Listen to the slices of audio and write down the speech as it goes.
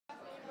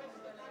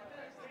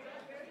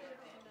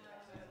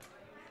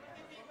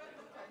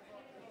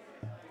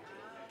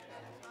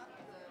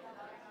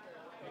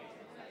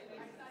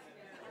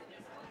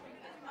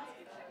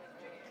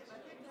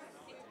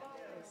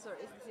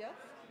is this yours?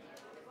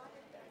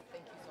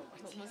 Thank you so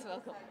much. Most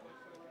welcome.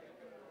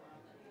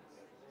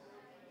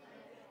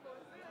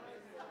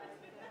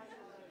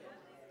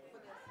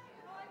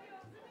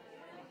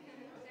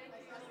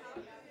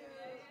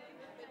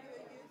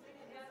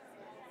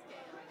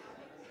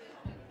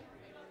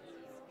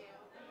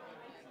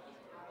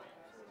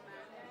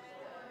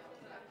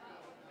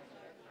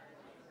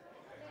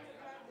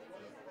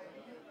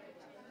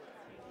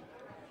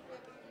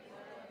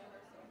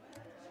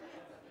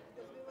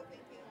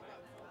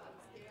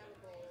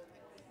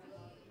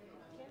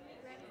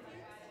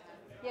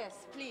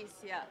 Yes, please,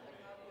 yeah.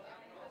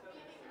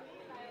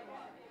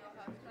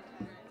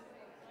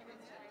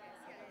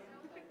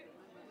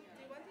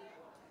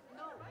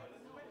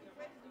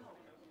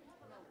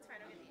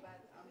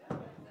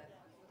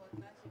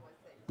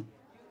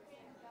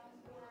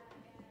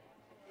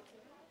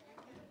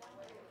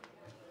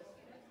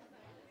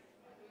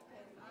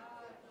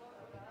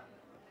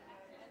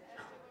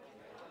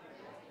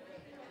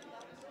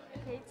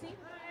 Katie?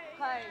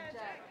 Hi,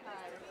 Jack.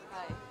 Hi.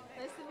 Hi.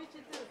 Nice to meet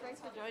you too. Thanks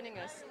for joining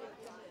us.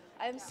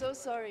 I'm so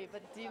sorry,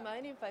 but do you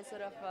mind if I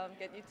sort of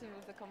get you to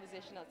move the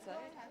conversation outside?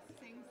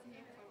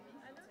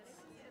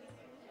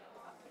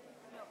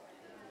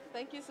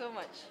 Thank you so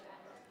much.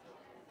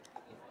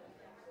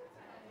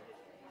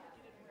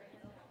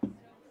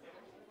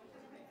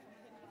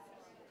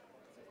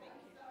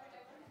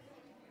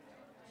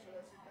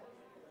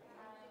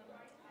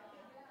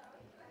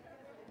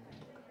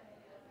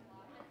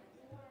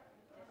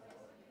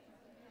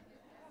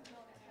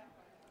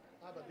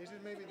 But this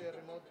is maybe the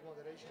remote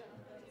moderation.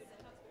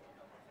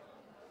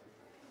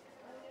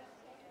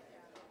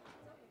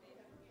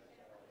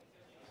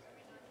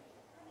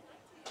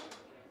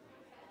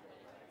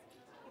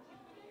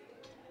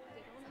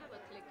 They don't have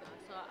a clicker,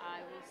 so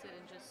I will sit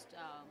and just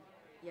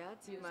Yeah,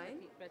 do you use mind?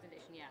 the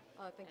presentation. Yeah.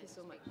 Oh, thank you and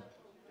so much. speak.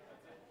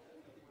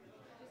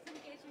 Just in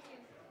case you can.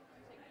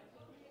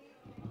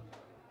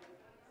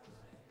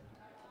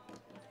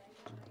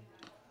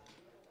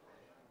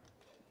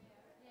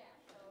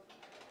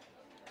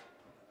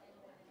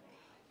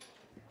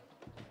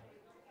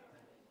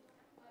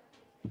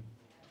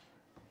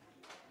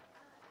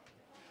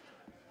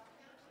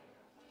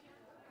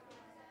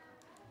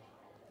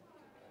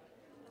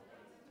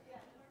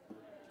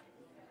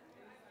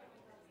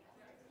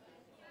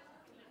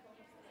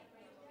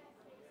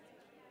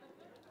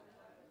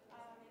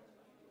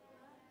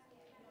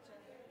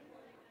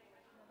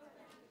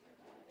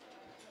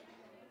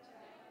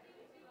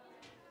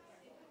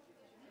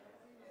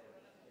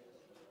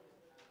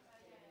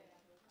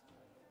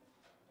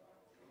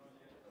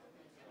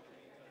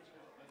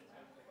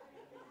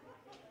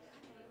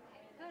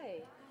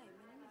 Hi, Hi,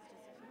 my name is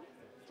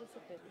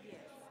Josephine. Josephine.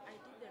 Yes, I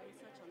did the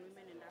research on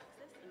women and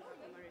access in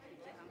Kakuma refugee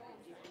camp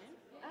with Evelyn.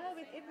 Ah,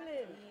 with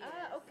Evelyn. Ah,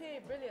 Yes. okay,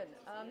 brilliant.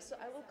 So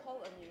I will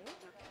call on you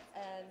Okay.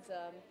 and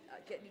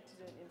get you to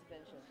do an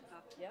intervention.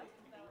 Okay. Yeah?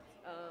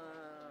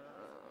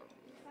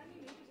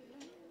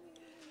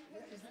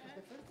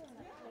 Thanks.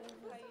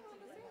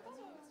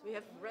 We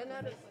have run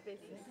out of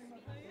spaces.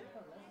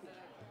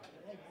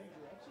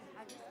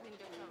 I've just been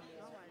there now.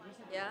 No worries.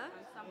 Yeah?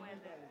 I'm somewhere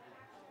there.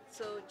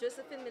 So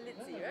Josephine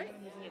Militzi, right?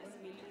 Yes,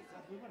 Melissa.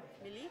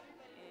 Mili?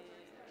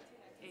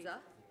 Yes. Za?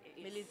 Yes.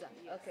 Miliza.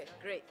 Yes. Okay,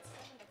 great.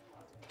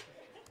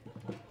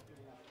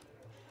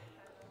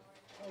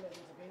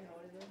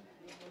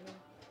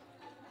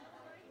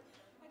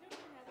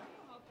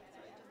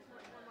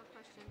 One more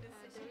question. There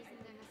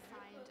isn't an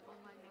assigned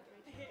online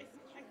moderator.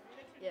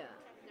 Yeah.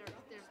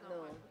 There's no No.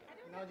 one.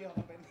 Now you have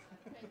a pen.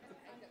 I'm going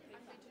to be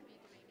doing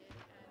it,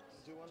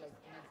 and Do you want like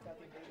me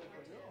starting later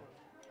for you? Or?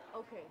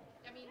 Okay.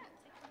 I mean,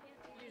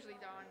 usually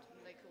there aren't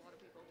like a lot of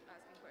people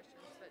asking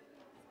questions, but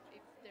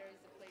if there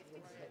is a place for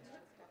it,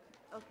 just come.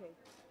 Okay.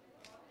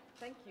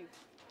 Thank you.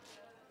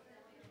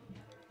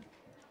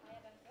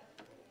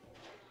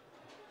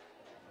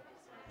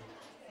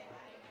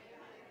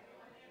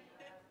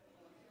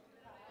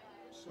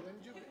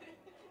 Shouldn't you?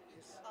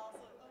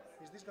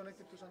 Is this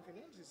connected to something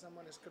else? Is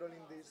someone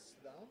scrolling this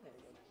down? Or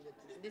what?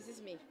 This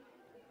is me.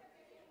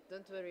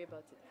 Don't worry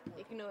about it.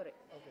 Ignore it.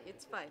 Okay.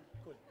 It's fine.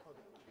 Cool.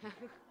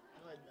 Okay.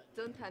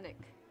 Don't panic.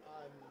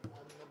 I'm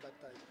not that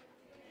type.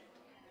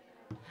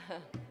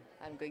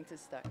 I'm going to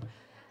start.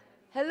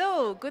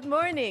 Hello, good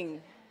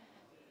morning.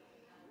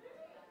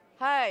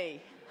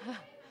 Hi.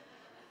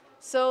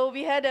 So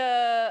we had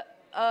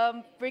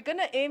we're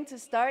gonna aim to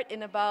start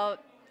in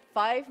about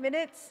 5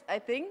 minutes, I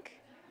think.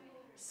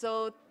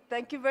 So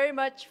thank you very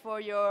much for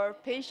your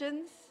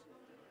patience.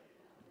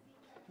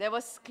 There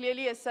was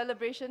clearly a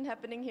celebration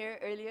happening here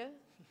earlier.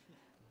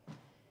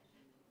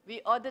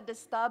 We ordered the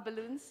star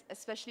balloons,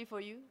 especially for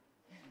you.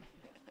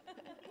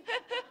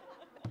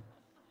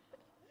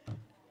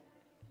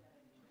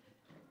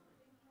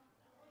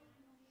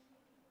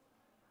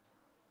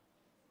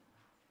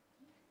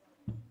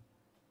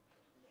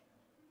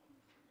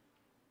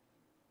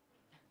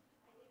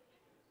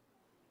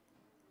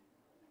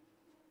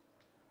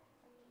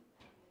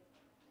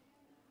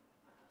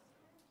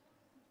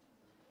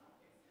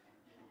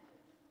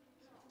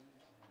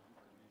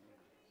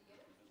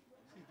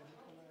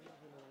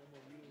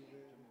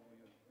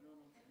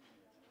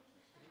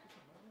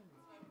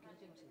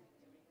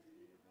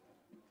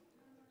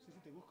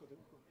 busco, te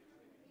busco.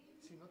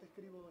 Si no te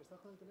escribo, ¿estás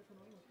con el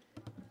teléfono ahí?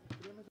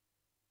 Escríbeme.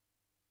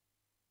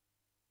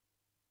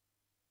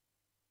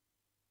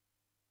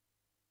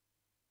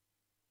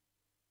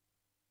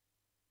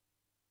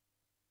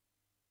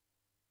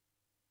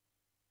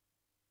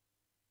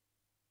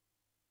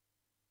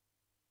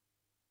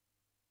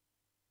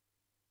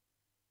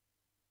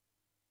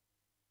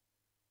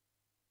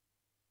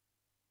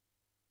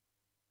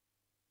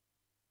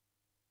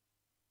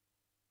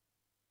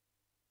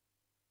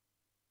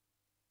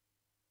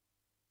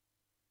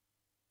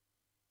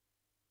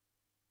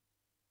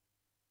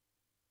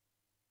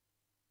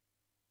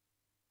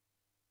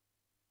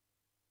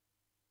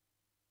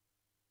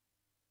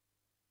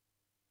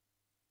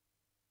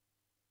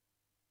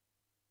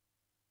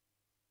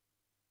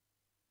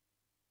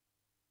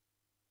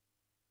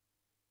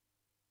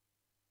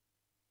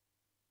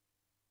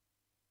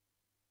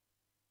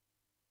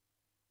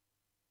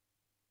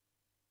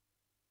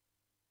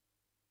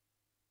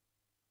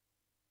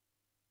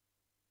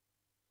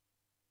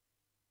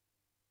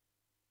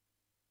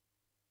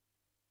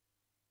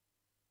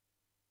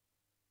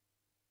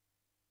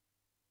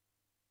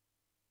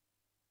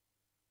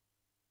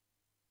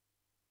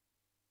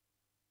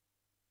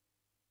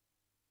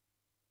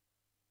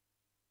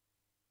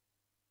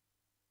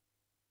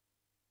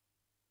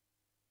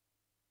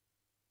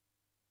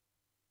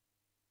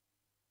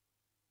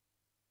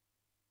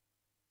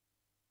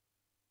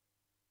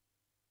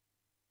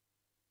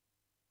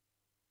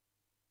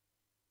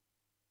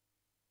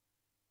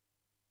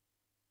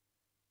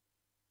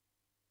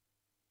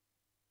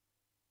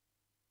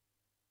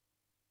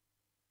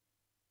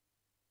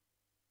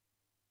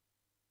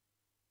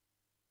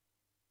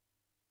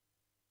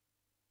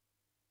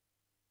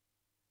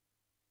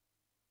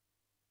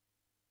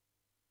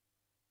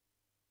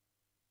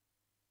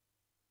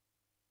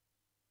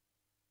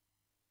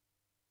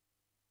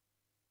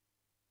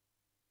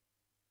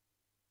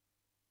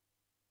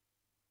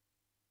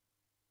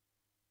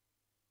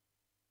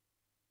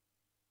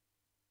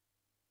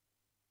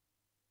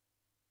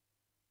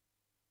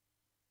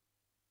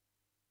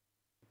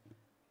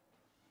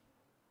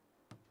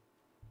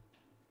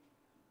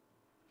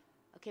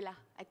 Okay lah,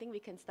 I think we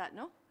can start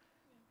now.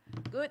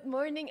 Good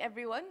morning,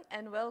 everyone,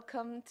 and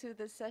welcome to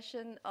the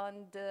session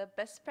on the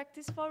Best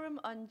Practice Forum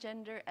on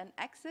Gender and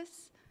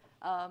Access.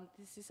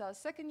 This is our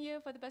second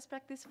year for the Best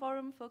Practice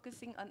Forum,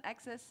 focusing on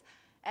access.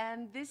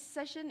 And this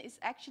session is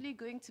actually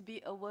going to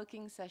be a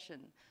working session.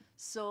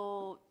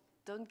 So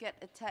don't get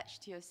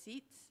attached to your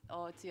seats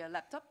or to your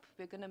laptop.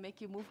 We're going to make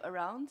you move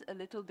around a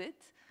little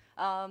bit.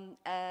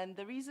 And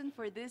the reason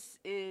for this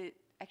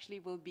actually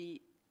will be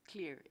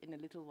clear in a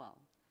little while.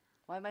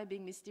 Why am I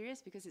being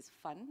mysterious? Because it's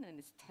fun and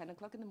it's 10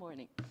 o'clock in the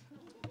morning.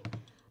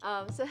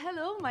 So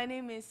hello, my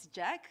name is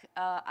Jack.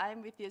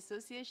 I'm with the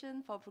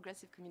Association for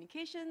Progressive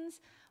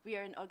Communications. We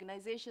are an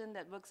organization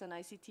that works on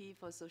ICT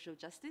for social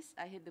justice.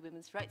 I head the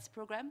Women's Rights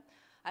Program.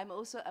 I'm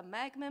also a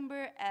MAG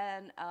member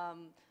and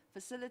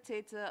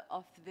facilitator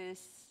of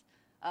this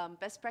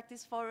Best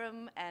Practice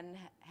Forum and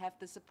have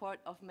the support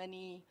of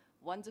many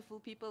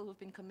wonderful people who've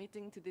been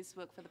committing to this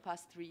work for the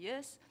past 3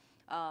 years.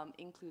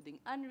 Including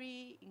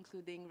Anri,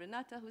 including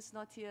Renata, who's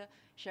not here,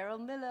 Cheryl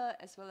Miller,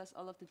 as well as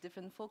all of the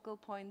different focal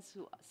points,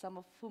 some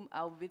of whom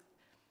are with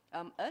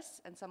us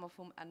and some of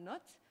whom are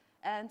not,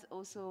 and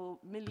also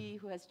Millie,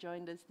 who has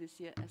joined us this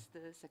year as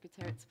the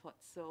Secretariat spot.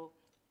 So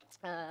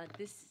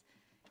this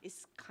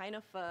is kind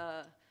of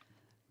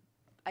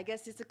I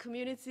guess it's a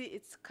community,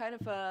 it's kind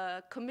of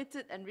a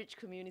committed and rich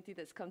community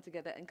that's come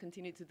together and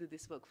continued to do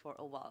this work for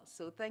a while.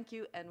 So thank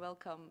you and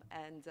welcome,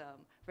 and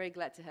very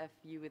glad to have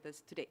you with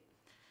us today.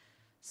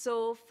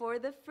 So for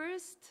the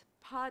first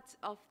part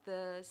of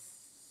the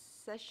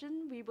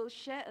session, we will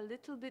share a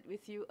little bit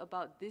with you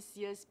about this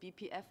year's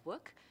BPF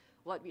work,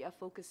 what we are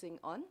focusing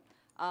on.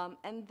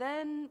 And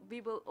then we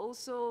will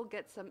also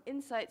get some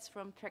insights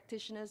from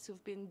practitioners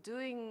who've been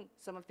doing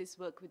some of this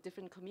work with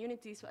different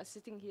communities who are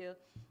sitting here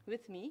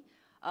with me.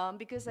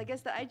 Because I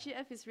guess the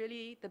IGF is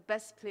really the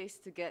best place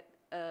to get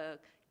a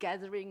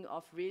gathering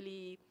of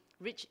really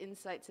rich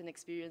insights and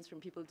experience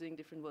from people doing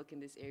different work in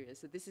this area.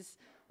 So this is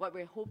what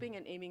we're hoping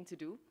and aiming to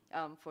do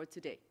for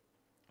today,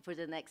 for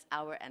the next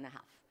hour and a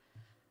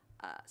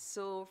half.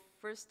 So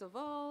first of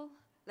all,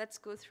 let's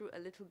go through a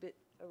little bit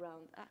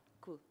around,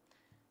 cool.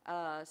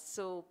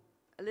 So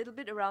a little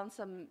bit around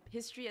some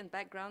history and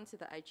background to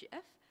the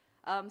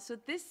IGF. So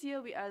this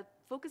year we are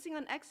focusing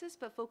on access,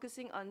 but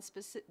focusing on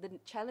the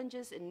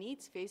challenges and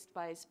needs faced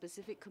by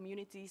specific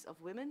communities of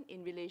women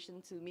in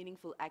relation to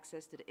meaningful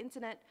access to the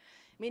internet.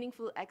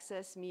 Meaningful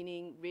access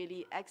meaning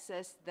really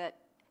access that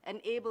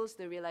enables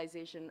the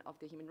realization of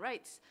the human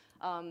rights,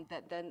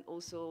 that then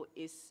also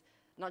is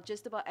not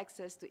just about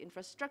access to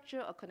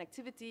infrastructure or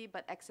connectivity,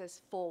 but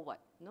access for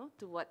what, no?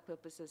 To what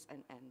purposes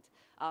and end.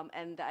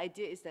 And the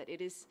idea is that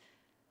it is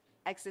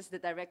access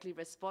that directly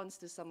responds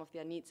to some of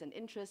their needs and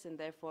interests, and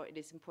therefore it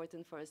is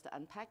important for us to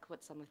unpack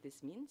what some of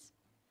this means.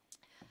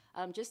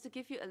 Just to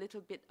give you a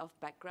little bit of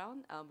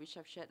background, which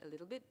I've shared a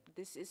little bit,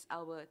 this is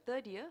our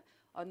third year.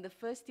 On the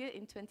first year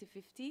in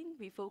 2015,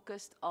 we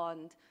focused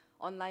on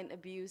online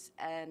abuse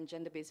and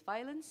gender-based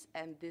violence,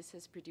 and this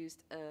has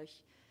produced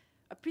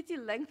a pretty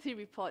lengthy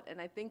report, and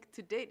I think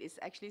to date it's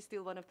actually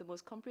still one of the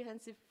most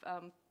comprehensive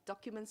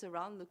documents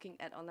around looking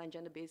at online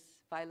gender-based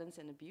violence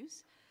and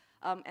abuse.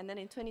 And then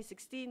in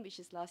 2016, which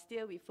is last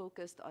year, we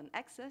focused on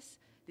access.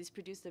 This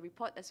produced a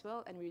report as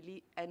well,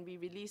 and we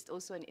released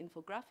also an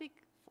infographic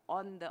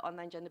on the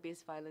online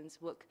gender-based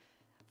violence work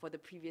for the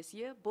previous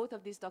year. Both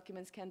of these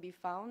documents can be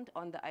found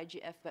on the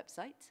IGF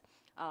website,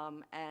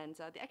 and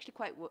they're actually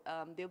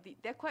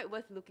they're quite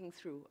worth looking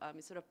through.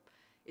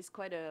 It's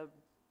quite a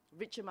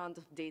rich amount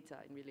of data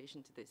in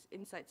relation to this,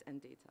 insights and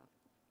data.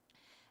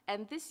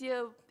 And this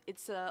year,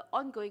 it's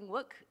ongoing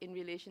work in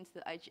relation to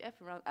the IGF,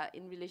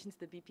 in relation to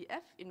the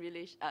BPF, in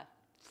relation,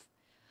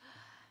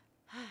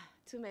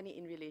 too many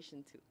in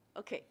relation to.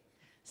 Okay,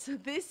 so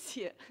this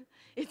year,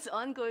 it's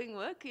ongoing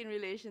work in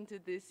relation to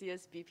this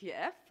year's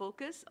BPF,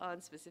 focus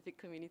on specific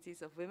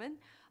communities of women.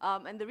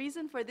 And the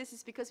reason for this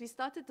is because we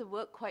started the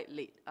work quite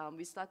late.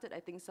 We started,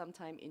 I think,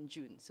 sometime in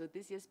June. So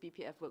this year's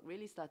BPF work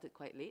really started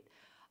quite late.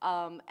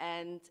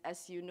 And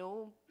as you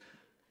know,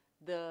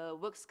 the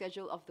work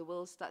schedule of the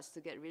world starts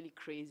to get really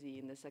crazy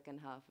in the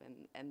second half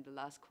and the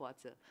last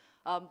quarter.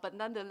 But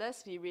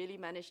nonetheless, we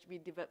managed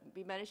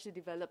to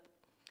develop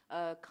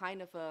a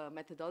kind of a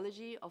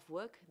methodology of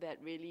work that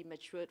really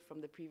matured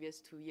from the previous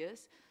 2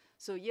 years.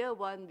 So year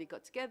one, we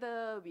got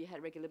together, we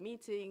had regular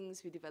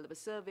meetings, we developed a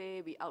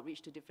survey, we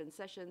outreached to different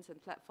sessions and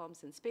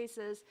platforms and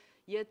spaces.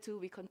 Year two,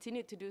 we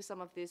continued to do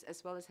some of this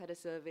as well as had a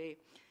survey.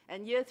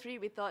 And year three,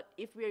 we thought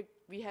if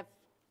we have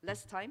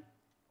less time,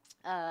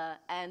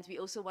 and we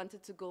also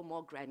wanted to go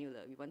more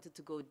granular. We wanted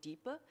to go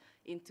deeper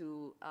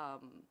into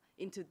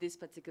this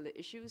particular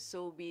issue.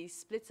 So we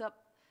split up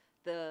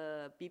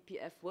the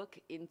BPF work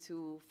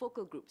into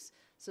focal groups.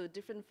 So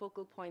different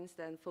focal points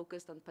then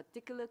focused on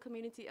particular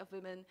community of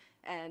women.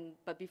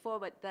 But before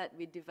that,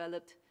 we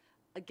developed,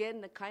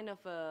 again, a kind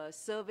of a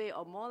survey,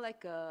 or more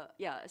like a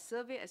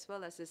survey as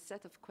well as a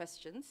set of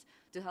questions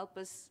to help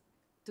us,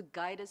 to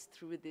guide us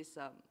through this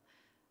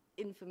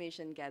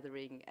information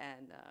gathering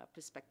and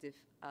perspective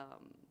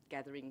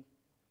gathering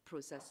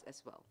process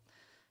as well.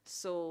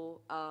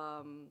 So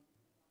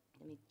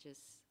let me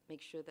just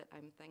make sure that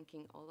I'm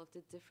thanking all of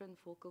the different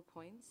focal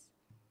points.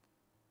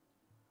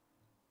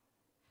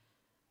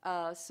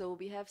 So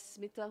we have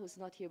Smita, who's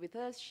not here with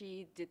us.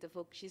 She's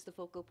the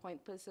focal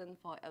point person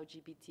for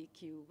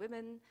LGBTQ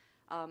women.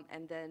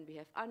 And then we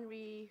have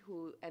Anri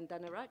and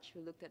Danaraj,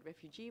 who looked at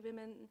refugee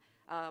women,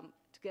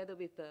 together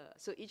with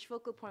so each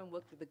focal point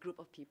worked with a group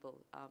of people,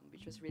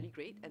 which was really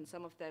great. And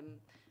some of them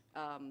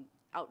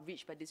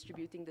outreach by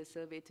distributing the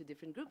survey to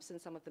different groups,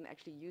 and some of them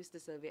actually used the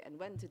survey and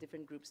went to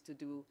different groups to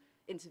do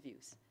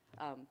interviews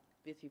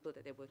with people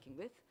that they're working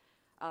with.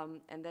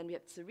 And then we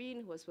have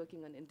Serene, who was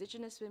working on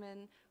indigenous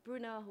women,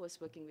 Bruna, who was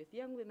working with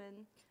young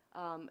women,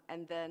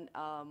 and then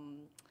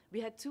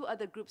we had two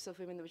other groups of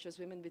women, which was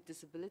women with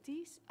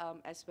disabilities,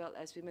 as well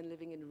as women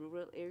living in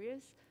rural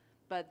areas.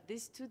 But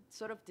these two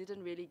sort of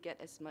didn't really get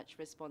as much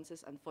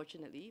responses,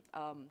 unfortunately.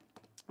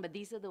 But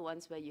these are the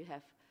ones where you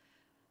have,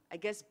 I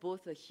guess,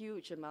 both a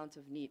huge amount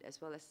of need as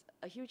well as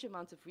a huge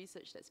amount of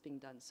research that's being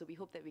done. So we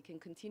hope that we can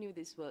continue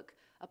this work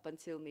up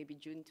until maybe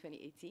June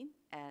 2018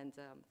 and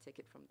take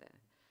it from there.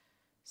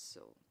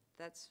 So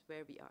that's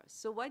where we are.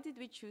 So why did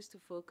we choose to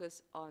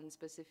focus on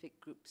specific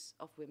groups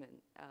of women,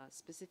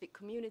 specific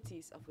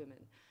communities of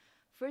women?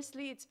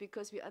 Firstly, it's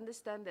because we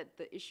understand that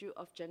the issue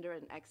of gender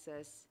and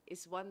access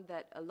is one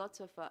that a lot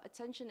of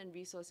attention and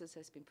resources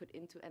has been put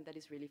into, and that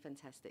is really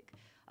fantastic.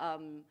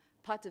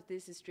 Part of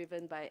this is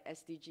driven by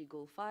SDG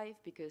Goal 5,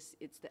 because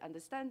it's the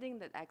understanding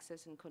that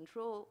access and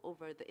control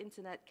over the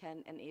internet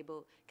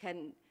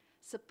can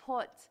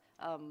support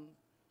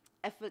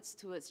efforts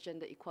towards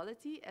gender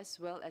equality, as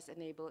well as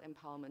enable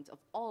empowerment of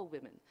all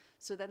women.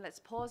 So then let's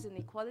pause in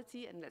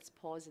equality and let's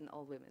pause in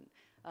all women.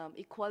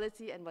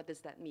 Equality, and what does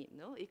that mean?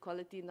 No?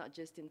 Equality not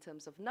just in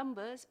terms of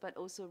numbers, but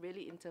also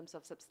really in terms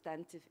of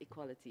substantive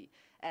equality.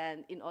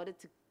 And in order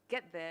to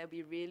get there,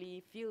 we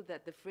really feel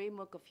that the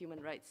framework of human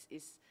rights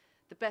is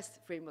the best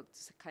framework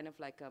to kind of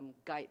like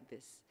guide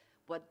this.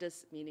 What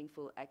does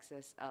meaningful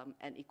access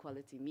and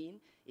equality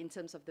mean in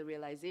terms of the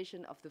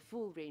realization of the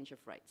full range of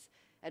rights?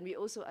 And we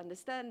also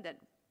understand that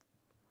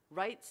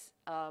rights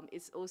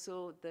is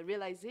also the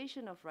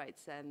realization of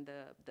rights, and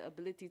the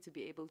ability to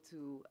be able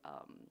to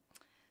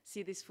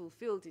see this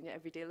fulfilled in your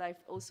everyday life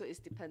also is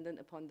dependent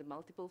upon the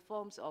multiple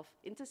forms of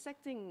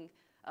intersecting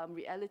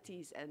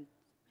realities and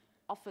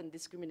often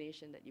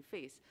discrimination that you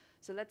face.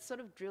 So let's sort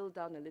of drill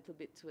down a little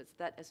bit towards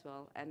that as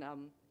well, and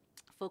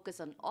focus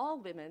on all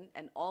women.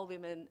 And all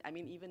women, I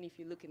mean, even if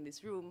you look in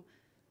this room,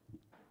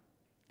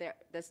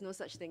 there's no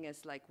such thing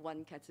as like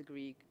one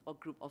category or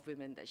group of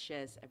women that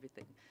shares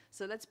everything.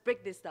 So let's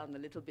break this down a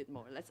little bit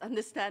more. Let's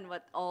understand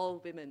what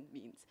all women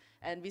means.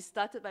 And we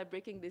started by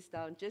breaking this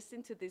down just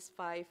into these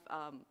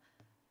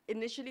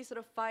initially sort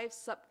of five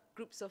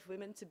subgroups of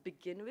women to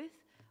begin with.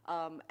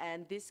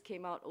 And this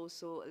came out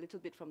also a little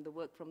bit from the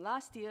work from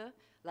last year's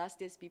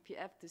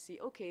BPF, to see,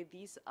 okay,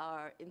 these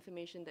are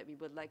information that we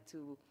would like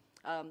to,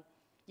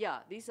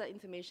 these are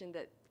information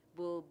that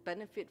will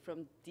benefit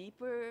from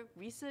deeper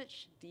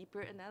research,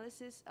 deeper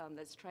analysis.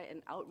 Let's try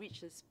and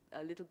outreach this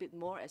a little bit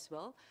more as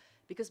well,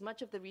 because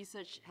much of the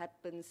research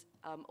happens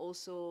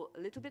also a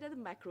little bit at the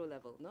macro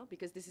level, no?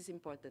 Because this is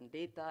important.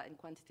 Data and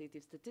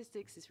quantitative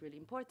statistics is really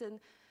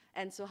important.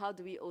 And so how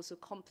do we also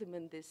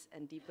complement this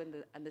and deepen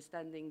the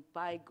understanding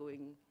by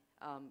going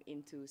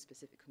into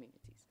specific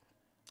communities?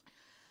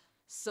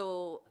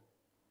 So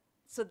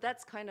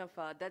that's kind of,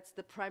 that's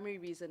the primary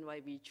reason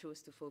why we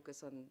chose to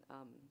focus on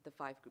the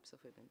 5 groups of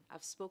women.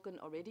 I've spoken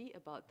already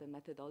about the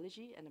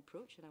methodology and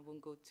approach, and I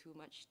won't go too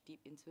much deep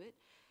into it.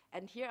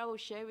 And here I will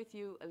share with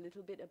you a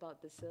little bit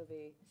about the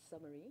survey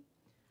summary.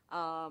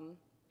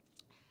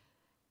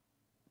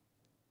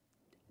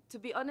 To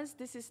be honest,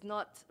 this is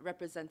not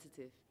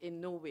representative in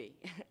no way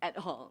at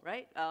all,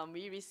 right?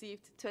 We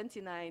received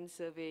 29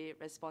 survey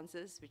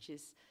responses, which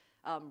is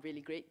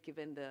really great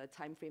given the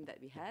time frame that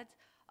we had.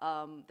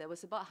 There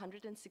was about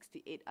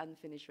 168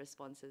 unfinished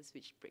responses,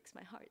 which breaks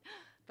my heart,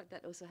 but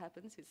that also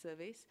happens with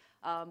surveys.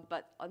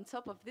 But on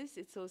top of this,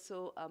 it's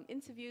also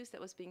interviews that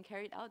was being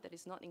carried out that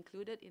is not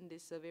included in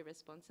these survey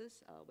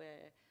responses,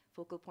 where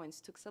Focal Points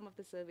took some of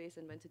the surveys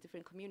and went to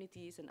different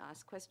communities and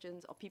asked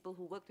questions, or people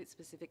who worked with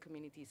specific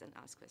communities and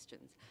asked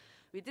questions.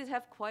 We did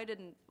have quite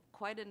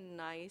a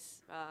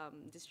nice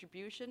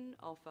distribution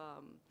of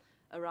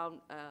around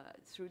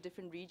through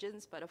different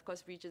regions, but of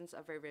course regions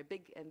are very, very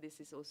big, and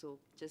this is also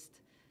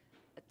just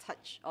a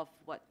touch of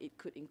what it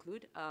could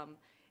include.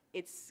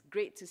 It's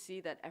great to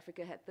see that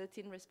Africa had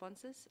 13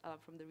 responses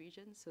from the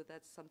region, so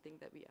that's something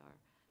that we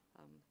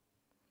are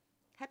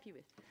happy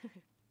with.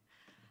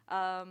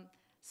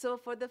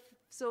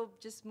 So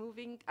just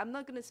moving, I'm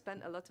not going to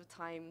spend a lot of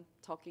time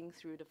talking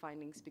through the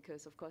findings,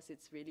 because of course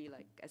it's really,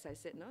 like, as I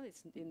said, no,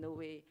 it's in no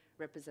way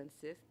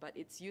representative, but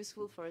it's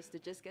useful for us to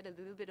just get a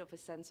little bit of a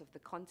sense of the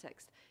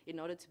context in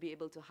order to be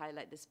able to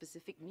highlight the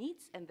specific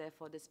needs and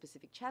therefore the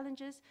specific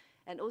challenges,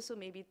 and also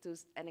maybe to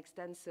an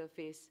extent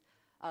surface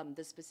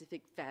the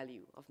specific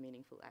value of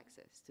meaningful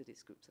access to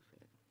these groups of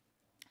women.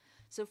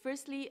 So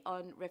firstly,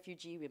 on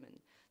refugee women.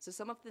 So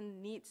some of the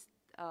needs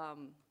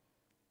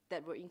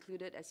that were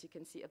included, as you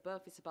can see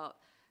above, is about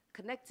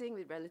connecting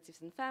with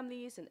relatives and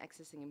families and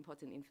accessing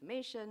important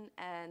information,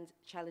 and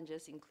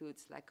challenges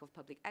includes lack of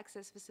public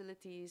access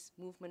facilities,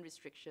 movement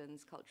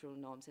restrictions, cultural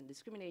norms, and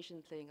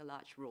discrimination playing a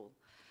large role.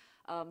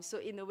 So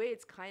in a way,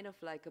 it's kind of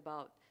like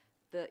about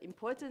the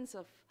importance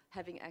of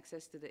having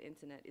access to the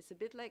internet. It's a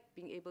bit like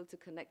being able to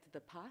connect to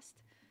the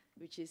past,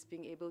 which is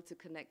being able to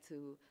connect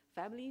to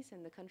families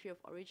and the country of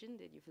origin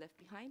that you've left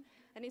behind.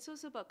 And it's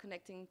also about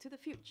connecting to the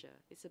future.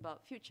 It's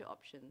about future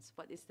options.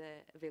 What is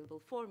there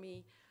available for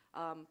me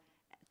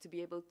to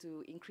be able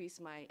to increase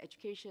my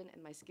education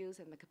and my skills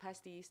and my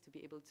capacities to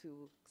be able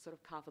to sort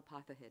of carve a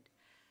path ahead.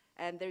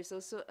 And there's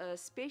also a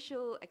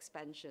spatial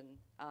expansion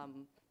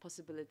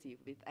possibility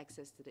with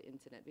access to the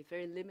internet. With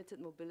very limited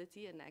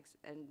mobility and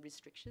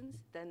restrictions,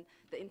 then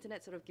the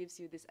internet sort of gives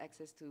you this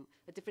access to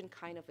a different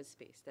kind of a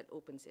space that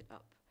opens it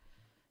up.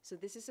 So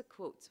this is a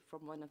quote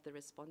from one of the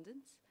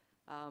respondents.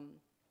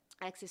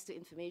 Access to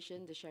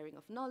information, the sharing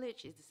of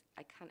knowledge is,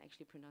 I can't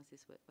actually pronounce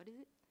this word. What is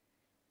it?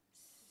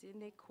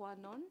 Sine qua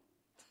non?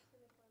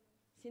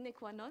 Sine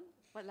qua non?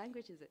 What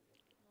language is it?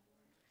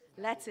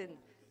 Latin.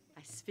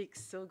 I speak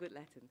so good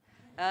Latin.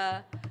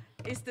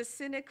 Is the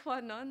sine qua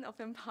non of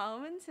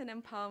empowerment and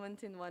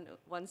empowerment in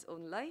one's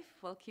own life,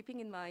 while keeping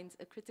in mind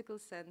a critical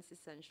sense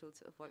essential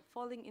to avoid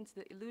falling into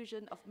the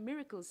illusion of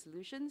miracle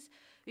solutions.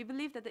 We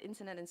believe that the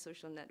internet and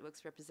social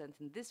networks represent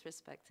in this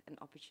respect an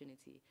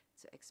opportunity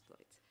to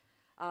exploit.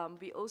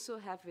 We also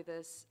have with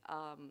us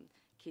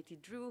Katie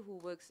Drew, who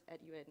works at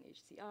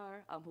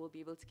UNHCR, who will be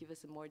able to give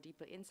us a more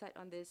deeper insight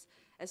on this,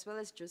 as well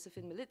as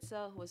Josephine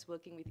Militza, who was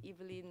working with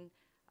Evelyn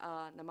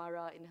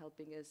Namara in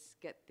helping us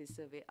get this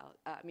survey out.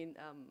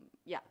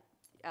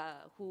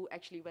 Who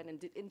actually went and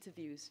did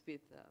interviews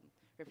with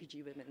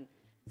refugee women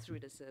through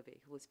the survey,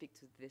 who will speak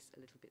to this a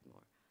little bit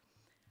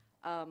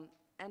more.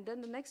 And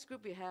then the next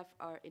group we have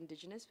are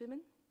indigenous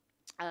women.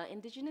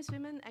 Indigenous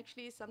women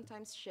actually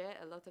sometimes share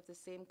a lot of the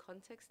same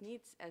context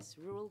needs as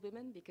rural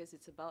women, because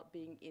it's about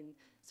being in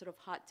sort of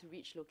hard to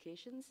reach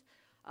locations.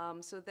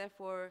 So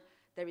therefore,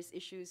 there is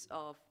issues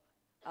of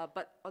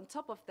but on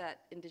top of that,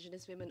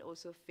 indigenous women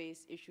also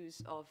face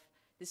issues of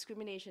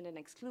discrimination and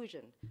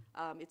exclusion.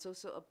 It's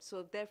also,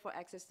 so therefore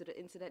access to the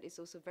internet is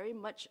also very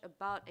much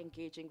about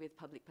engaging with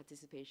public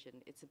participation.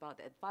 It's about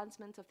the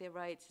advancement of their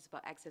rights, it's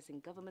about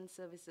accessing government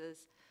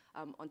services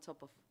on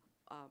top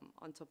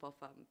of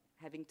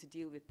having to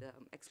deal with the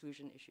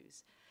exclusion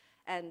issues.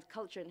 And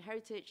culture and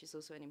heritage is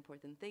also an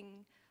important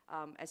thing,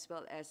 as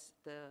well as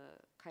the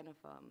kind of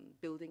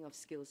building of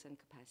skills and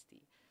capacity.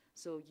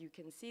 So you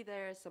can see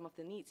there some of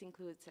the needs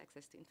includes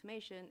access to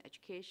information,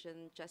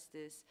 education,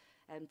 justice,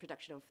 and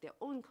production of their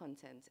own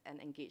content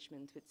and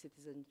engagement with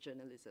citizen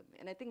journalism.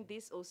 And I think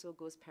this also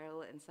goes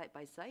parallel and side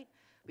by side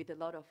with a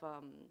lot of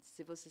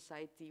civil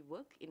society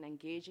work in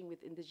engaging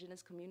with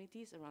indigenous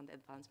communities around the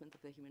advancement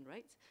of their human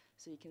rights.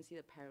 So you can see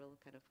the parallel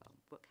kind of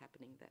work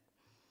happening there.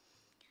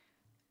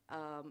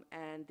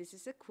 And this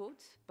is a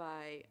quote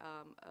by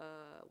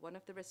one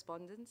of the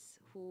respondents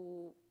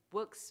who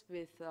works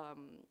with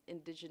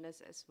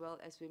indigenous as well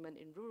as women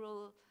in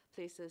rural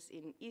places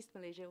in East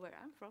Malaysia, where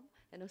I'm from,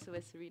 and also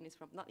where Serene is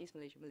from, not East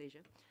Malaysia, Malaysia.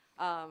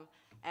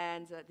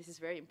 And this is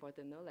very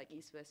important, no? Like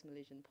East-West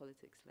Malaysian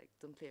politics, like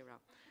don't play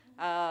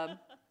around.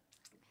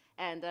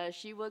 And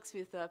she works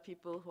with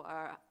people who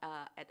are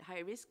at high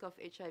risk of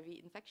HIV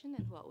infection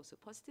and who are also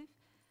positive.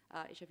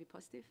 HIV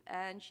positive,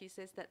 and she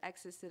says that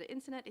access to the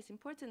internet is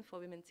important for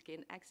women to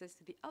gain access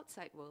to the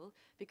outside world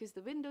because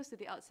the windows to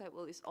the outside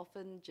world is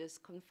often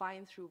just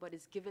confined through what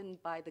is given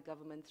by the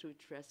government through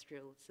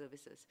terrestrial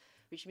services,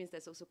 which means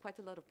there's also quite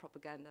a lot of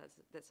propaganda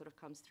that sort of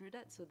comes through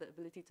that, so the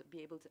ability to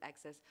be able to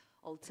access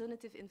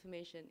alternative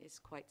information is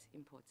quite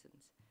important.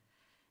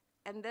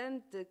 And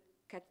then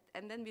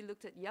we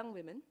looked at young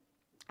women.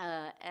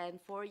 And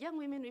for young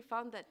women, we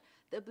found that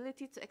the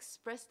ability to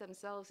express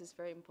themselves is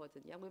very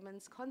important. Young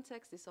women's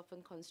context is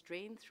often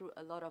constrained through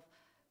a lot of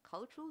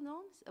cultural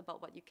norms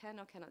about what you can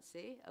or cannot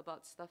say,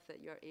 about stuff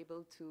that you're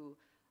able to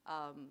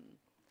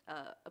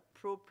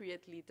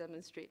appropriately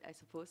demonstrate, I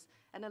suppose.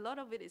 And a lot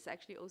of it is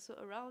actually also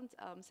around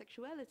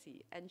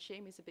sexuality, and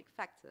shame is a big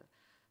factor.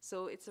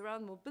 So it's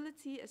around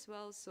mobility as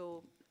well,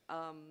 so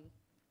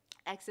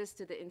access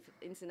to the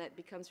internet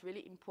becomes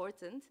really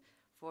important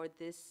for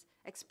this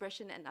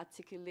expression and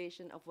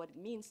articulation of what it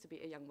means to be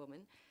a young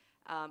woman,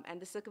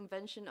 and the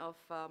circumvention of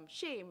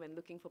shame when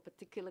looking for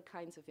particular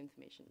kinds of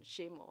information,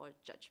 shame or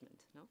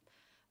judgment. No?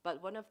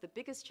 But one of the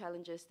biggest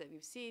challenges that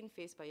we've seen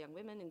faced by young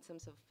women in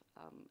terms of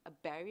a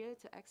barrier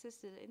to access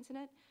to the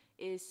internet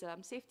is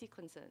safety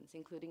concerns,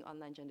 including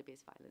online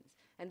gender-based violence.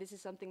 And this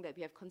is something that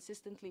we have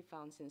consistently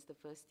found since the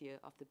first year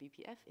of the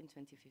BPF in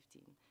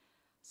 2015.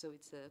 So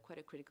it's quite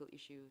a critical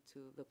issue to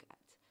look at.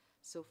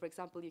 So for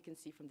example, you can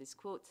see from this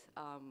quote,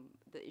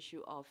 the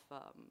issue of,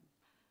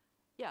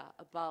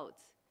 about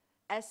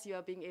as you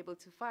are being able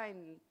to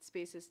find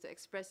spaces to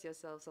express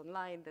yourselves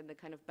online, then the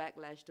kind of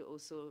backlash to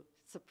also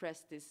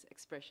suppress this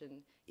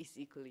expression is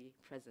equally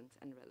present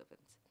and relevant.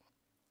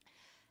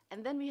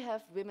 And then we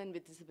have women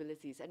with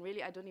disabilities, and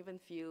really I don't even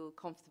feel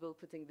comfortable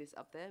putting this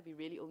up there. We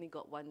really only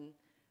got one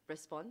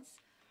response.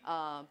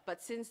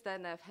 But since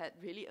then, I've had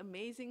really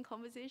amazing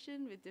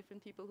conversation with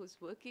different people who's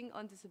working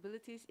on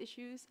disabilities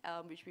issues,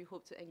 which we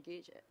hope to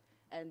engage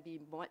and be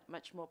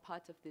much more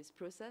part of this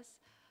process.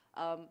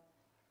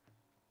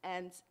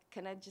 And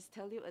can I just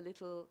tell you a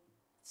little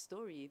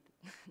story?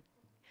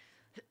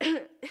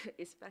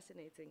 It's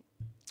fascinating.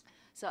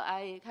 So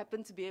I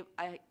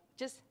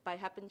just by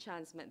happen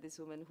chance met this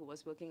woman who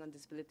was working on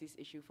disabilities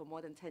issue for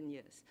more than 10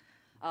 years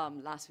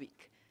last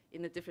week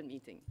in a different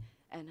meeting.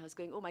 And I was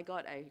going, oh my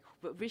God, I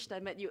wished I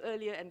met you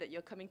earlier and that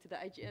you're coming to the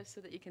IGF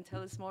so that you can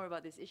tell us more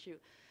about this issue.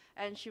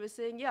 And she was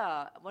saying,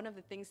 yeah, one of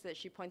the things that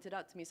she pointed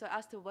out to me, so I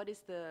asked her, what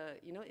is the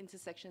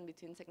intersection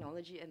between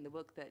technology and the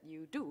work that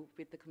you do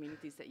with the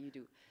communities that you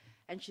do?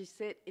 And she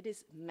said, it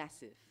is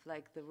massive.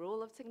 Like the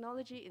role of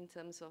technology in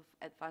terms of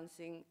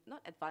advancing,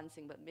 not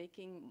advancing, but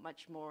making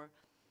much more,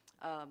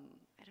 I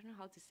don't know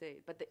how to say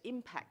it, but the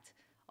impact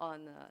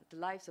on the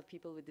lives of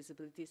people with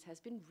disabilities has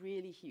been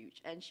really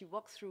huge. And she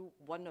walked through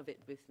one of it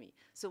with me.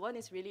 So one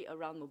is really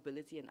around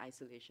mobility and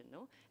isolation,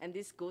 no? And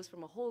this goes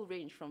from a whole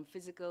range from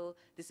physical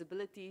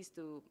disabilities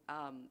to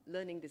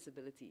learning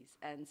disabilities.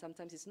 And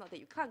sometimes it's not that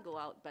you can't go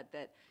out, but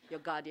that your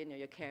guardian or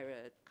your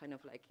carer kind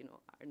of like,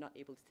 are not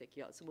able to take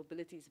you out. So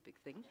mobility is a big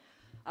thing.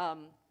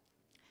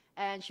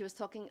 And she was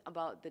talking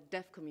about the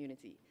deaf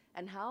community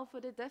and how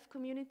for the deaf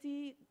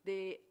community,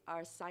 they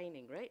are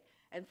signing, right?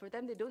 And for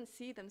them, they don't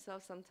see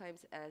themselves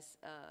sometimes as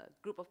a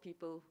group of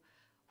people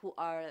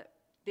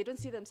they don't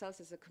see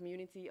themselves as a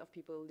community of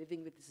people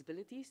living with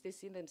disabilities. They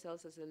see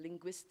themselves as a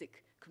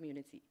linguistic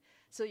community.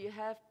 So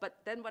but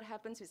then what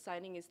happens with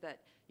signing is that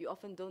you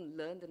often don't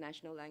learn the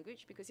national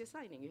language because you're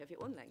signing, you have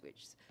your own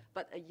language.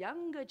 But a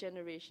younger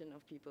generation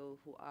of people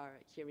who are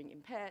hearing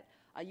impaired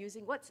are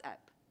using WhatsApp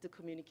to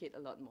communicate a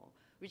lot more,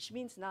 which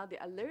means now they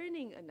are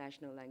learning a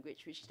national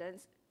language, which then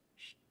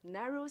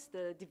narrows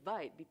the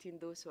divide between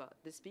those who are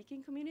the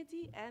speaking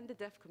community and the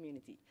deaf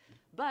community.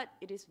 But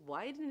it is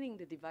widening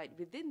the divide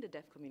within the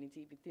deaf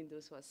community between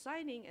those who are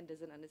signing and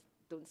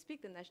don't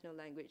speak the national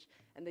language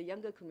and the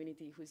younger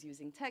community who's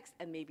using text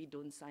and maybe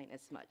don't sign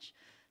as much.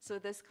 So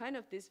there's kind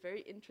of this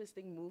very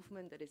interesting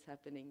movement that is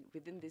happening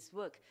within this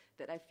work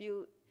that I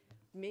feel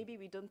maybe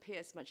we don't pay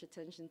as much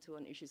attention to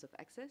on issues of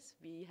access.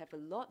 We have a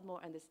lot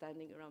more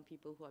understanding around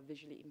people who are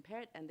visually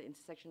impaired and the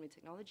intersection with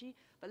technology,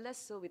 but less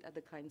so with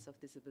other kinds of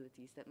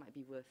disabilities that might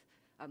be worth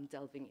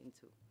delving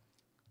into.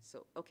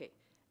 So, okay.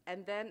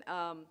 And then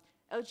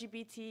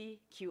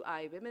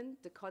LGBTQI women,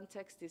 the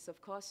context is,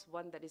 of course,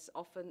 one that is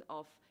often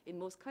in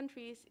most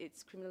countries,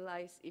 it's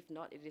criminalized. If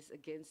not, it is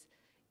against,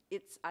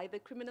 it's either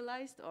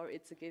criminalized or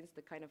it's against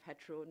the kind of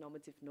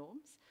heteronormative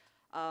norms.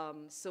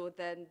 So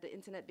then the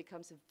internet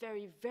becomes a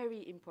very,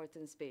 very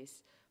important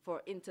space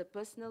for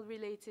interpersonal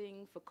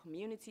relating, for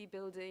community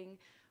building,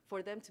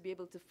 for them to be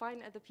able to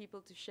find other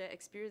people to share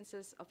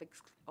experiences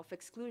of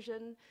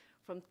exclusion,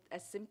 from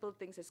as simple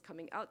things as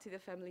coming out to their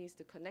families,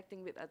 to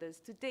connecting with others,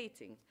 to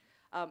dating,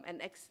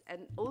 and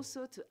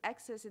also to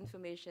access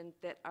information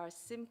that are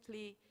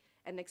simply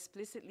and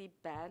explicitly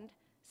banned,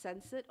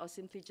 censored, or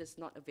simply just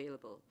not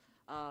available.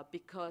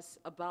 Because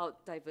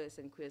about diverse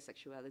and queer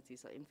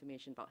sexualities, or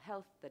information about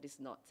health that is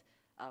not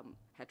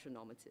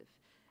heteronormative.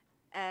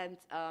 And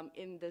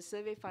in the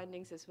survey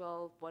findings as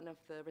well, one of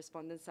the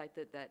respondents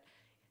cited that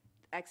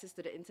access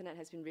to the internet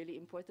has been really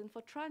important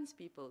for trans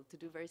people to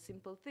do very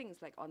simple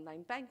things like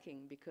online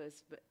banking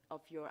because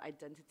of your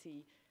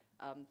identity,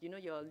 you know,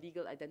 your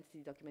legal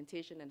identity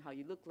documentation and how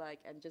you look like,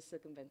 and just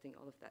circumventing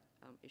all of that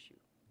issue.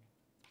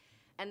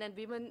 And then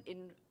women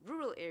in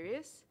rural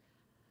areas,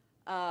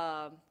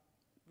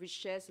 which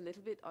shares a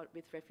little bit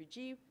with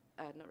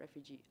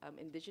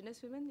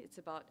indigenous women. It's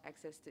about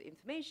access to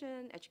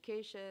information,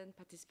 education,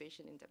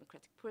 participation in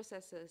democratic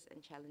processes,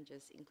 and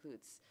challenges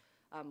includes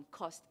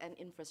cost and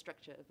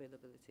infrastructure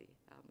availability,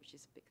 which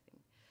is a big thing.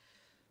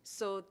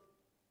 So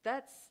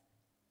that's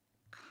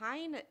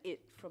kind of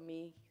it from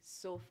me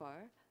so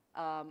far.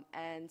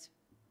 And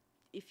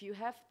if you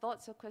have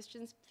thoughts or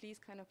questions, please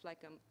kind of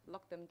like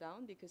lock them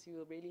down because you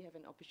will really have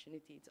an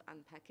opportunity to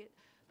unpack it.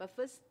 But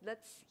first,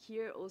 let's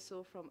hear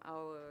also from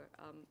our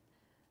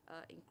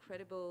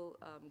incredible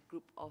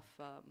group of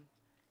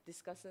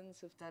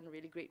discussants who've done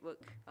really great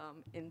work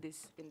in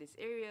this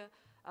area.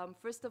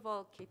 First of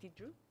all, Katie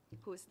Drew,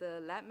 who is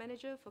the lab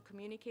manager for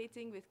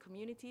communicating with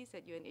communities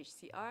at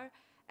UNHCR,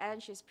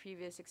 and she has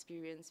previous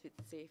experience with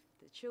Save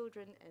the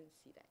Children and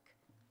CDAC.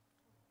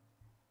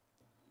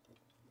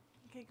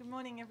 Okay, good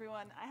morning,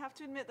 everyone. I have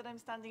to admit that I'm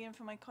standing in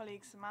for my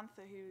colleague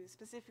Samantha, who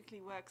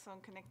specifically works on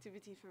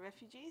connectivity for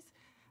refugees.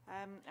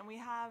 And we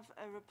have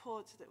a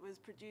report that was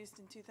produced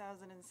in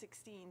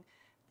 2016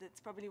 that's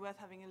probably worth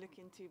having a look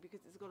into because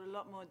it's got a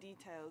lot more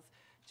details.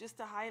 Just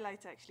to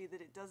highlight, actually,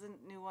 that it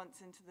doesn't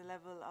nuance into the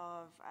level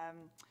of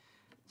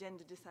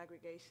gender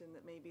disaggregation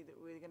that maybe that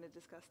we're going to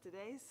discuss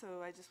today.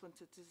 So I just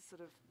wanted to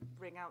sort of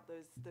bring out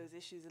those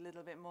issues a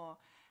little bit more.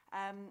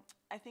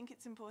 I think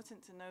it's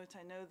important to note,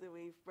 I know that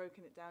we've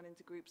broken it down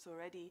into groups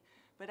already,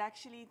 but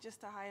actually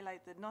just to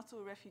highlight that not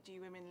all refugee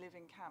women live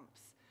in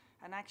camps.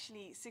 And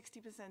actually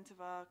 60%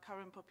 of our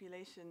current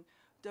population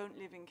don't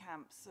live in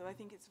camps. So I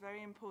think it's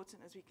very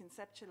important as we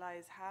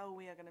conceptualize how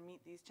we are going to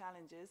meet these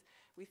challenges,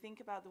 we think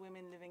about the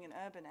women living in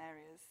urban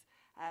areas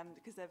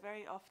because they're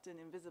very often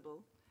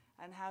invisible.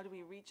 And how do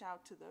we reach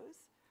out to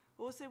those?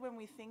 Also, when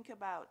we think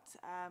about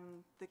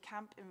the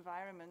camp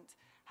environment,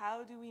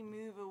 how do we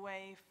move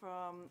away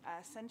from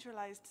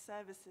centralized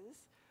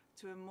services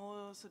to a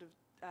more sort of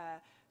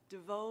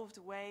devolved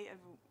way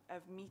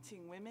of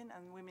meeting women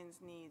and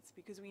women's needs?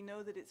 Because we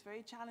know that it's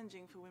very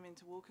challenging for women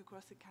to walk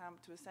across a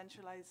camp to a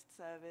centralized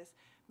service,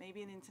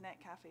 maybe an internet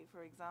cafe,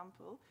 for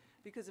example,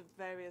 because of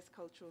various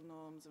cultural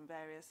norms and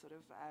various sort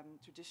of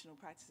traditional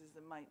practices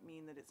that might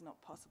mean that it's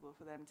not possible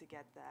for them to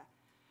get there.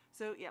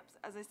 So, yep,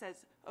 as I said,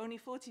 only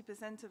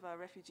 40% of our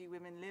refugee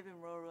women live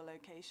in rural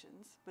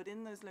locations, but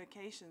in those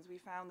locations we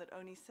found that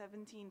only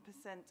 17%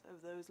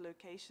 of those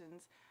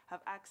locations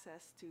have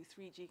access to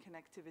 3G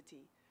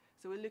connectivity.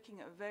 So we're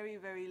looking at a very,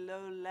 very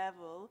low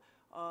level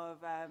of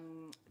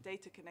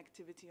data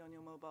connectivity on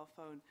your mobile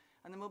phone.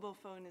 And the mobile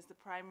phone is the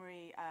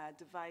primary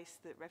device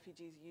that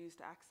refugees use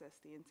to access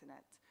the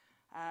internet.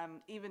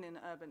 Even in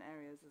urban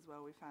areas as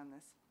well, we found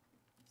this.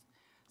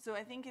 So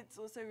I think it's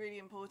also really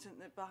important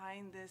that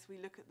behind this we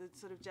look at the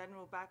sort of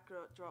general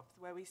backdrop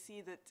where we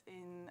see that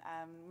in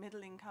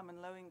middle income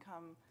and low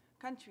income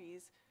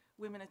countries,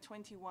 women are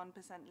 21%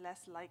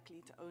 less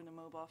likely to own a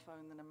mobile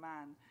phone than a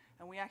man.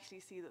 And we actually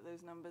see that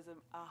those numbers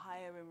are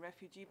higher in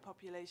refugee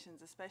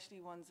populations,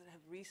 especially ones that have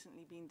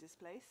recently been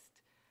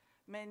displaced.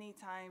 Many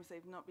times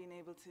they've not been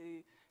able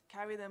to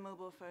carry their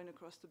mobile phone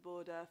across the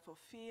border for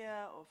fear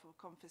or for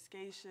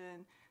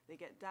confiscation. They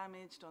get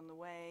damaged on the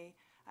way.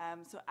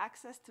 So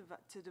access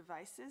to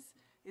devices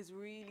is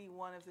really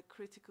one of the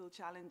critical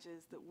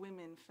challenges that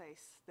women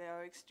face. They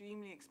are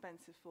extremely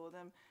expensive for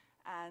them.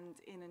 And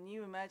in a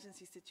new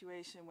emergency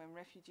situation, when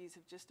refugees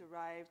have just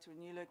arrived to a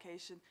new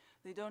location,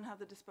 they don't have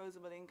the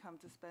disposable income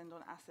to spend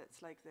on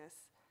assets like this.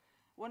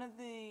 One of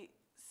the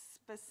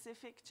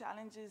specific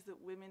challenges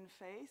that women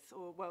face,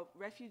 or well,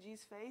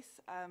 refugees face,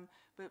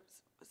 but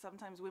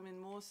sometimes women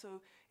more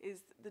so,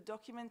 is the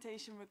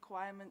documentation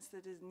requirements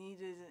that is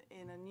needed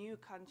in a new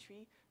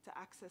country to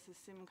access a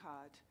SIM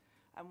card.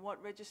 And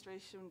what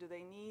registration do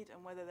they need,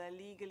 and whether they're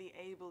legally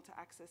able to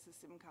access a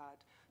SIM card.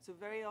 So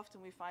very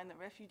often we find that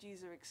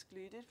refugees are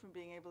excluded from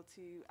being able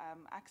to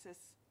access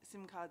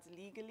SIM cards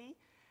legally,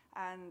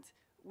 and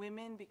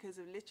women, because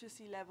of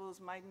literacy levels,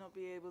 might not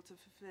be able to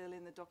fulfill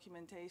in the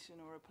documentation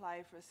or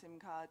apply for a SIM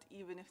card,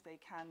 even if they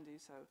can do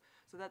so.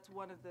 So that's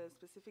one of the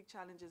specific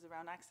challenges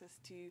around access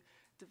to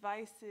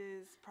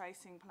devices,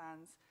 pricing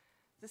plans.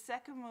 The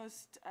second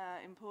most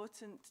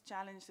important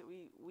challenge that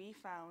we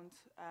found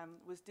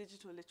was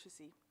digital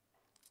literacy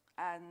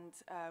and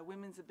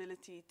women's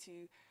ability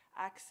to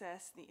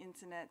access the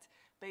internet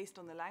based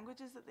on the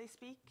languages that they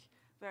speak.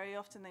 Very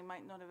often they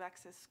might not have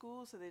accessed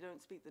schools, so they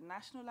don't speak the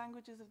national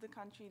languages of the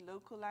country,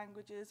 local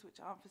languages, which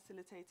aren't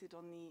facilitated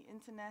on the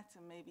internet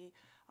and maybe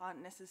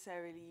aren't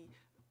necessarily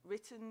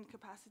written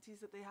capacities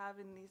that they have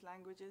in these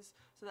languages.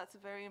 So that's a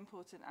very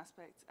important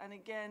aspect. And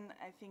again,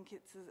 I think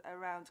it's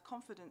around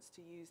confidence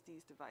to use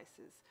these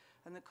devices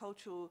and the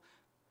cultural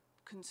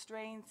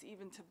constraints,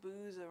 even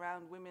taboos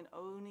around women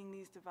owning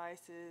these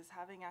devices,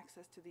 having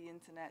access to the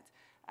internet,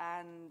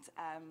 and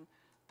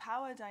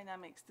power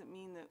dynamics that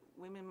mean that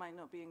women might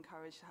not be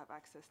encouraged to have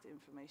access to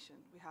information.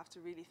 We have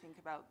to really think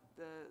about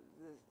the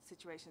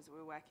situations that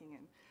we're working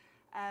in.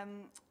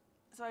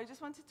 So I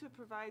just wanted to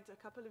provide a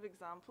couple of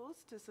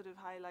examples to sort of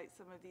highlight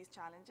some of these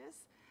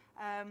challenges.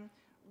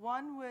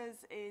 One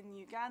was in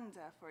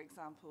Uganda, for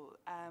example,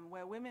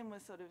 where women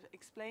were sort of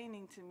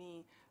explaining to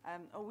me,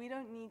 oh, we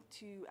don't need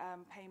to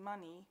pay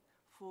money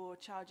for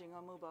charging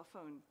our mobile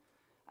phone.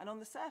 And on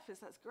the surface,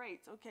 that's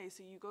great. Okay,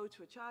 so you go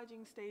to a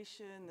charging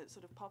station that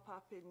sort of pop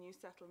up in new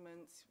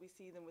settlements. We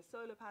see them with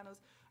solar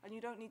panels, and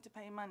you don't need to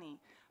pay money.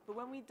 But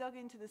when we dug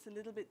into this a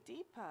little bit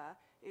deeper,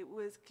 it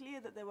was clear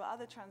that there were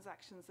other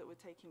transactions that were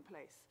taking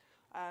place.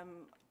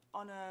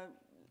 On a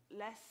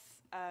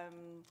less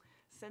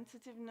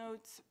sensitive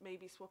note,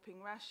 maybe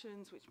swapping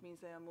rations, which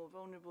means they are more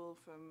vulnerable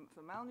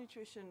for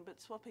malnutrition,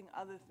 but swapping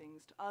other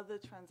things to other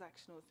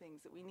transactional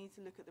things, that we need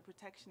to look at the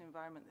protection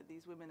environment that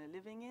these women are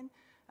living in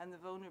and the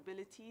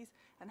vulnerabilities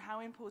and how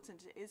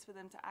important it is for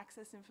them to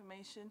access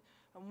information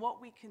and what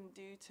we can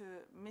do to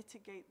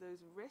mitigate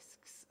those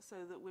risks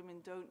so that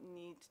women don't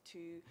need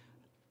to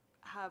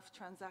have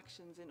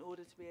transactions in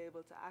order to be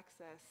able to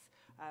access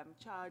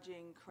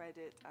charging,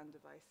 credit, and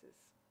devices.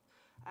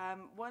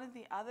 One of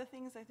the other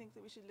things I think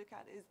that we should look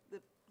at is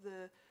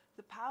the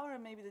power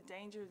and maybe the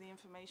danger of the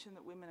information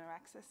that women are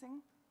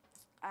accessing.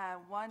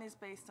 One is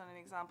based on an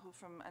example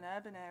from an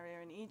urban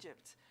area in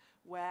Egypt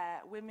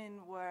where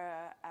women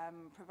were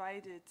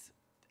provided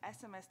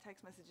SMS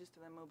text messages to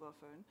their mobile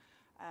phone,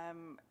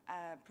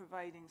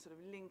 providing sort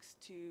of links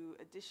to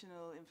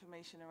additional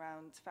information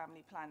around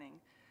family planning.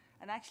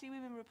 And actually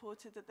women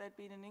reported that there'd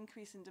been an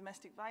increase in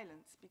domestic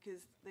violence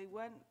because they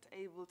weren't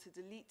able to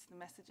delete the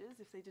messages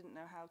if they didn't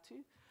know how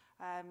to.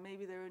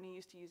 Maybe they're only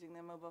used to using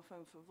their mobile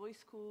phone for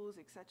voice calls,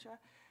 etc.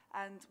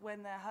 And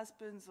when their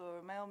husbands or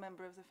a male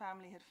member of the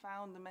family had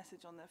found the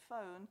message on their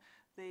phone,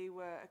 they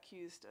were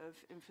accused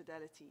of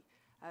infidelity.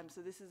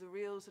 So this is a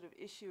real sort of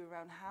issue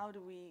around how do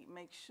we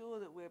make sure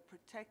that we're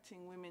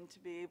protecting women to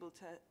be able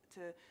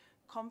to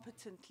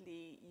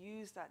competently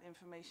use that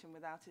information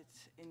without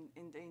it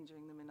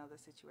endangering them in other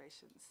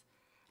situations.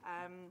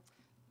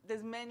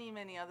 There's many,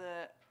 many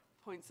other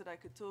points that I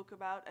could talk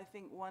about. I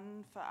think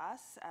one for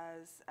us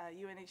as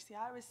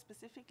UNHCR is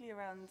specifically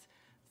around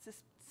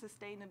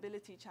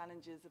sustainability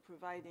challenges of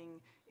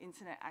providing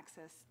internet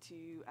access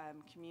to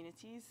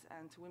communities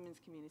and to women's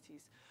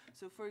communities.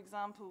 So for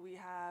example, we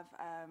have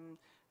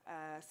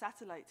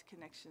satellite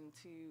connection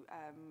to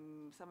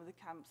some of the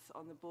camps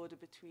on the border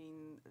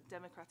between the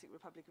Democratic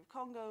Republic of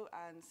Congo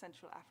and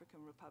Central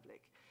African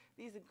Republic.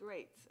 These are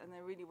great and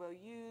they're really well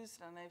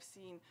used, and I've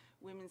seen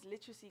women's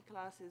literacy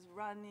classes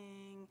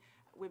running.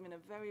 Women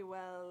are very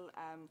well,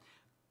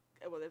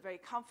 they're very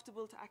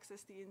comfortable to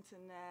access the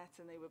internet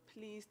and they were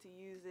pleased to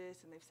use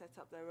it, and they've set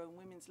up their own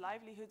women's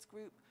livelihoods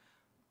group.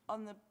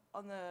 On the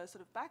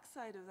sort of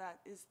backside of that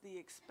is the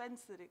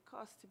expense that it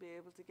costs to be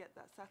able to get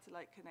that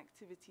satellite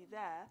connectivity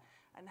there,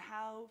 and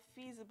how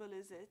feasible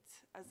is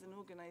it as an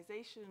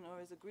organization or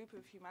as a group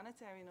of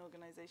humanitarian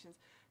organizations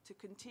to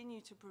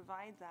continue to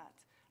provide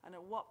that, and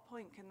at what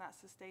point can that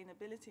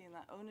sustainability and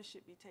that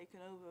ownership be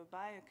taken over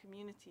by a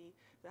community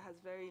that has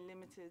very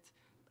limited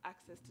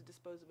access to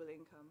disposable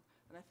income.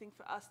 And I think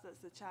for us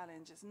that's the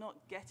challenge. It's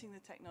not getting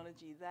the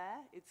technology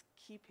there, it's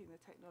keeping the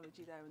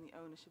technology there and the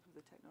ownership of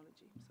the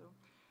technology. So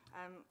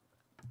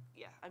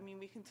yeah, I mean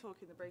we can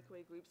talk in the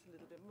breakaway groups a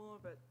little bit more,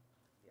 but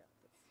yeah,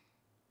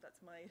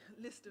 that's my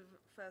list of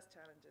first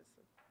challenges.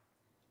 So.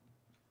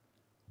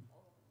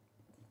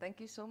 Thank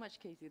you so much,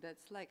 Katie.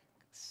 That's like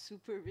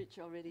super rich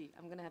already.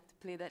 I'm gonna have to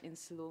play that in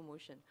slow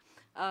motion.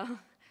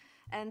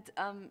 And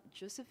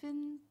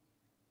Josephine?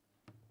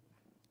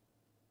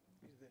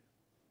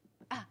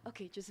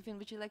 Okay, Josephine,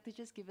 would you like to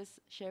just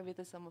share with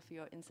us some of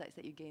your insights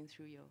that you gained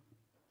through your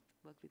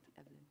work with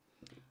Evelyn?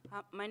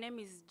 My name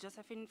is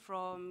Josephine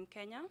from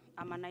Kenya.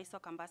 I'm an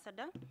ISOC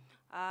ambassador.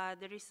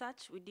 The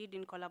research we did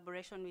in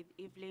collaboration with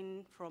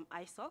Evelyn from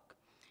ISOC,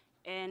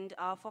 and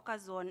our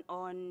focus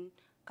on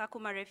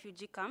Kakuma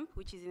refugee camp,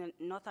 which is in the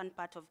northern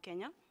part of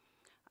Kenya.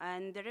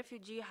 And the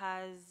refugee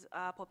has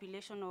a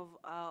population of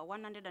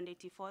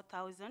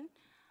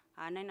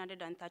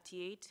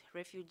 184,938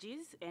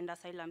 refugees and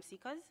asylum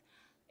seekers.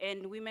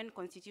 and women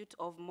constitute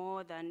of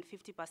more than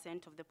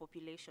 50% of the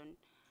population.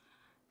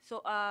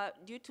 So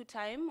due to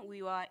time,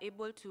 we were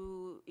able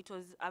to, it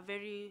was a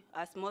very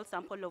small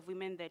sample of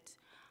women that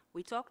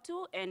we talked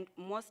to, and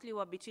mostly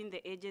were between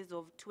the ages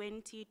of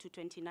 20 to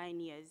 29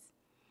 years.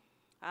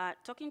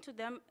 Talking to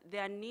them,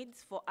 their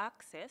needs for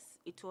access,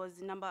 it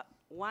was number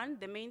one,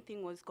 the main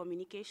thing was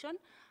communication.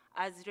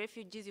 As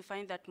refugees, you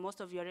find that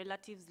most of your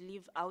relatives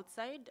live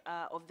outside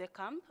of the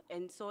camp,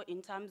 and so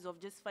in terms of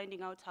just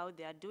finding out how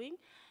they are doing,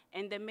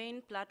 and the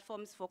main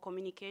platforms for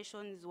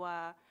communications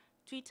were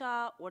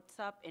Twitter,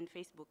 WhatsApp, and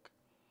Facebook.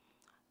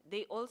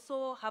 They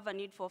also have a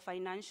need for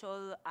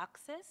financial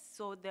access,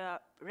 so their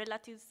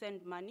relatives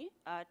send money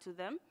to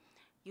them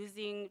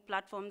using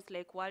platforms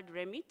like World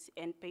Remit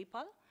and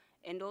PayPal.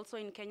 And also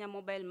in Kenya,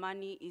 mobile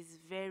money is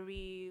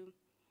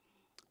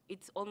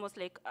it's almost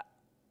like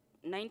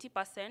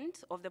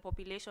 90% of the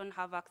population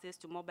have access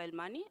to mobile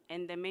money,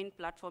 and the main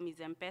platform is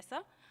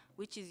M-Pesa,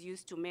 which is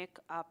used to make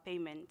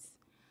payments.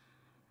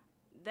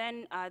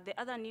 Then the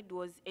other need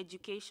was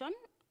education.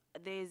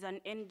 There is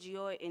an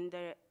NGO in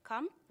the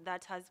camp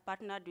that has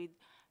partnered with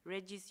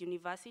Regis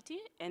University,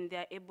 and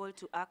they're able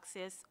to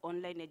access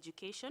online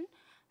education.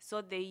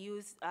 So they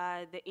use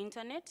the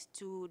internet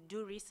to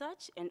do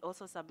research and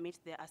also submit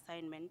their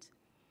assignment.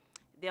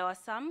 There are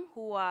some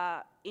who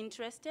are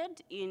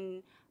interested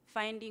in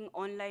finding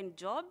online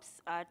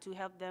jobs to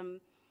help them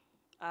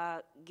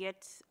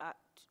get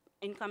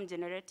income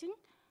generating.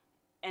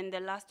 And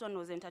the last one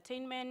was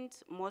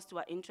entertainment. Most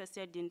were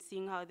interested in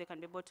seeing how they can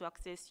be able to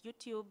access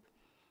YouTube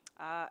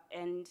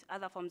and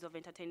other forms of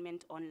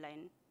entertainment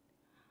online.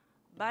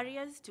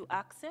 Barriers to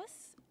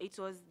access, it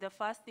was the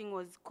first thing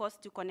was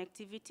cost to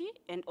connectivity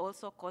and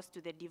also cost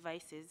to the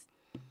devices.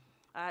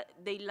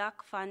 They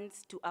lack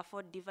funds to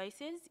afford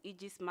devices,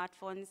 e.g.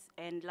 smartphones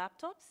and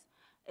laptops,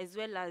 as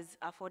well as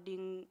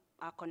affording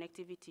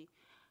connectivity.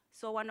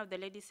 So one of the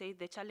ladies said,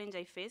 the challenge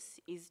I face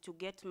is to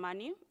get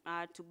money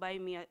to buy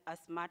me a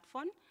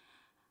smartphone.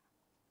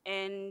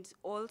 And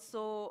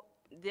also,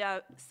 there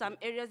are some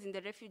areas in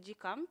the refugee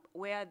camp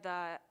where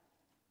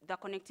the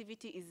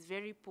connectivity is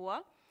very poor.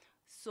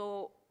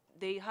 So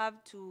they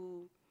have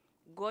to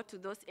go to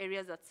those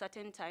areas at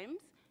certain times.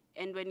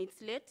 And when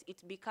it's late,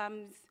 it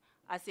becomes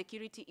a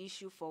security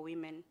issue for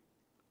women.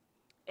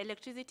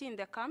 Electricity in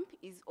the camp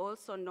is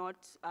also not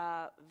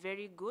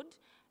very good,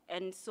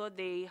 and so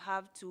they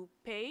have to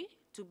pay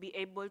to be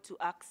able to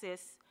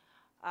access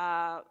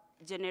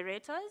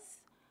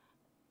generators.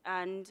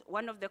 And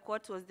one of the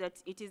quotes was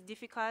that it is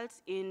difficult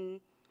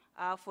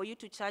for you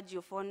to charge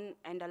your phone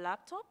and a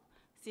laptop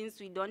since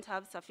we don't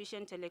have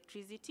sufficient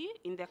electricity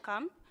in the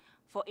camp.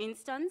 For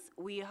instance,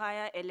 we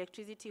hire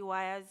electricity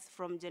wires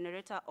from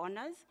generator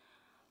owners,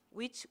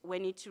 which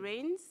when it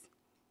rains,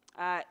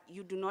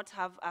 you do not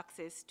have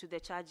access to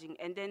the charging.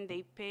 And then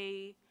they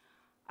pay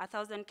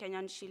 1,000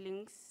 Kenyan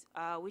shillings,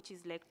 which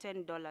is like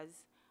 $10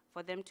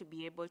 for them to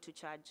be able to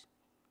charge.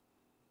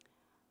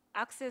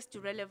 Access to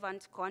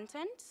relevant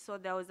content. So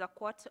there was a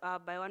quote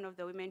by one of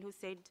the women who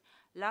said,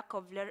 lack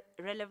of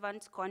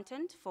relevant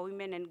content for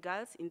women and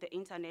girls in the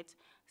internet.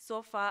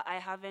 So far, I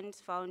haven't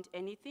found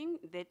anything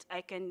that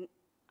I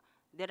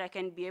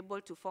can be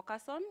able to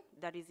focus on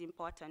that is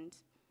important.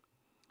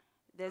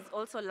 There's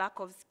also lack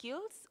of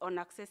skills on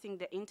accessing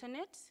the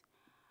internet.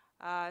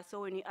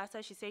 So when you asked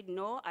her, she said,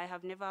 no, I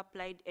have never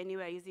applied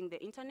anywhere using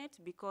the internet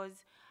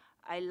because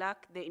I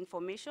lack the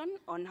information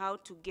on how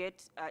to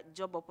get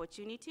job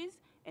opportunities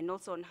and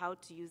also on how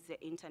to use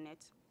the internet.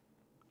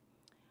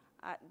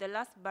 The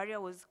last barrier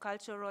was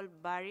cultural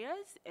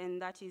barriers, and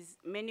that is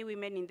many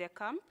women in the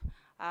camp,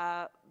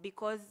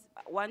 because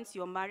once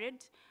you're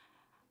married,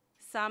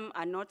 some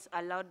are not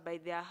allowed by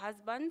their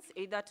husbands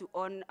either to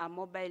own a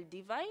mobile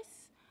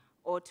device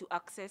or to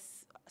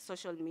access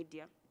social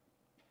media.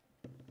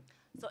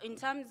 So in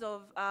terms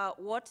of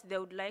what they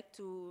would like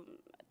to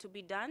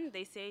be done,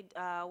 they said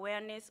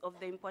awareness of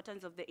the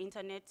importance of the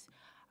internet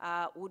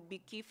would be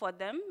key for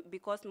them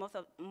because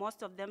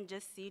most of them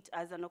just see it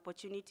as an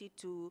opportunity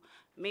to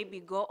maybe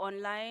go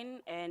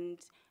online and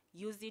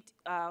use it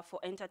for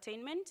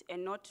entertainment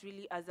and not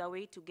really as a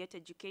way to get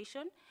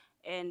education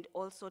and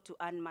also to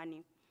earn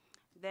money.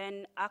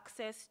 Then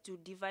access to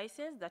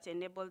devices that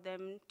enable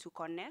them to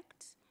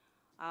connect,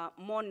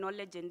 more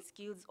knowledge and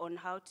skills on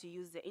how to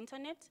use the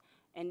internet,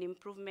 and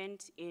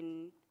improvement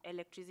in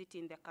electricity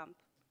in the camp.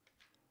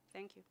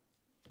 Thank you.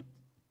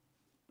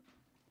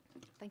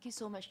 Thank you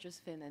so much,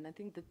 Josephine. And I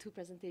think the two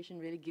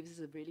presentations really gives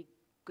us a really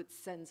good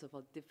sense of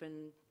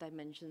different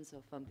dimensions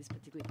of this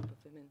particular group of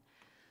women.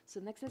 So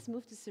next, let's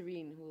move to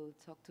Serene, who will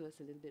talk to us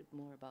a little bit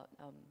more about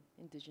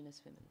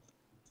Indigenous women.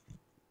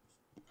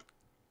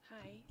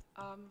 Hi.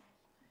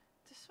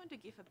 Just want to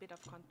give a bit of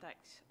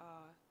context.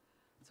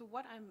 So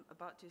what I'm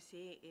about to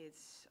say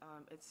is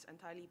it's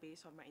entirely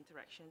based on my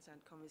interactions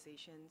and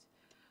conversations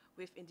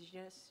with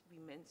Indigenous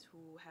women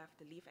who have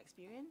the lived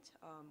experience,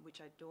 which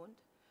I don't.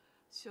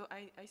 So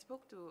I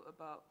spoke to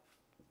about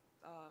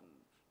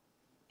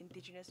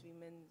Indigenous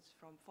women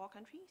from 4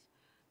 countries,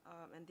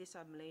 and these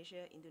are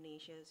Malaysia,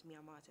 Indonesia,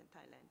 Myanmar, and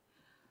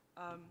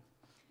Thailand.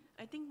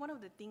 I think one of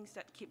the things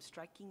that keeps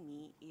striking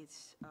me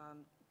is,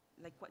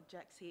 like what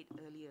Jack said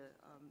earlier,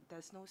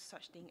 there's no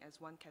such thing as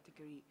one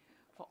category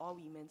for all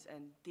women,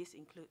 and this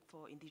include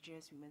for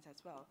indigenous women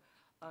as well.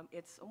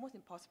 It's almost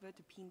impossible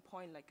to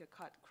pinpoint like a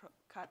cut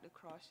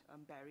across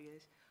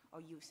barriers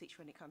or usage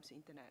when it comes to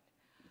internet.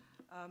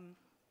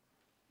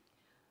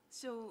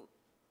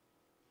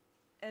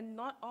 And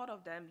not all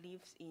of them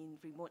lives in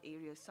remote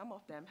areas. Some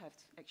of them have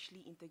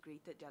actually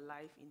integrated their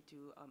life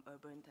into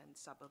urban and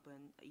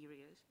suburban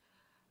areas.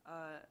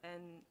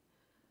 And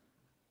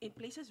in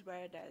places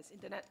where there's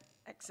internet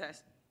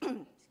access,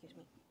 excuse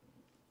me,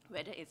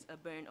 whether it's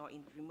urban or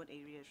in remote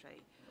areas,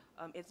 right,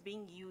 it's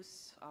being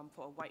used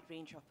for a wide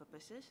range of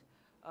purposes,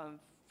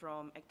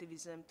 from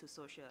activism to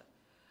social.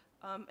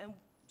 And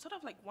sort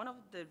of like one of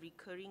the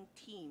recurring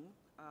theme,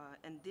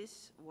 and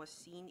this was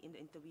seen in the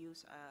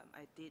interviews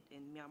I did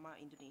in Myanmar,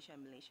 Indonesia,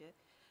 and Malaysia,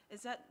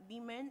 is that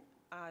women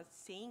are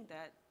saying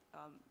that,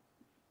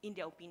 in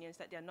their opinions,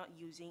 that they're not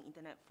using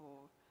internet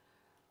for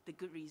the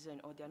good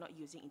reason, or they're not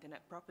using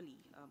internet properly.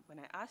 When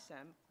I asked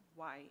them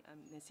why,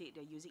 they say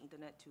they're using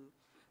internet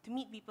to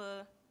meet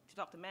people, to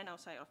talk to men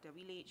outside of their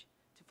village,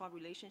 to form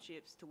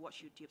relationships, to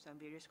watch YouTubes and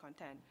various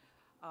content.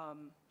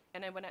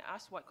 And then when I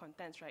asked what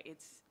contents, right,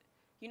 it's,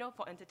 you know,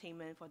 for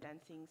entertainment, for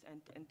dancing,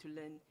 and to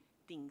learn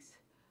things.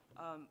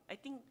 I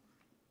think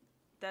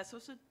there's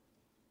also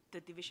the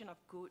division of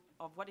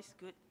what is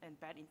good and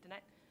bad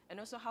internet, and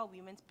also how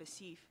women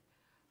perceive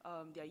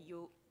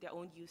their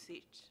own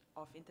usage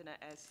of internet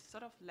as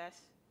sort of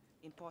less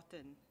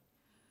important.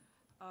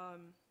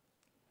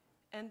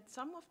 And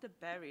some of the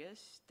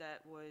barriers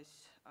that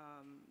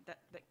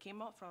that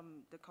came out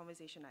from the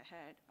conversation I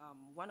had,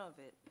 one of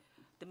it,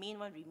 the main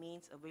one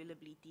remains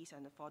availabilities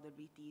and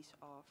affordabilities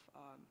of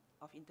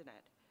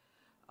internet.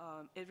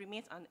 It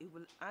remains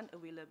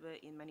unavailable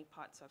in many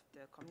parts of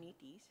the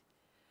communities.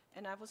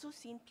 And I've also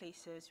seen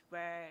places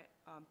where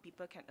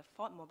people can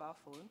afford mobile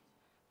phone,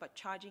 but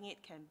charging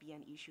it can be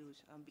an issue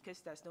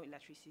because there's no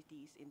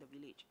electricity in the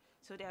village.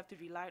 So they have to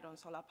rely on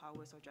solar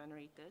powers or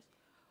generators.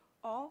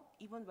 Or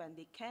even when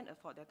they can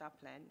afford data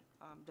plan,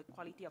 the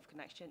quality of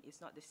connection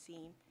is not the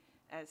same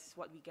as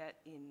what we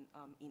get in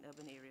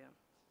urban area.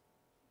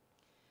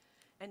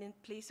 And in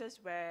places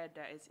where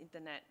there is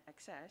internet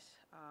access,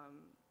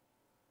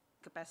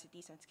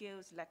 capacities and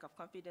skills, lack of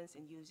confidence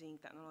in using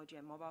technology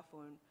and mobile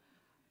phone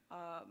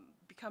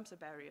becomes a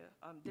barrier.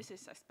 This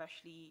is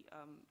especially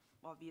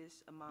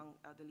obvious among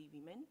elderly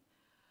women.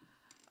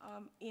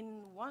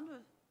 In one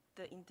of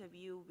the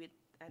interview with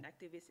an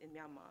activist in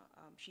Myanmar,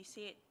 she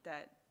said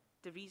that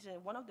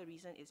one of the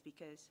reasons is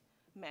because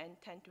men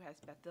tend to have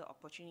better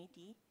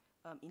opportunity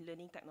in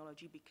learning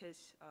technology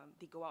because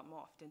they go out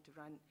more often to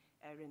run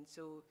errands.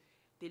 So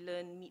they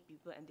learn, meet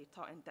people, and they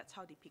talk, and that's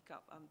how they pick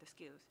up the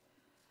skills,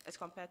 as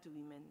compared to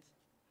women.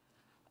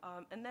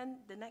 And then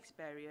the next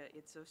barrier,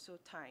 it's also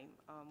time,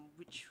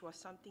 which was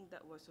something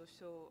that was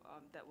also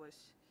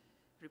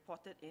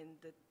reported in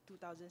the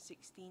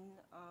 2016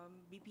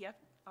 BPF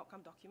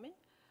outcome document.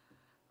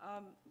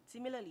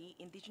 Similarly,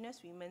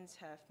 indigenous women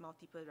have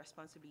multiple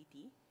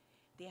responsibility.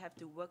 They have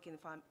to work in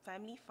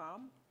family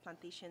farm,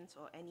 plantations,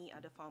 or any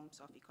other forms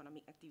of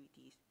economic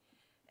activities.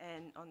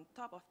 And on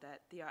top of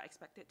that, they are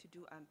expected to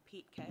do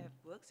unpaid care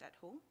works at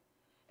home.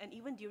 And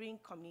even during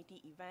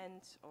community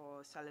events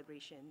or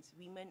celebrations,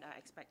 women are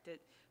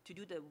expected to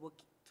do the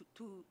work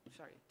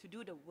to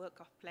do the work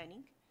of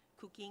planning,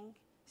 cooking,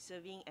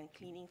 serving, and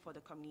cleaning for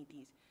the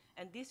communities.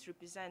 And this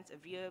represents a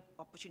real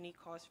opportunity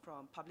cost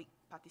from public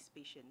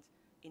participations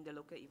in the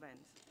local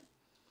events.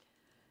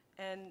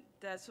 And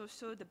there's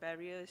also the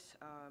barriers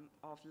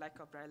of lack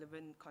of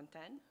relevant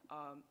content,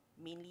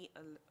 mainly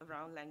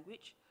around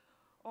language,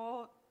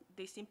 or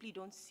they simply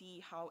don't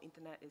see how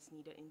internet is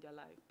needed in their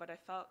life. But I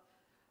felt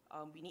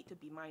we need to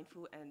be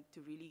mindful and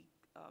to really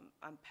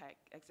unpack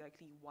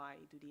exactly why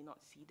do they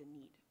not see the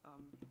need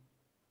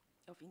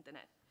of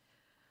internet.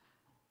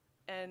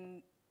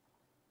 And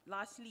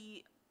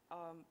lastly,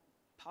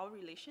 power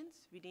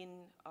relations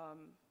within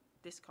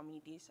these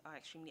communities are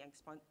extremely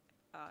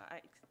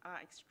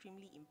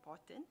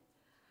important.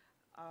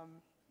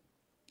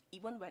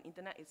 Even when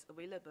internet is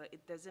available,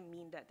 it doesn't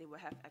mean that they will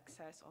have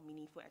access or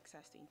meaningful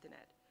access to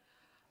internet.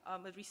 A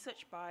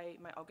research by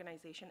my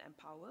organization,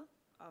 Empower,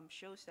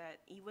 shows that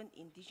even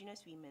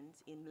indigenous women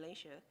in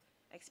Malaysia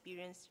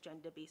experience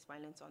gender-based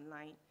violence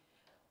online.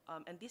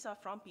 And these are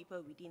from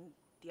people within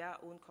their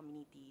own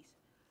communities.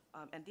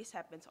 And this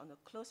happens on the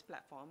closed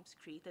platforms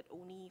created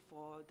only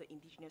for the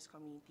indigenous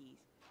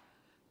communities.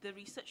 The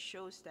research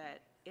shows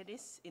that it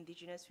is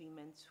indigenous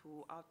women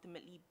who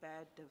ultimately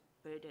bear the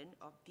burden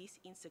of these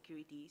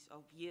insecurities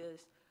of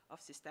years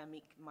of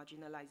systemic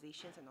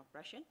marginalizations and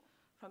oppression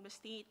from the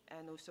state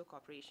and also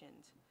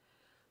corporations.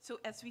 So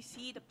as we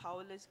see the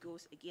powerless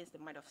goes against the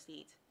might of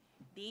states,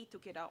 they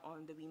took it out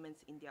on the women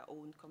in their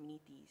own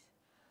communities.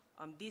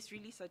 This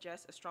really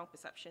suggests a strong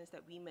perception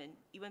that women,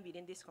 even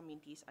within these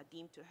communities, are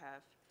deemed to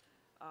have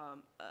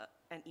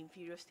an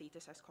inferior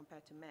status as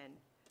compared to men.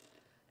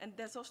 And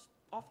there's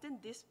often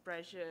this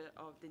pressure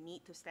of the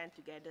need to stand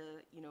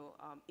together,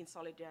 in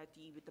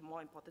solidarity with the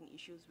more important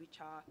issues, which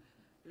are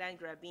land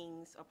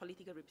grabbings or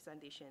political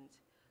representations,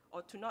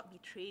 or to not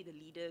betray the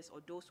leaders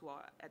or those who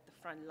are at the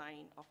front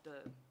line of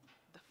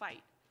the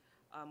fight,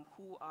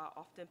 who are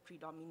often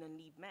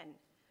predominantly men.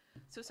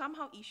 So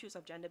somehow issues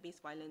of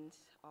gender-based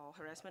violence or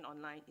harassment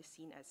online is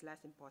seen as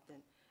less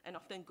important and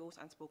often goes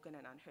unspoken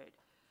and unheard.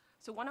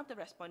 So one of the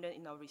respondents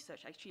in our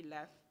research actually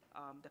left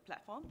the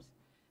platforms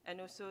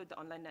and also the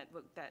online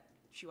network that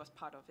she was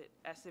part of it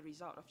as a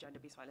result of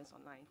gender-based violence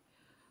online.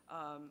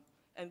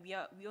 And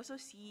we also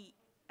see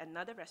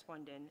another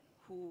respondent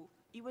who,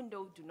 even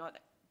though do not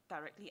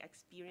directly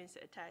experience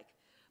the attack,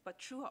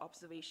 but through her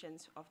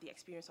observations of the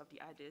experience of the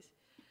others,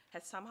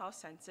 has somehow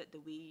censored the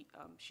way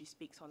she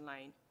speaks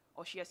online,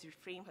 or she has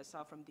refrained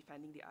herself from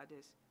defending the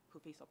others who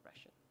face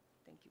oppression.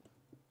 Thank you.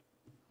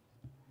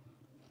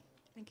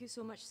 Thank you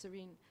so much,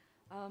 Serene.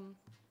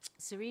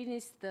 Serene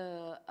is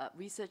the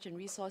Research and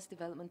Resource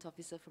Development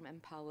Officer from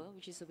Empower,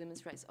 which is a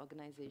women's rights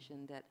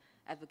organization that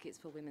advocates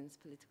for women's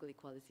political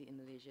equality in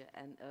Malaysia,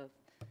 and a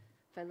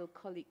fellow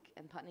colleague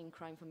and partner in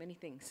crime for many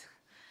things.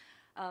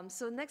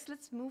 So next,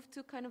 let's move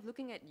to kind of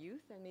looking at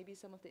youth and maybe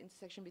some of the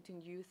intersection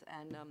between youth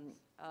and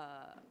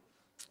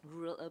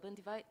rural-urban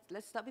divide.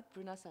 Let's start with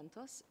Bruna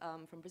Santos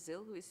from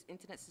Brazil, who is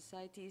Internet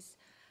Society's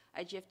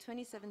IGF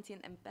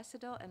 2017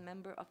 ambassador and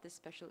member of the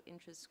Special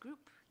Interest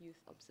Group, Youth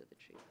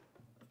Observatory.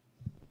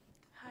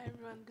 Hi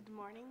everyone, good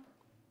morning.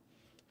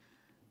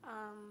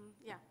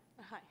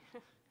 Hi.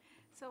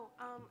 So,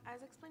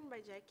 as explained by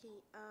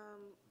Jackie,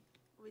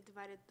 we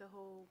divided the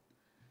whole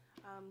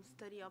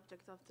study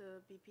object of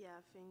the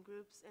BPF in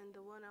groups, and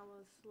the one I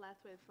was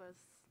left with was,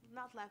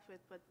 not left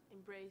with, but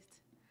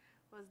embraced,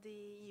 was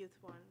the youth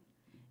one.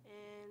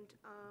 And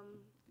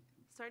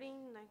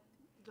starting like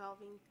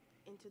delving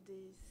into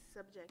this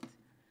subject,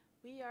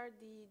 we are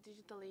the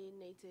digitally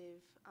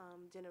native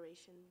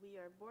generation. We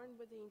are born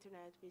with the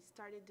internet. We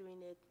started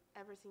doing it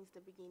ever since the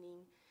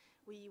beginning.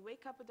 We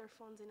wake up with our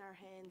phones in our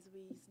hands.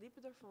 We sleep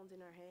with our phones in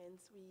our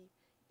hands. We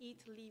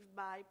eat, live,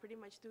 buy, pretty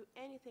much do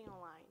anything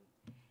online.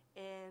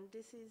 And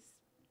this is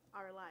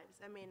our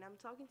lives. I mean, I'm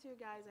talking to you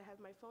guys. I have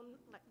my phone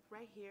like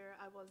right here.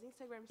 I was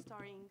Instagram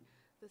storying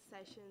the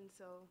session,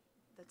 so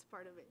that's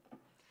part of it.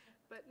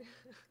 But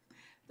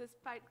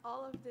despite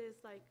all of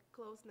this like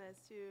closeness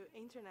to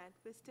internet,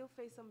 we still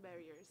face some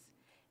barriers.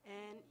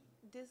 And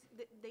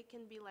they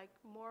can be like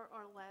more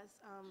or less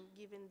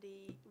given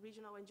the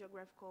regional and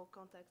geographical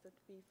context that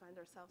we find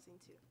ourselves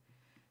into.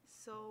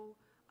 So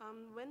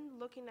when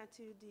looking at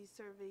the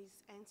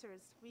survey's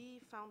answers,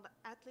 we found,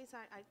 at least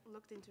I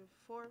looked into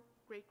 4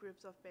 great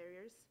groups of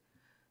barriers.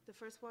 The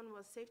first one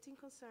was safety and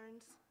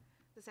concerns.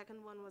 The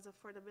second one was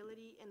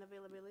affordability and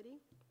availability.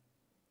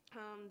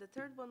 The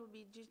third one would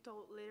be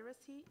digital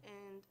literacy,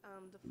 and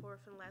the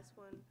fourth and last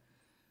one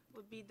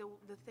would be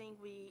the thing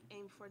we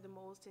aim for the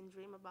most and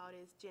dream about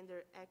is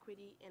gender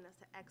equity and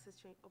access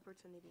to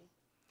opportunity.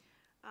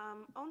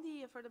 On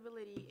the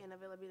affordability and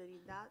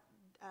availability, that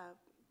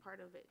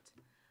part of it,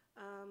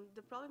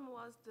 the problem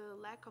was the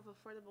lack of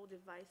affordable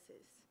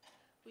devices.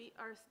 We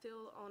are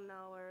still on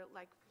our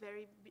like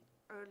very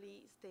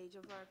early stage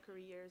of our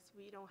careers.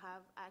 We don't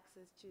have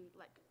access to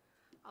like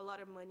a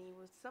lot of money.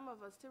 With some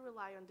of us still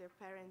rely on their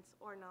parents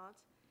or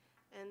not,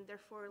 and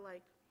therefore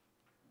like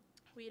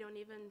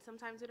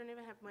sometimes we don't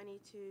even have money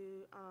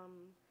to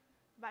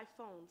buy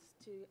phones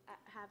to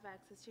have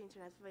access to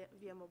internet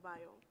via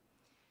mobile.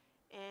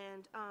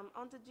 And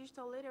on the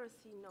digital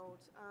literacy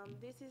note,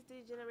 this is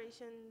the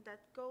generation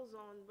that goes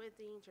on with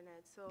the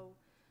internet. So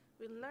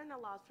we learn a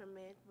lot from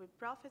it, we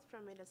profit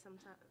from it at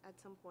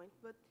some point,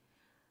 but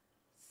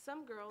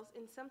some girls,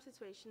 in some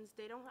situations,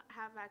 they don't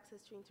have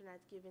access to internet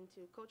given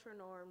to cultural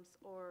norms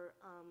or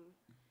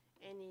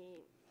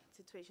any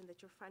situation that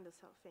you find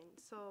yourself in.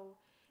 So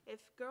if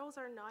girls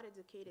are not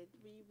educated,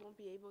 we won't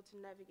be able to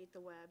navigate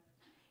the web,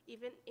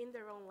 even in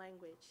their own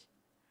language.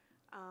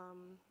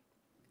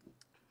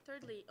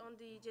 Thirdly, on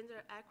the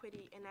gender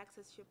equity and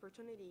access to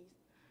opportunities,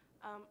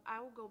 I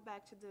will go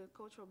back to the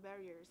cultural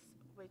barriers,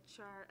 which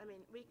are, I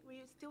mean, we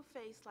still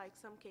face like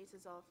some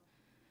cases of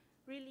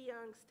really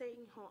young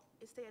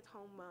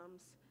stay-at-home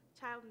moms,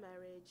 child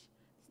marriage,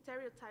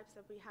 stereotypes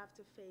that we have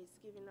to face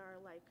given our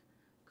like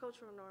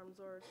cultural norms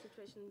or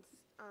situations.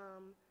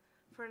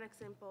 For an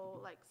example,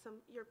 like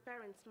your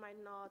parents might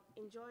not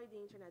enjoy the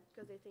internet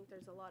because they think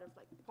there's a lot of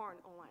like porn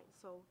online.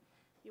 So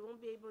you won't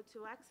be able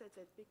to access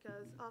it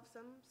because of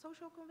some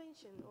social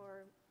convention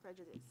or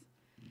prejudice.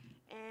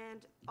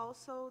 And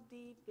also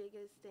the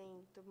biggest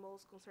thing, the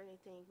most concerning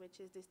thing,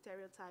 which is the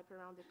stereotype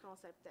around the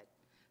concept that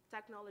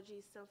technology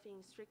is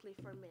something strictly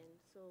for men.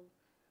 So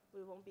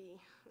we won't be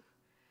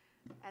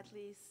at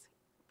least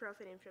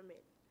profiting from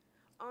it.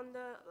 On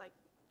the like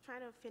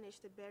trying to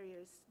finish the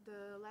barriers,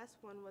 the last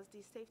one was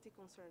the safety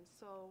concerns.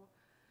 So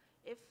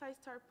if I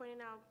start pointing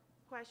out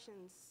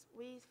questions,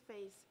 we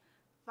face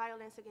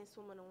violence against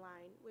women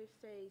online, we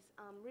face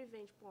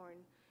revenge porn,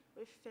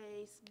 we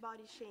face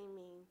body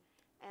shaming,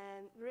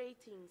 And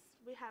ratings.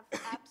 We have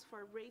apps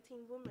for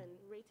rating women,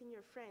 rating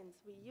your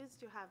friends. We used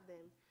to have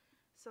them.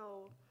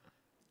 So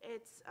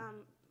it's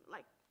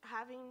like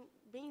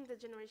being the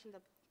generation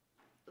that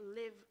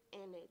live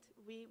in it,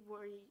 we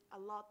worry a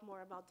lot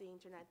more about the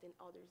internet than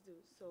others do.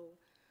 So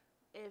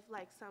if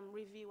like some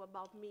review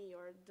about me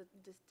or the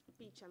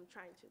speech I'm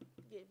trying to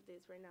give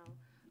this right now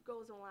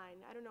goes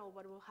online, I don't know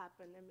what will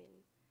happen. I mean,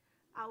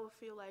 I will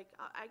feel like,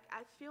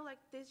 I feel like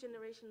this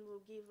generation will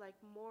give like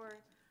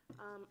more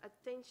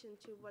attention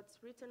to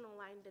what's written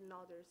online than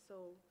others.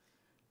 So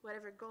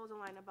whatever goes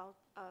online about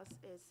us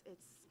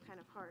it's kind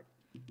of hard.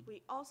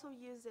 We also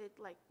use it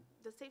like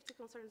the safety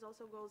concerns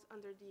also goes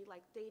under the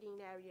like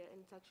dating area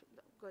and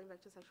going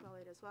back to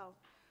sexuality as well.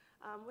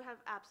 We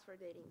have apps for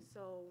dating,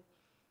 so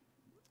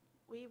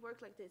we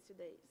work like this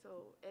today.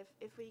 So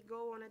if we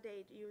go on a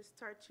date, you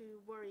start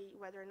to worry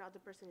whether or not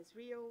the person is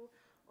real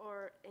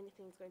or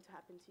anything is going to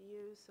happen to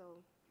you.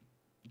 So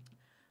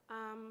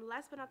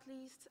last but not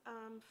least,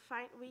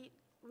 we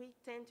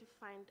tend to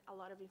find a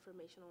lot of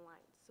information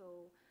online.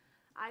 So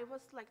I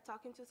was like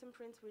talking to some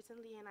friends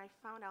recently, and I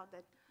found out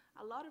that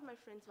a lot of my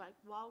friends, like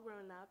while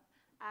growing up,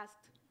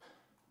 asked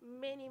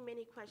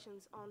many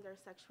questions on their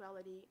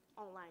sexuality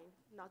online,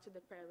 not to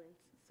the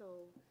parents.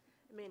 So,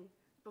 I mean,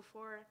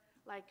 before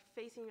like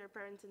facing your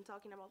parents and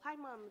talking about, "Hi,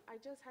 mom, I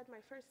just had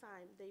my first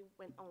time," they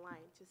went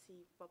online to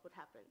see what would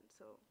happen.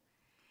 So,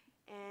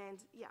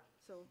 and yeah,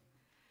 so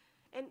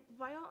and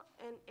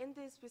in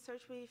this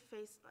research we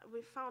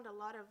found a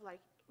lot of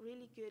like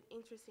really good,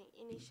 interesting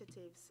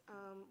initiatives,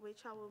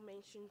 which I will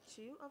mention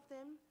two of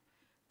them.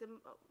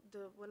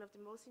 The one of the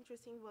most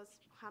interesting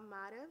was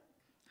Hamara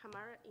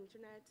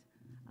Internet,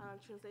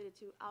 translated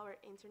to Our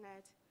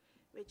Internet,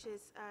 which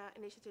is an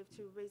initiative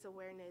to raise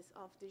awareness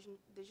of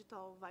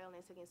digital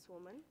violence against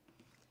women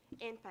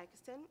in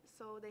Pakistan.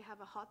 So they have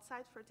a hot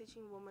site for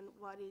teaching women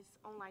what is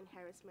online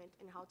harassment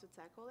and how to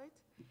tackle it,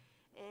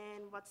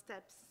 and what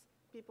steps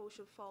people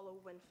should follow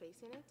when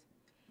facing it.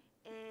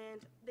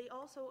 And they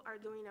also are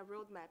doing a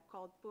roadmap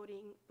called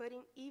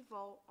putting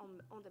evil on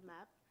the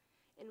map,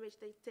 in which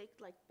they take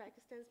like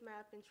Pakistan's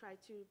map and try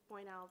to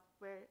point out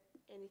where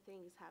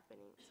anything is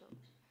happening. So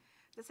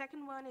the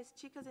second one is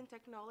Chicas en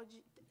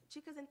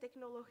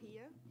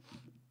Tecnología,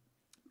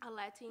 a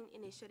Latin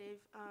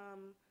initiative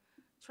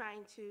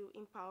trying to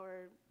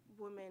empower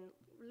women,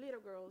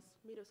 little girls,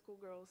 middle school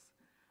girls,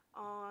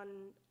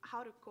 on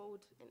how to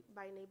code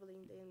by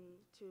enabling them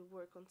to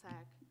work on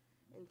tech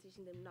and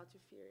teaching them not to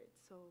fear it.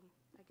 So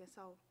I guess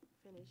I'll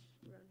finish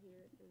around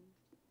here and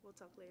we'll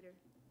talk later.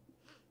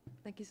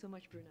 Thank you so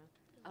much, Bruna.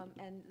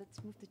 And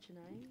let's move to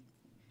Chennai.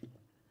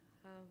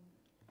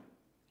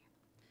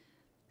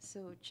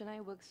 So Chennai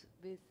works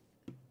with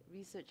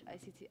Research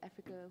ICT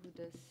Africa, who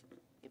does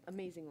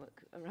amazing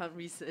work around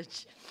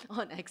research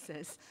on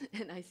access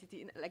and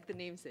ICT, like the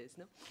name says,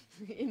 no,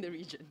 in the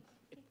region.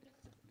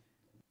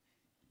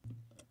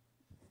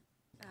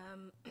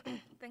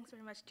 Thanks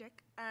very much,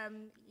 Jack.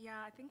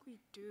 Yeah, I think we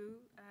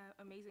do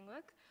amazing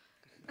work.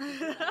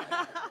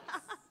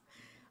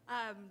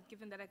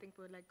 Given that I think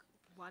we're like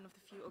one of the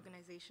few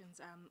organizations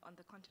on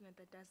the continent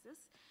that does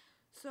this.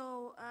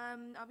 So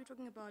I'll be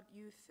talking about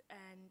youth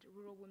and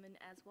rural women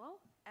as well.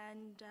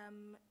 And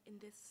in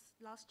this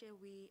last year,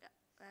 we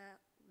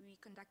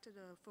conducted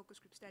a focus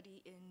group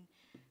study in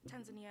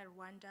Tanzania,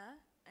 Rwanda,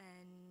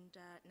 and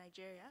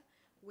Nigeria,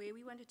 where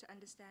we wanted to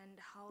understand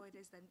how it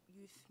is that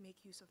youth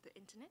make use of the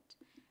internet.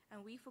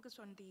 And we focused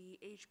on the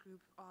age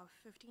group of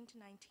 15 to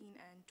 19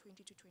 and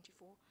 20 to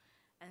 24.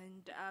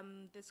 And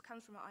this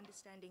comes from our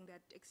understanding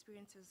that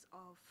experiences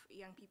of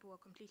young people are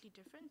completely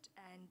different.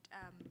 And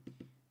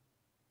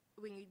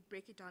when you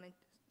break it down,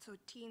 so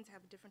teens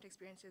have different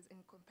experiences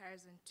in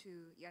comparison to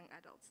young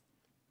adults.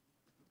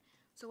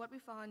 So what we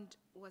found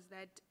was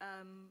that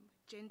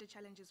gender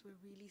challenges were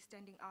really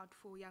standing out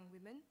for young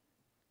women,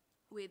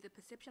 where the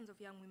perceptions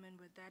of young women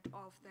were that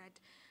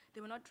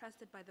they were not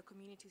trusted by the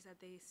communities that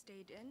they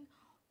stayed in,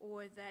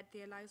 or that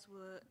their lives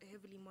were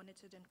heavily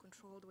monitored and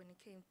controlled when it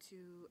came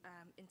to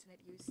internet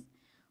use.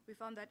 We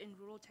found that in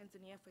rural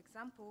Tanzania, for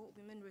example,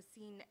 women were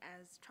seen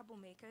as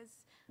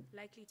troublemakers,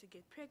 likely to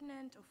get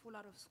pregnant or fall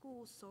out of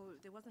school, so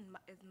there wasn't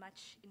as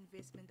much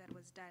investment that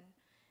was done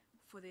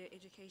for their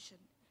education.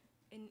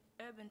 In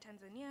urban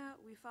Tanzania,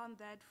 we found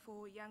that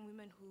for young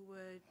women who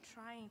were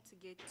trying to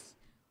get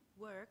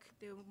work,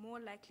 they were more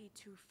likely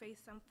to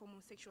face some form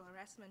of sexual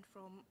harassment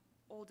from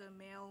older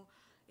male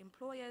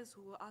employers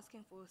who were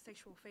asking for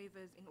sexual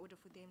favors in order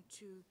for them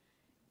to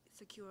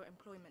secure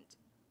employment.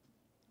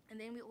 And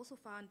then we also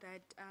found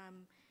that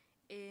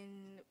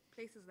in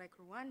places like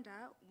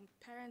Rwanda,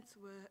 parents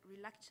were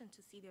reluctant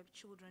to see their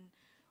children,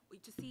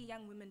 to see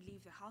young women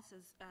leave their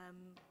houses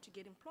to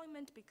get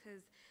employment,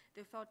 because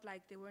they felt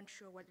like they weren't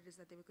sure what it is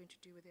that they were going to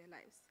do with their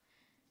lives.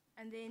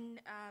 And then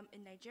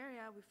in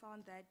Nigeria, we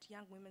found that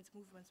young women's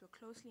movements were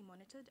closely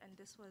monitored, and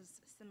this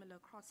was similar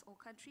across all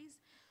countries.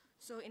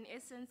 So in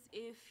essence,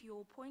 if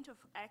your point of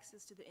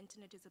access to the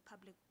internet is a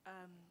public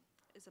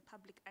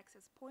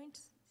access point,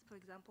 for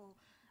example,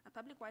 a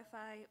public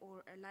Wi-Fi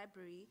or a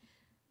library,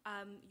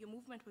 your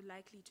movement will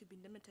likely to be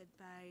limited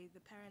by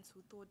the parents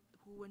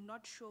who were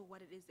not sure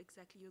what it is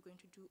exactly you're going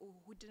to do, or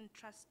who didn't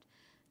trust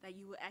that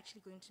you were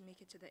actually going to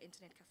make it to the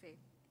internet cafe.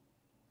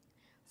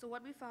 So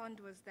what we found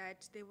was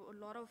that there were a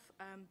lot of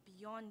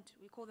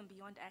we call them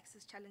beyond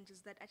access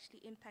challenges that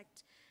actually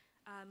impact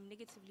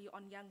negatively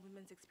on young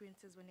women's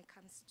experiences when it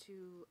comes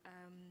to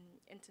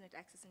internet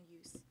access and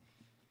use.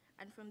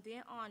 And from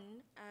there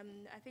on,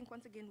 I think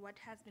once again what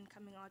has been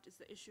coming out is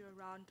the issue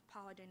around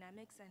power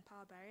dynamics and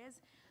power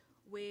barriers,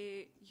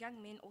 where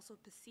young men also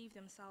perceive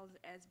themselves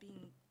as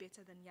being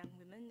better than young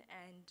women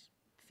and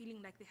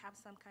feeling like they have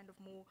some kind of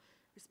more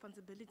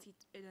responsibility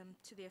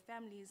to their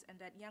families, and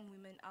that young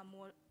women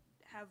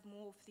have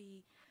more of the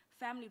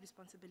family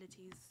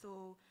responsibilities.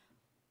 So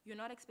you're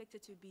not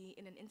expected to be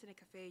in an internet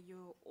cafe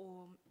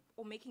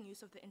or making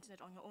use of the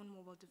internet on your own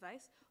mobile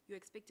device. You're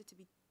expected to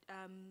be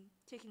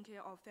taking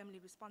care of family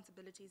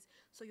responsibilities,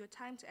 so your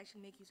time to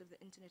actually make use of the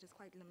internet is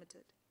quite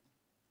limited.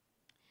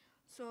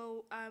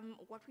 So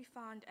what we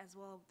found as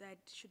well that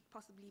should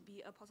possibly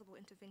be a possible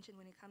intervention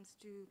when it comes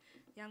to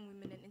young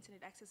women and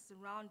internet access is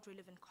around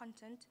relevant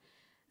content,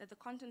 that the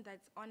content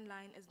that's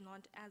online is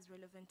not as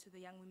relevant to the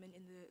young women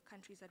in the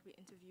countries that we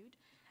interviewed.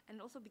 And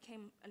it also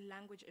became a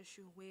language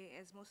issue,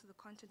 whereas most of the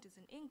content is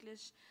in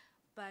English,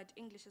 but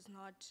English is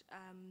not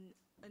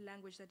a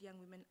language that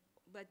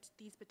but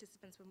these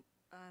participants were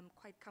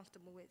quite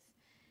comfortable with.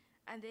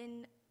 And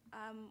then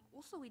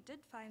also we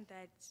did find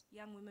that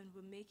young women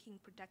were making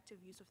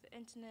productive use of the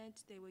internet.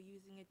 They were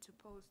using it to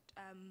post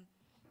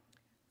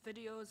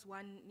videos.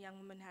 One young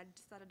woman had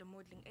started a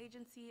modeling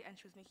agency, and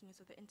she was making use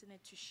of the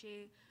internet to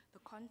share the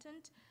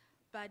content.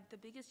 But the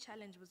biggest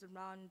challenge was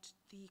around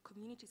the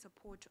community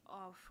support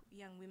of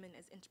young women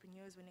as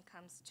entrepreneurs when it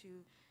comes to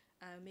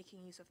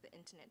making use of the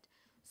internet.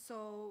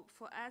 So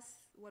for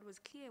us, what was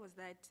clear was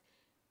that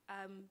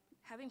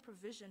having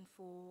provision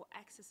for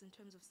access in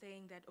terms of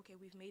saying that, okay,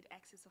 we've made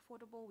access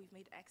affordable, we've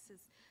made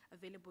access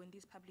available in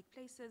these public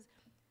places,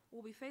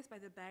 will be faced by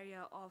the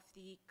barrier of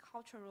the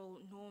cultural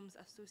norms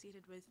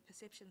associated with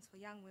perceptions for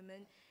young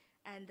women,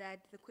 and that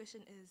the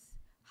question is,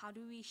 how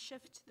do we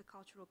shift the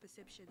cultural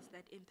perceptions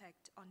that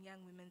impact on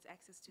young women's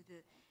access to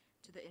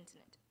the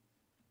internet?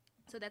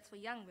 So that's for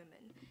young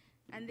women.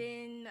 And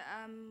then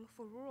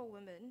for rural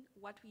women,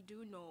 what we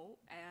do know,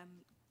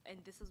 and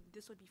this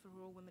would be for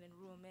rural women and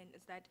rural men,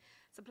 is that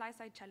supply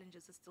side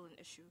challenges are still an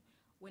issue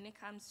when it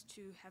comes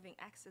to having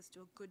access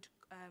to good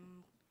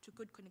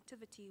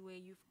connectivity, where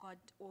you've got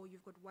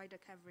wider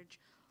coverage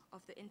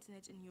of the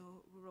internet in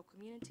your rural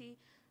community,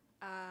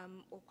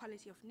 or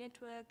quality of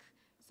network,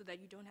 so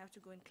that you don't have to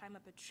go and climb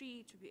up a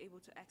tree to be able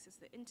to access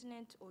the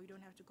internet, or you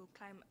don't have to go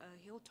climb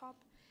a hilltop.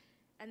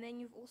 And then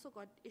you've also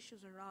got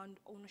issues around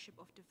ownership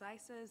of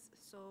devices.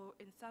 So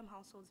in some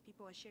households,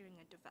 people are sharing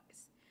a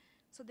device.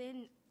 So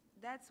then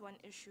that's one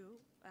issue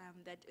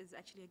that is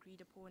actually agreed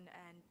upon,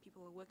 and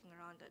people are working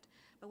around it.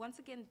 But once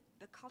again,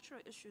 the cultural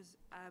issues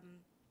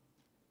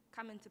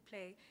come into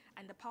play,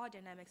 and the power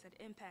dynamics that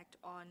impact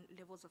on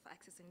levels of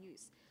access and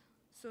use.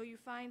 So you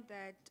find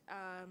that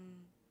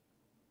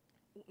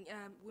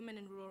women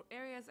in rural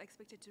areas are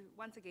expected to,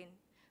 once again,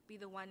 be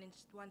the ones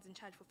in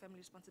charge for family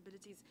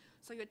responsibilities.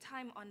 So your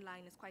time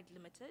online is quite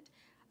limited.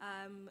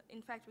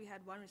 In fact, we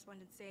had one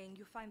respondent saying,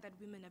 you find that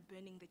women are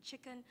burning the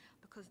chicken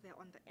because they're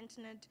on the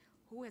internet.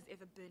 Who has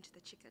ever burnt the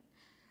chicken?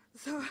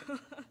 So,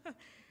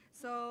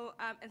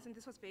 and so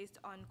this was based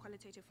on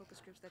qualitative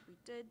focus groups that we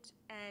did.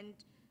 And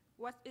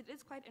it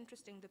is quite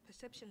interesting, the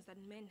perceptions that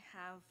men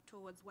have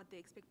towards what they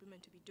expect women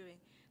to be doing.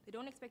 They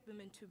don't expect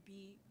women to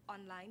be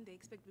online. They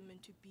expect women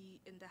to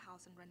be in the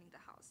house and running the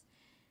house.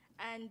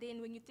 And then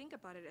when you think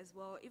about it as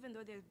well, even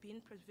though there have been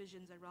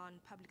provisions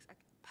around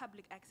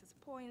public access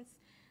points,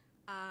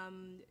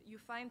 you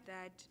find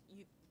that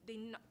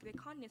they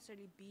can't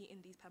necessarily be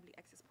in these public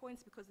access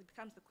points, because it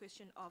becomes the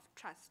question of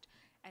trust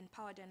and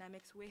power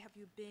dynamics. Where have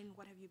you been?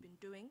 What have you been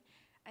doing?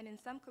 And in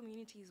some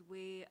communities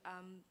where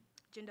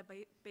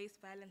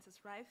gender-based violence is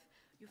rife,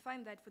 you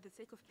find that for the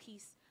sake of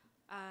peace,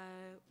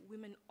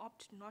 women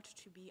opt not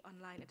to be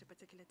online at a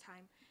particular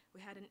time. We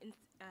had an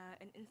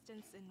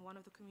instance in one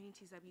of the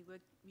communities that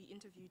we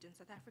interviewed in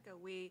South Africa,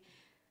 where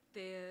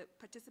the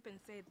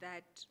participant said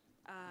that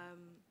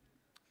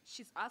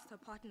she's asked her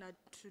partner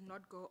to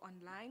not go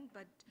online,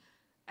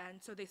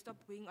 and so they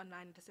stopped being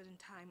online at a certain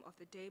time of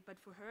the day. But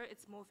for her,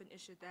 it's more of an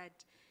issue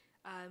that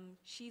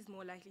she's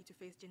more likely to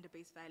face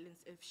gender-based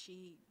violence if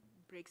she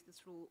breaks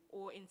this rule,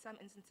 or in some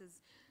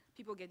instances,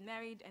 people get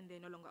married and they're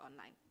no longer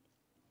online.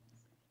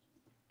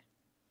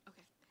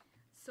 Okay,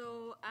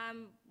 so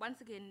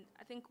once again,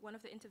 I think one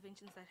of the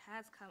interventions that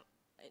has come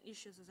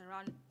issues is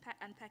around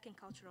unpacking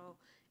cultural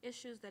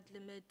issues that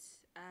limit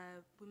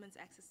women's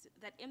access,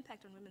 that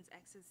impact on women's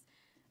access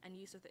and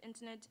use of the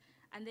internet.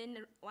 And then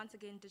once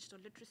again, digital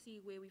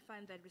literacy, where we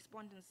find that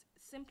respondents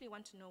simply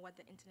want to know what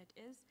the internet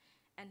is,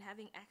 and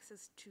having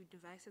access to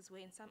devices,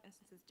 where in some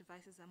instances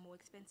devices are more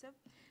expensive,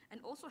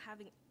 and also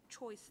having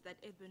choice that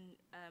urban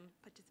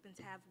participants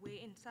have, where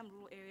in some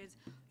rural areas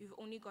you've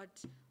only got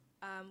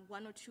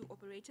one or two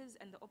operators,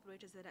 and the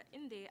operators that are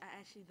in there are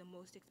actually the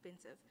most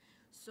expensive.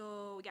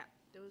 So yeah,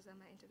 those are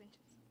my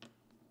interventions.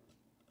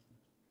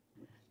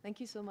 Thank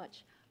you so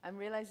much. I'm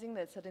realizing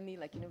that suddenly,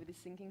 like, with this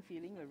sinking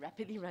feeling, we're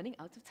rapidly running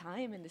out of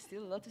time and there's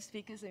still a lot of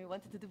speakers and we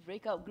wanted to do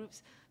breakout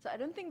groups. So I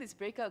don't think this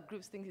breakout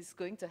groups thing is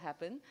going to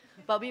happen,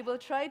 but we will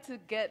try to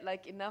get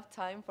like enough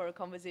time for a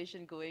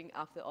conversation going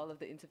after all of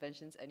the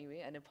interventions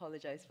anyway, and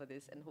apologize for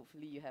this, and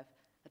hopefully you have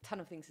a ton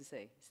of things to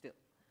say still.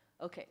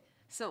 Okay,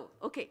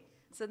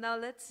 so now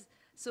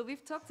so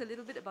we've talked a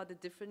little bit about the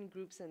different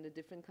groups and the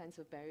different kinds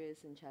of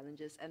barriers and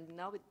challenges, and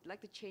now we'd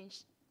like to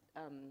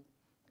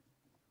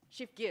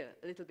shift gear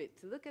a little bit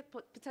to look at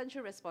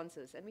potential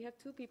responses. And we have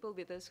two people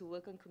with us who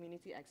work on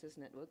community access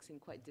networks in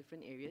quite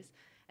different areas.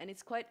 And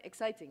it's quite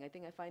exciting. I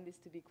think I find this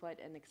to be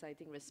quite an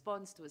exciting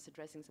response towards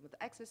addressing some of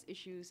the access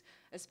issues,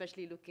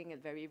 especially looking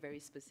at very, very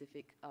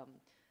specific,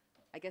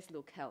 I guess,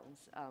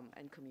 locales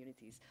and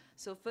communities.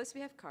 So first we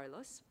have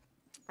Carlos.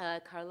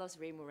 Carlos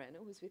Rey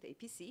Moreno, who's with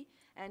APC,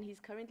 and he's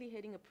currently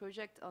heading a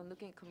project on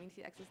looking at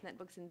community access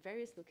networks in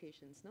various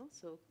locations, no?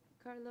 So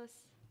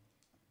Carlos,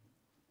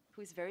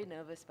 who is very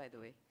nervous, by the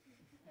way.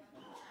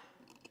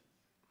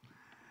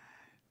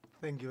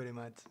 Thank you very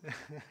much,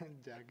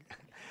 Jack.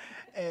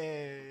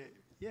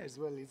 Yes,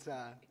 well, it's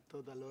a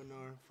total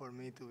honor for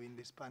me to be in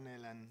this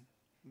panel and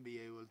be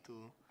able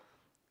to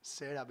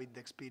share a bit the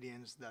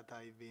experience that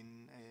I've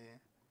been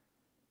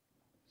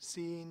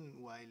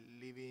seeing while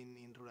living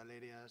in rural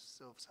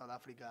areas of South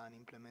Africa and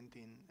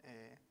implementing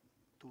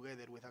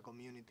together with a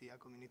community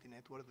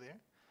network there.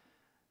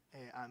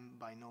 I'm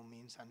by no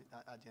means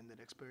a gender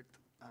expert,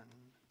 and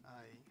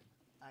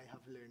I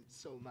have learned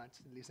so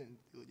much listening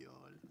to you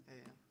all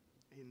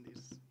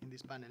in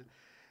this panel.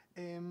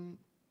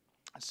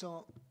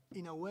 So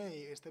in a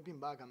way, stepping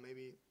back and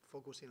maybe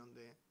focusing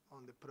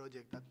on the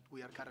project that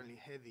we are currently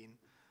heading,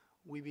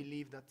 we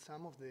believe that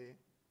some of the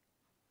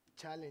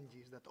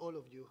challenges that all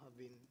of you have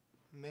been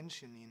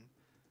mentioning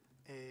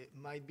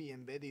might be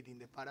embedded in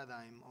the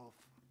paradigm of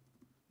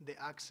the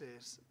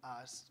access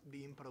as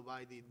being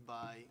provided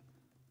by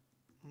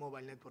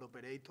mobile network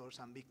operators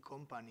and big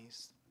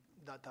companies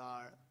that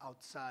are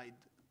outside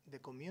the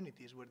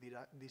communities where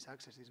this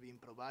access is being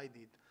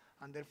provided,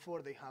 and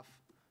therefore they have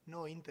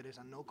no interest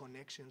and no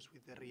connections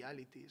with the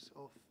realities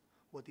of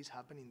what is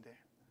happening there.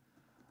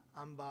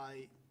 And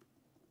by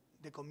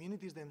the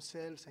communities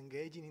themselves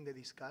engaging in the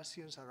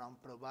discussions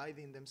around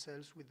providing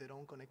themselves with their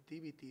own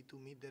connectivity to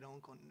meet their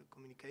own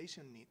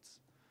communication needs,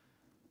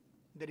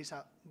 there is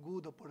a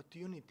good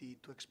opportunity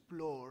to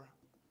explore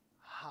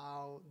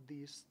how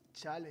these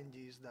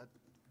challenges that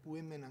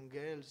women and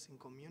girls in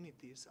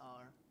communities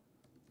are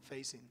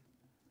facing.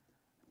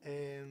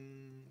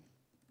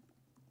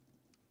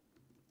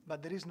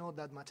 But there is not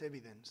that much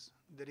evidence.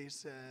 There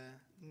is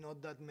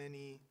not that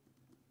many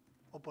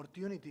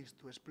opportunities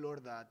to explore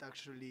that.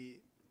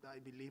 Actually, I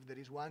believe there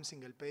is one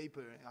single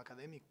paper,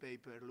 academic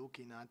paper,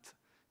 looking at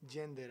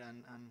gender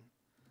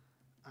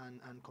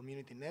and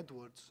community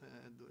networks,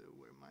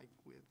 where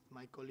with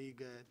my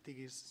colleague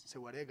Tigis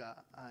Sewarega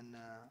and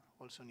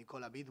also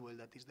Nicola Bidwell,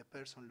 that is the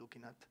person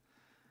looking at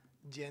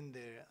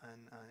gender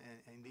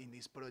and in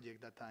this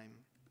project that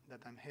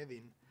I'm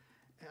heading.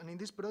 And in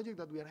this project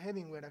that we are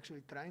heading, we're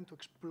actually trying to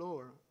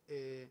explore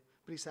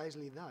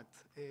precisely that.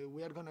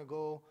 We are going to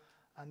go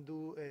and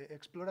do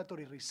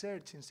exploratory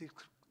research in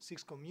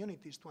six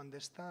communities to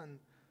understand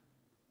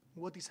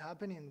what is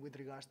happening with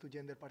regards to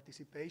gender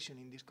participation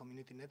in these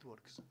community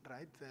networks,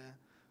 right?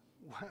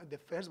 The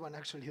first one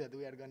actually that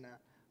we are going to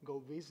go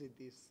visit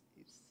is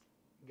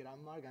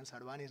Grandmark, and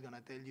Sarvani is going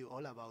to tell you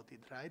all about it,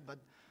 right? But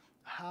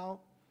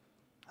how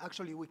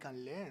actually we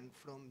can learn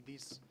from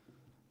these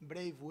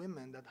brave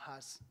women that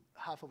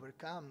have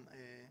overcome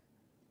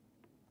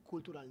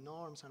cultural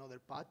norms and other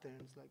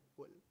patterns, like,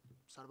 well,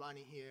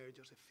 Sarvani here,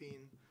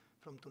 Josephine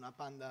from Tuna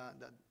Panda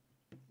that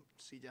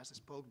she just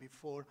spoke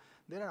before.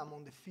 They are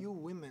among the few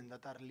women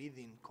that are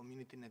leading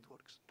community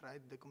networks, right?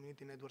 The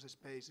community network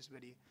space is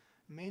very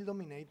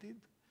male-dominated,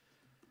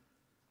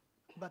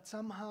 but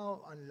somehow,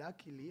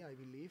 unluckily, I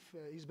believe,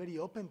 is very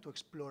open to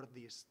explore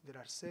this. There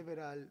are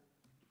several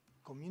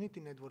community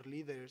network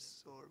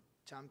leaders or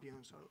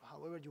champions, or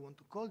however you want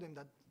to call them,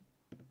 that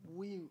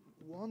we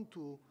want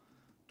to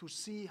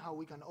see how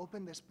we can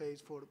open the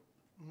space for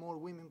more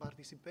women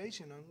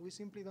participation, and we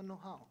simply don't know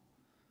how.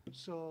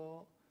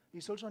 So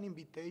it's also an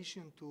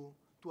invitation to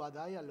a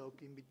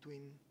dialogue in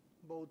between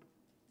both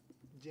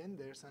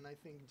genders, and I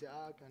think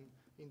Jack and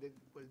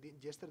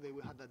yesterday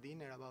we had a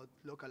dinner about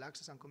local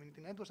access and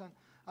community networks,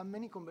 and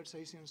many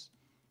conversations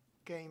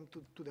came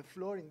to the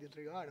floor in this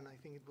regard, and I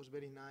think it was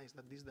very nice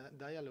that this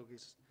dialogue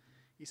is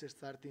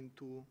starting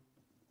to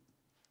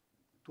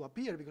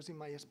appear, because in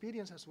my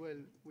experience as well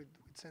with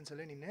Sense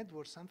Learning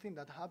Networks, something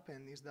that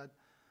happened is that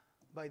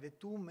by the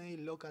two male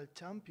local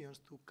champions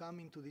to come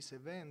into these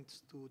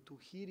events, to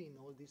hearing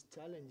all these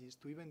challenges,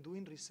 to even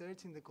doing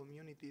research in the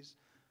communities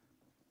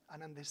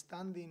and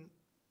understanding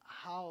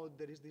how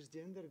there is these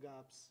gender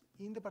gaps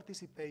in the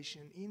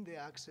participation, in the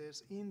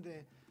access, in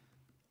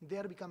they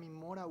are becoming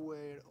more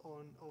aware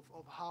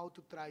of how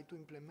to try to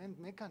implement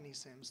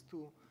mechanisms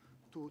to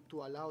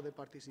allow the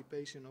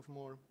participation of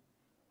more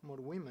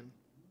women.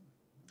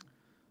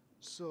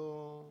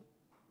 So,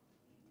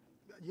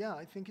 yeah,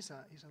 I think it's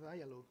a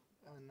dialogue,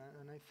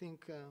 and I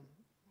think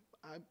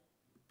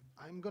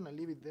I'm going to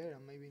leave it there,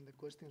 and maybe in the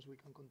questions we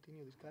can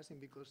continue discussing,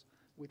 because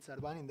with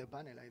Sarban in the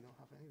panel, I don't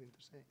have anything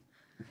to say.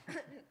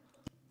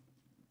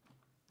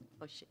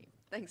 Oh, shame.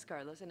 Thanks,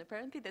 Carlos. And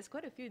apparently there's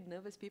quite a few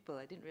nervous people,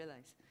 I didn't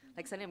realize.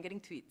 Like suddenly I'm getting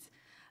tweets.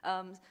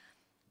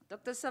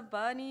 Dr.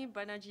 Sabani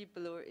Banerjee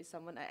Belur is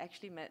someone I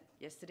actually met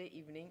yesterday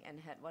evening and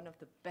had one of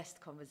the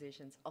best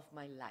conversations of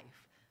my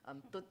life.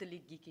 I'm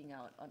totally geeking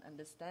out on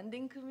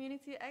understanding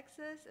community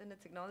access and the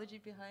technology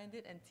behind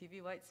it and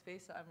TV white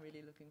space, so I'm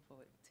really looking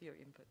forward to your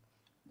input.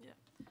 Yeah.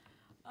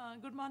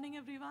 Good morning,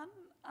 everyone.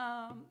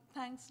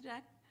 Thanks,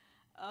 Jack.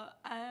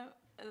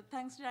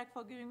 Thanks, Jack,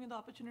 for giving me the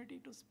opportunity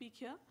to speak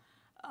here.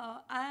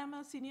 I am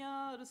a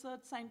senior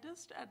research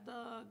scientist at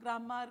the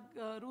Grammarg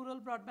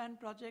Rural Broadband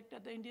Project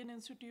at the Indian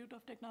Institute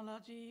of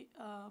Technology,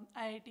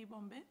 IIT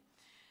Bombay.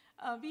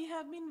 We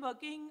have been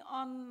working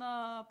on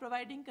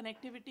providing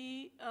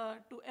connectivity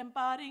to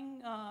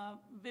empowering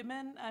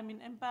women,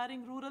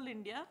 empowering rural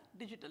India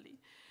digitally.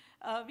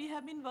 We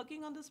have been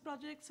working on this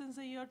project since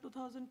the year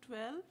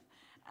 2012,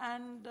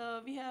 and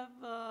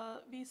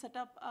we set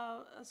up,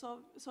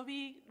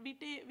 we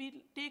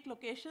take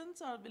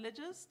locations or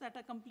villages that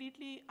are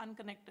completely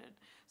unconnected.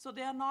 So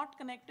they are not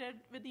connected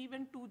with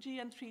even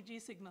 2G and 3G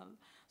signal.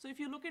 So if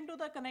you look into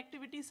the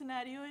connectivity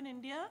scenario in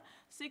India,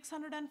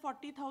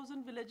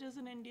 640,000 villages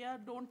in India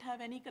don't have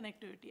any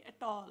connectivity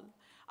at all,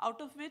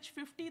 out of which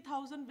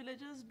 50,000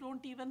 villages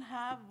don't even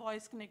have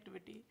voice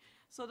connectivity.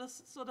 So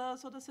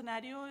the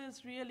scenario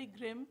is really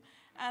grim,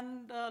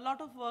 and a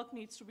lot of work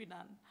needs to be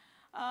done.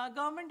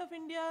 Government of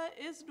India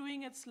is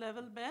doing its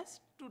level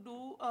best to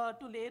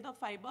lay the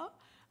fiber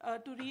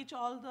to reach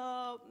all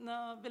the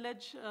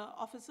village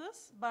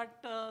offices,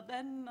 but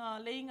then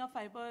laying a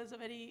fiber is a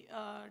very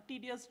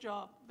tedious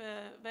job,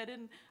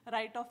 wherein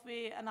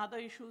right-of-way and other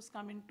issues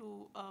come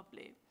into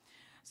play.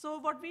 So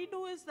what we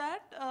do is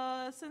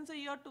that since the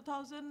year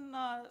 2000,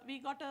 we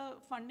got a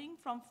funding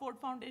from Ford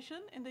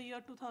Foundation in the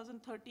year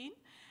 2013,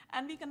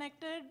 and we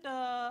connected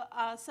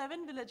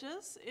 7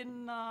 villages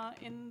in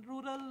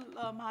rural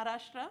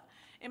Maharashtra.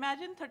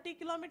 Imagine 30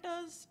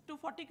 kilometers to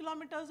 40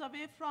 kilometers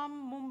away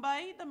from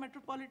Mumbai, the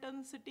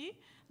metropolitan city,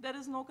 there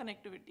is no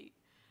connectivity.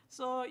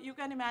 So you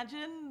can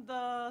imagine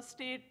the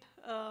state,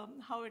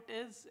 how it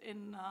is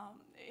in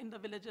the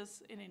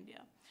villages in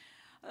India.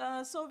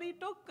 So we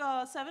took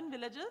 7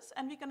 villages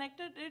and we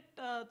connected it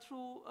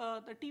through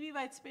the TV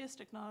white space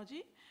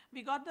technology.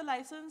 We got the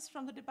license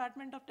from the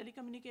Department of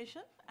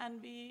Telecommunication,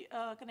 and we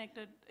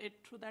connected it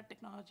through that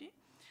technology.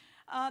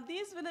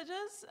 These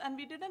villages, and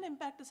we did an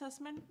impact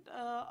assessment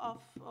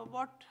of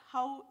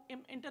how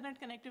internet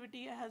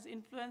connectivity has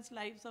influenced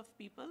lives of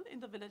people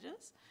in the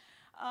villages.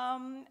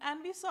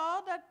 And we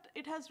saw that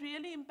it has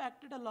really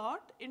impacted a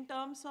lot in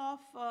terms of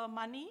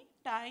money,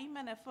 time,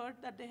 and effort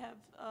that they have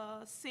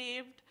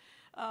saved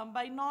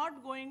by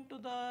not going to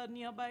the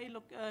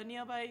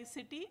nearby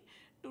city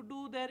to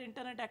do their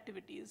internet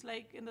activities,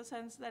 like in the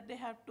sense that they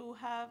have to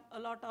have a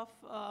lot of,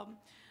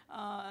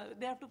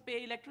 they have to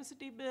pay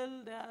electricity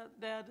bill,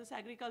 there are this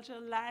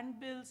agricultural land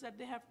bills that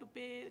they have to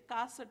pay,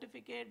 caste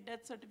certificate,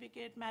 death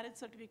certificate, marriage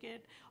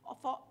certificate.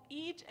 For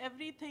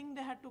everything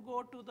they had to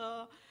go to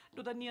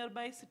the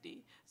nearby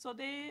city. So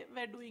they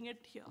were doing it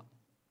here.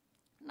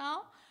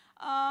 Now,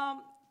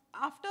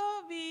 after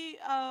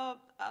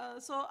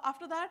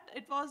that,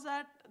 it was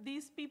that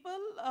these people,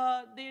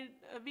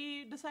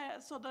 we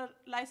decided, so the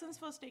license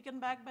was taken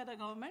back by the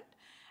government,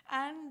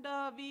 and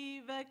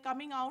we were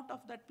coming out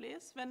of that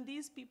place when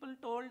these people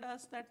told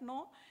us that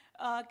no,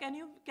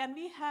 can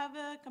we have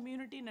a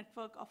community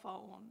network of our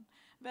own,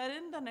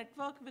 wherein the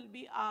network will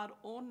be our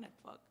own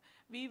network.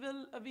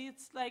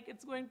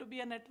 It's going to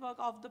be a network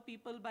of the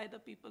people, by the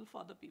people,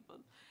 for the people.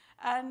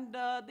 And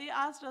they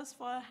asked us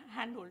for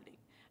handholding.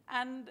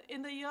 And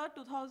in the year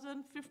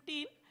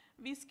 2015,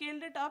 we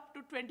scaled it up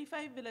to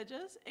 25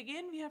 villages.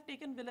 Again, we have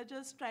taken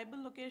villages,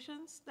 tribal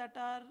locations that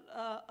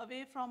are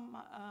away from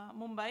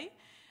Mumbai.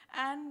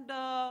 And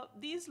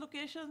these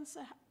locations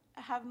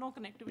have no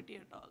connectivity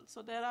at all.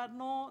 So there are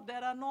no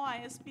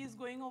ISPs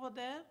going over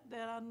there.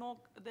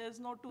 There's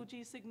no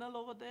 2G signal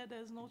over there.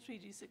 There's no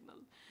 3G signal.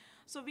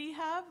 So we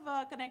have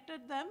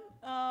connected them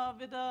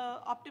with an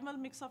optimal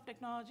mix of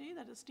technology,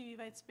 that is TV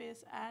white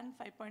space and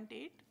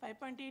 5.8.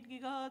 5.8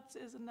 gigahertz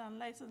is an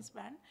unlicensed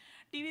band.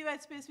 TV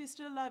white space, we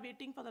still are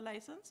waiting for the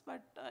license,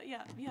 but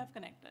yeah, we have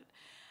connected.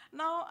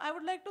 Now, I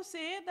would like to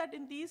say that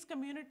in these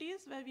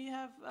communities where we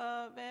have,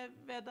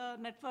 where the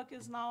network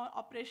is now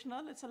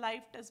operational, it's a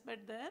live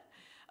testbed there.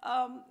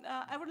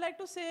 I would like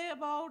to say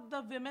about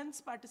the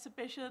women's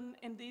participation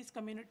in these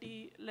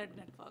community-led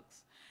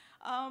networks.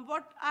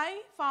 What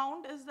I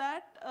found is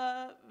that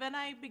when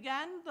I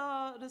began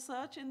the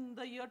research in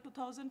the year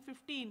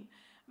 2015,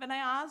 when I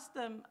asked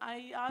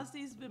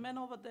these women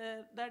over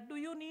there that, do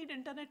you need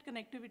internet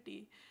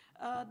connectivity?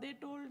 they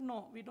told,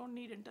 no, we don't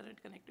need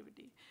internet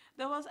connectivity.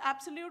 There was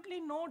absolutely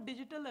no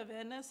digital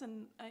awareness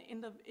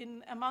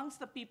in amongst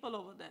the people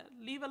over there.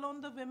 Leave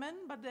alone the women,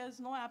 but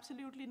there's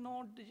absolutely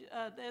no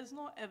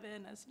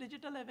awareness.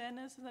 Digital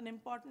awareness is an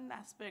important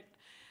aspect.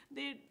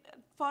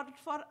 For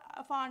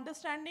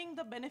understanding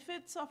the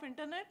benefits of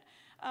internet,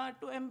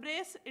 to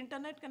embrace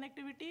internet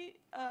connectivity,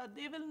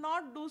 they will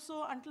not do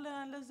so until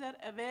and unless they're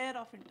aware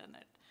of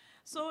internet.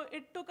 So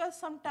it took us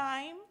some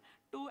time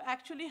to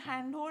actually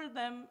handhold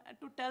them,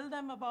 to tell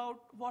them about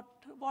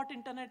what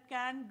internet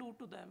can do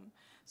to them.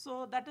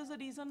 So that is the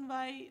reason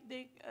why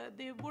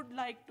they would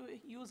like to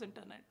use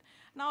internet.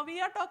 Now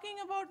we are talking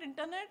about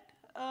internet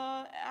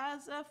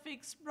as a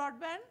fixed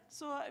broadband.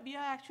 So we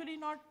are actually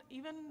not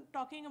even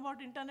talking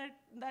about internet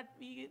that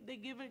we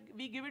give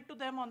it to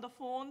them on the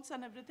phones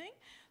and everything.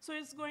 So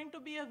it's going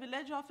to be a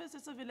village office.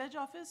 It's a village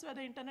office where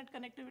the internet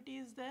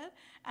connectivity is there,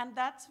 and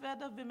that's where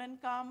the women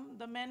come,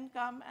 the men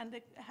come, and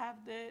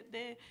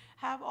they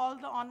have all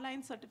the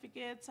online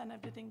certificates and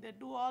everything. They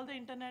do all the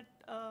internet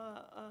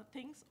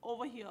things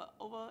over here,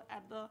 over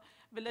at the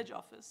village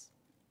office.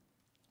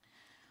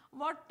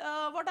 What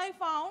I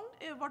found,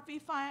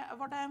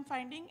 what I am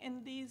finding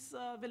in these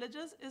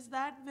villages is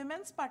that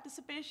women's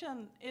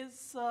participation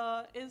is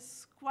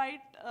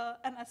quite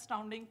an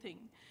astounding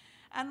thing.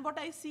 And what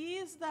I see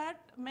is that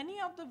many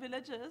of the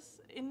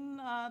villages in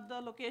the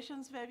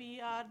locations where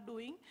we are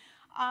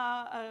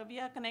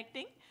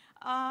connecting,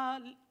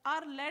 are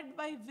led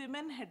by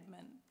women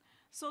headmen.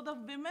 So the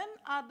women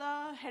are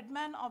the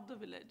headmen of the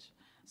village.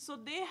 So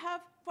they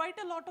have quite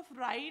a lot of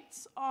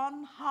rights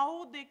on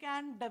how they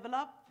can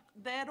develop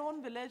their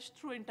own village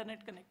through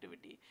internet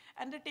connectivity.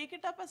 And they take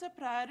it up as a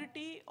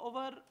priority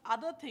over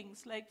other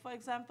things. Like, for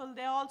example,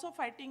 they are also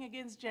fighting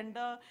against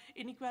gender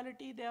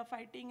inequality. They are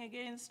fighting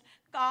against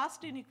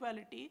caste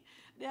inequality.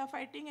 They are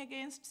fighting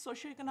against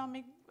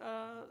socioeconomic,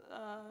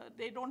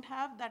 they don't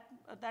have that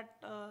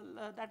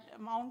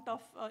amount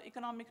of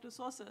economic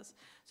resources.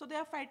 So they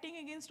are fighting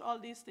against all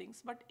these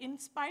things. But in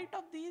spite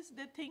of these,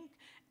 they think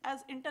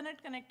as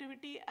internet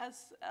connectivity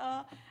as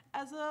a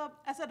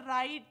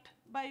right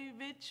by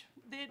which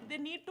they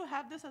need to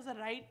have this as a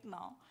right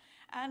now.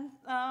 And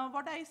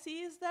what I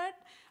see is that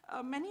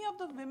many of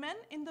the women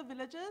in the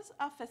villages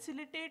are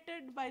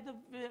facilitated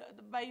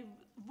by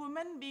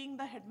women being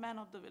the headman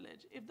of the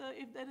village. If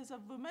there is a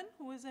woman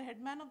who is a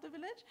headman of the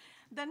village,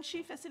 then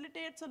she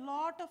facilitates a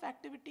lot of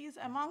activities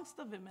amongst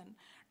the women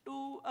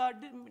to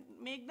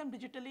make them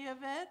digitally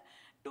aware,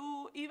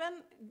 to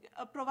even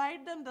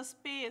provide them the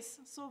space.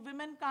 So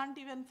women can't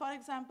even, for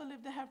example,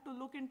 if they have to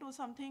look into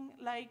something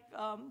like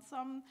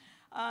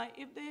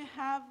if they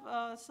have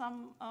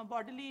some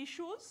bodily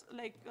issues,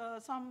 like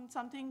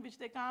something which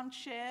they can't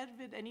share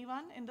with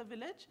anyone in the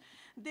village,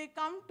 they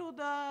come to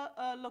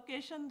the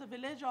location, the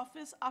village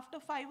office, after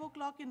 5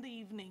 o'clock in the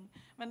evening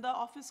when the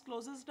office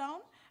closes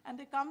down, and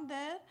they come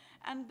there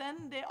and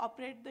then they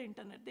operate the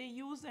internet. They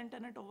use the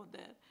internet over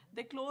there.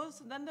 They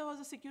close, then there was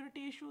a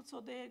security issue,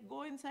 so they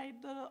go inside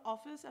the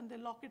office and they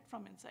lock it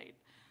from inside.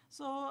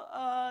 So,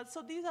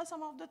 so these are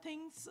some of the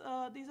things.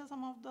 These are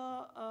some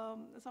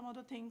of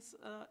the things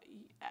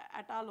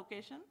at our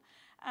location,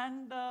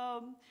 and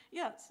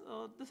yeah.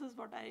 So this is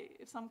what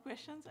if some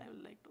questions I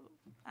would like to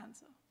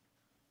answer.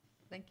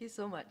 Thank you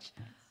so much.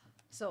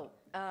 So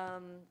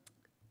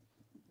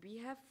we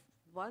have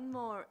one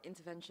more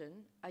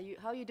intervention.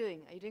 How are you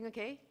doing? Are you doing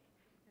okay?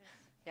 Yes.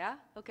 Yeah.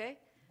 Okay.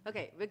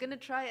 Okay. We're gonna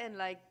try and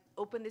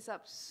open this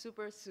up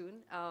super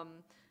soon.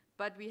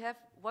 But we have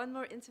one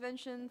more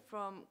intervention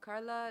from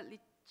Carla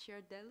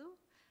Licciardello.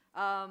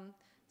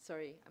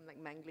 Sorry,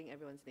 I'm mangling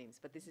everyone's names,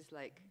 but this is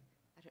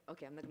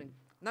okay, I'm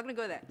not gonna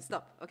go there.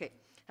 Stop. Okay.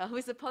 Who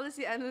is a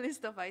policy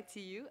analyst of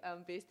ITU,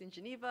 based in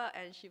Geneva,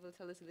 and she will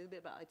tell us a little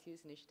bit about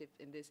ITU's initiative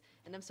in this.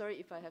 And I'm sorry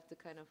if I have to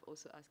kind of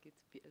also ask you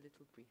to be a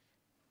little brief.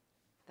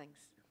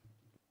 Thanks.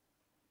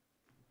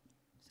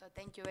 So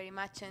thank you very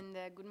much, and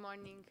good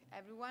morning,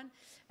 everyone.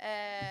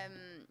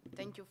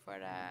 Thank you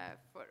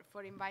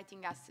for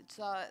inviting us.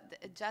 So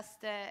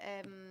just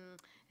a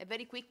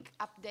very quick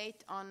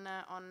update on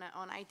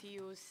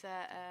ITU's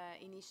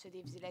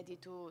initiatives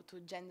related to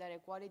gender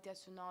equality.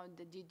 As you know,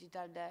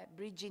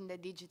 bridging the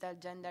digital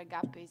gender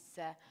gap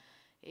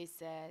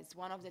is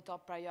one of the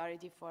top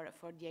priority for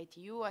the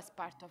ITU as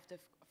part of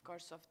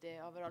course, of the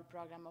overall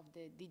program of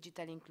the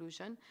digital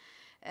inclusion.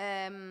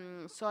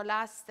 So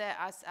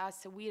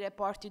as we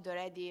reported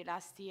already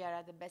last year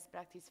at the Best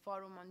Practice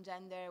Forum on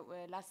Gender,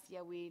 last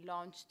year we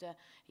launched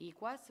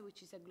EQUAS,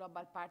 which is a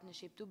global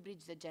partnership to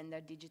bridge the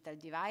gender digital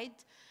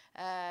divide.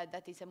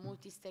 That is a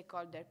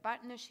multi-stakeholder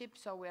partnership,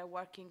 so we are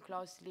working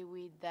closely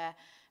with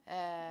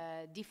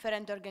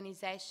different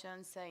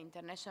organizations,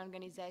 international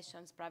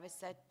organizations, private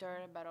sector,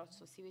 but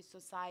also civil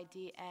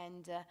society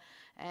and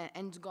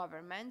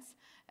governments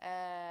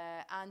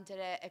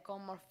under a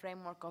common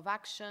framework of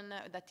action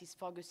that is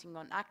focusing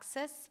on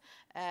access,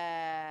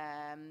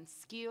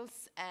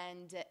 skills,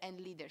 and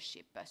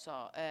leadership.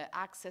 So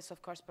access,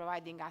 of course,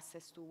 providing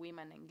access to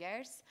women and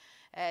girls,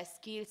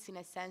 skills in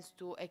a sense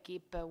to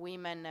equip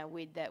women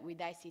with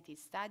ICT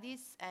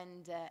studies,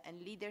 and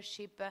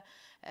leadership,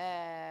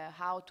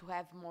 how to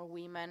have more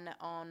women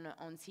on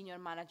senior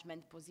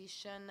management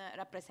position,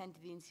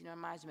 represented in senior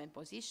management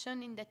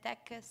position in the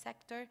tech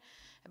sector,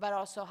 but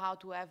also how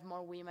to have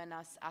more women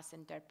as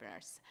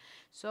entrepreneurs.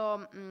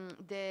 So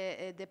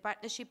the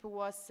partnership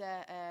was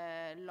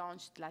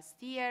launched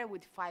last year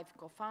with 5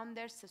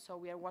 co-founders. So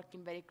we are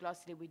working very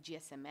closely with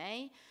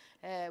GSMA,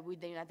 with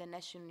the United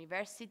Nations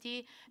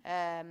University,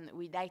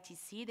 with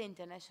ITC, the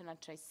International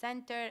Trade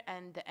Center,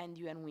 and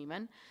UN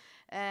Women.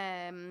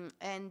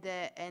 And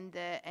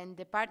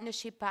the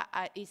partnership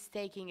is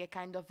taking a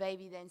kind of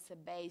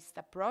evidence-based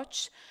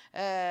approach.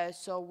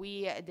 So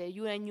the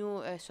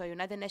UNU, so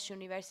United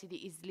Nations University,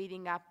 is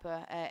leading up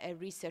a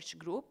research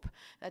group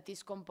that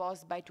is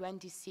composed by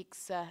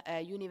 26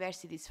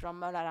 universities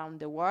from all around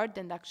the world.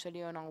 And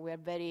actually, we are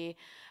very,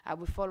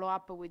 we follow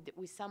up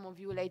with some of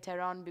you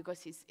later on,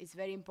 because it's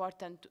very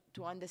important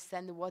to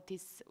understand what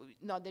is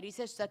the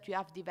research that we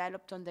have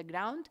developed on the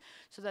ground,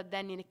 so that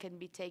then it can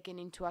be taken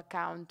into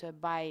account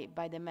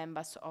by the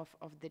members of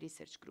the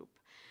research group.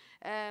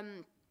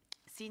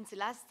 Since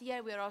last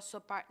year, we are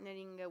also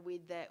partnering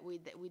with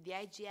the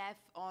IGF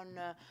on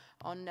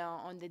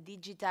a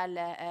digital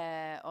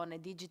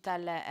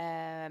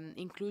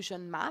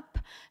inclusion map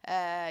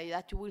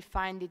that you will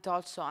find it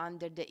also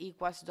under the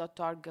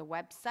equals.org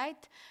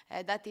website.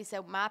 That is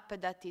a map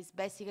that is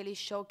basically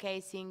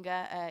showcasing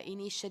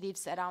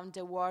initiatives around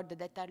the world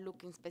that are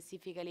looking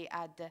specifically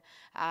at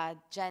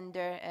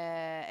gender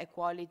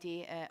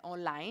equality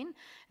online.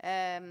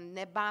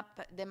 The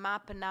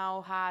map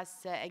now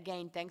has,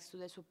 again, thanks to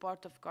the support,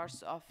 of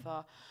course, of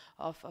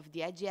the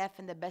IGF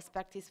and the Best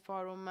Practice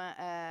Forum,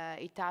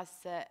 it has,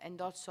 and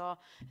also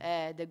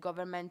the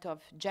government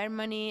of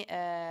Germany,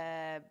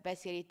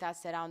 basically it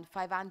has around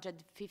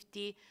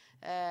 550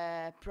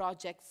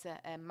 projects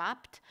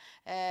mapped.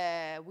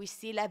 We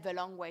still have a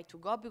long way to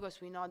go, because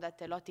we know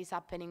that a lot is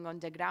happening on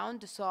the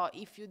ground. So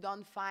if you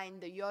don't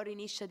find your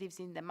initiatives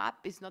in the map,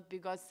 it's not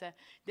because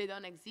they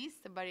don't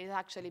exist, but it's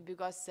actually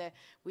because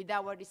with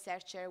our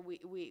researcher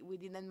we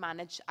didn't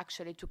manage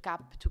actually to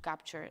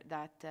capture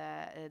that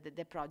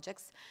the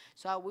projects.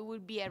 So we will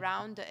be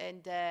around,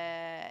 and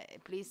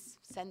please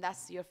send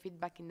us your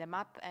feedback in the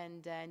map,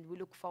 and we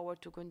look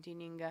forward to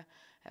continuing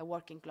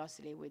working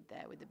closely with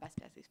the Best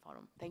Practice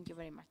Forum. Thank you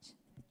very much.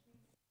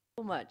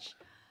 So much.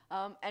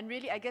 And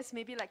really, I guess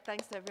maybe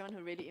thanks to everyone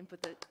who really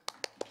inputted.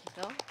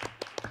 No?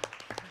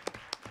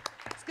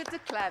 It's good to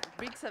clap,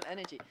 bring some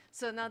energy.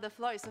 So now the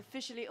floor is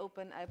officially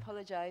open. I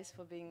apologize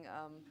for being,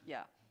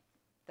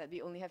 that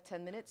we only have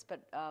 10 minutes,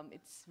 but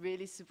it's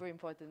really super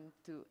important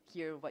to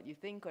hear what you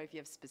think, or if you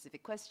have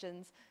specific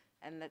questions,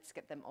 and let's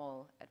get them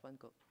all at one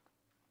go.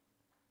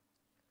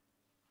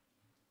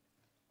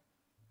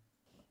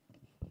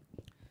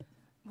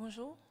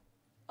 Bonjour.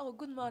 Oh,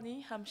 good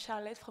morning. I'm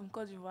Charlotte from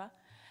Côte d'Ivoire.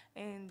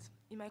 And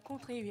in my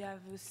country, we have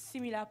a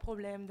similar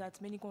problem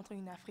that many countries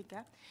in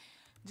Africa.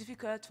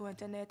 Difficult to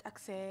internet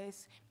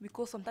access,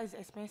 because sometimes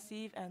it's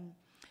expensive, and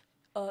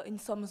in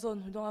some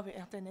zones we don't have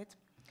internet.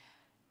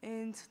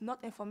 And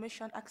not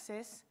information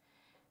access,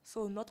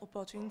 so not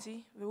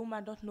opportunity. The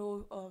woman don't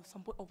know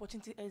some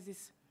opportunity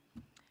exists.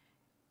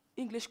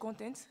 English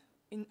content.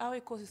 In our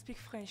course, we speak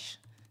French.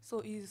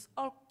 So it's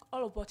all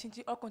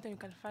opportunity, all content you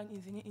can find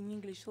is in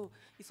English. So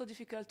it's so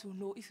difficult to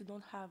know if you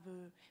don't have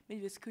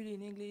maybe a skill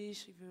in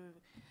English,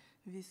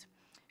 this.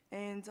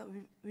 And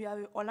we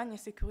have online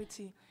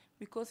insecurity,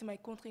 because in my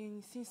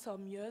country, since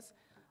some years,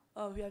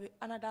 we have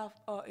another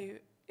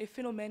a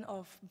phenomenon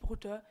of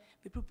brutal.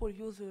 The people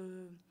use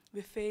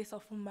the face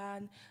of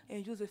woman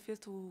and use the face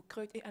to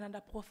create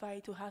another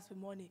profile to have the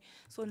money.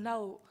 So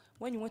now,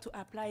 when you want to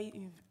apply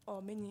in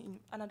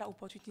another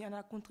opportunity in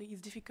another country,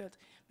 it's difficult,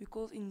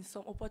 because in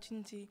some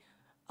opportunity,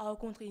 our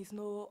country is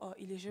not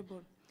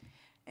eligible.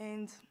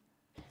 And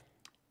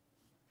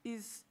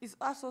it's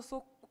also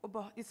so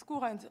it's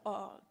current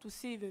to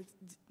see the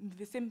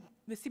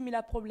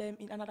similar problem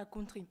in another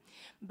country.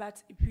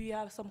 But we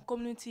have some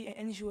community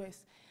and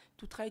NGOs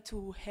to try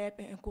to help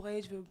and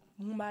encourage the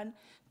women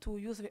to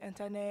use the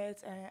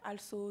internet, and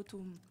also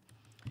to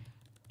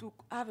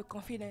have a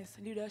confidence,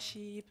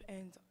 leadership,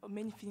 and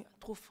many things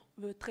through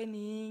the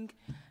training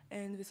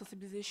and the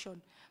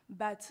sensibilization.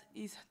 But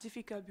it's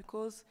difficult,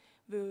 because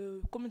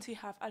the community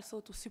have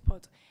also to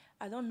support.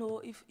 I don't know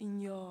if in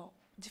your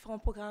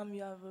different program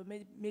you have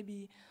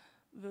maybe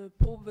the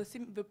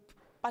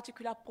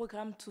particular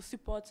program to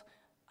support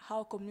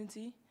our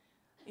community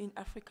in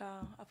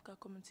Africa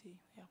community.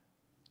 Yeah.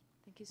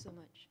 Thank you so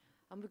much.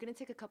 We're going to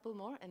take a couple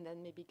more, and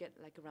then maybe get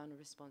a round of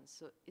response.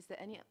 So is there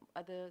any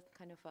other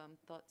kind of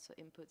thoughts or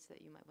inputs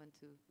that you might want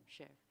to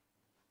share?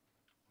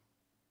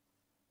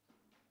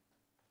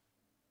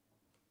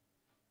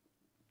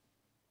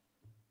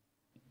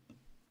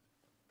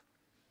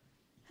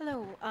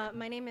 Hello,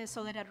 my name is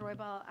Soledad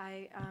Roybal.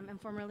 I am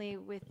formerly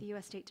with the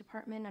U.S. State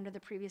Department under the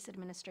previous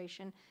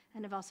administration,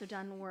 and have also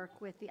done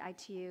work with the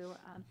ITU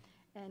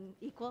and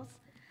Equals.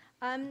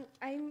 I'm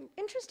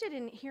interested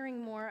in hearing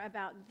more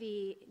about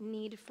the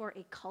need for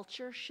a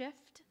culture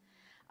shift.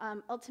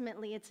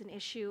 Ultimately, it's an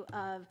issue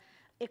of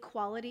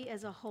equality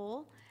as a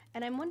whole,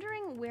 and I'm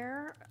wondering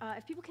where,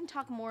 if people can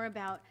talk more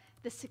about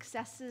the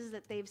successes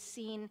that they've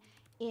seen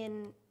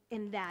in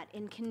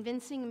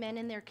convincing men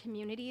in their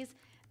communities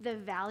the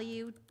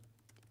value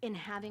in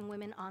having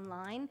women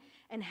online,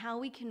 and how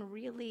we can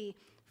really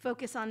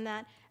focus on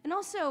that, and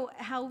also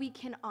how we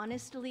can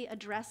honestly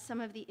address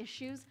some of the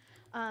issues.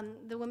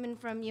 The woman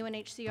from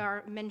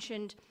UNHCR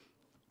mentioned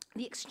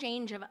the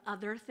exchange of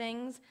other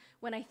things,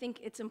 when I think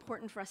it's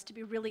important for us to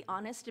be really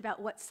honest about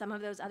what some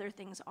of those other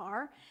things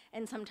are,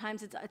 and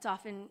sometimes it's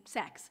often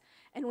sex.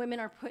 And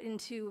women are put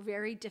into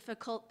very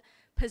difficult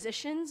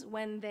positions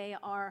when they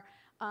are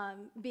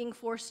being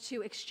forced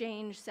to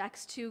exchange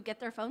sex to get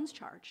their phones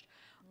charged,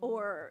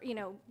 or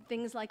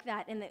things like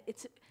that. And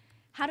it's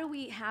how do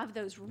we have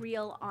those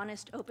real,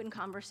 honest, open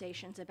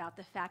conversations about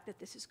the fact that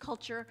this is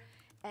culture,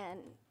 and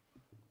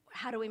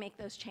how do we make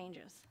those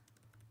changes?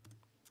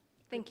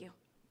 Thank you.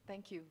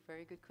 Thank you.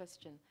 Very good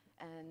question.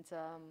 And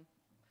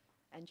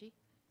Angie?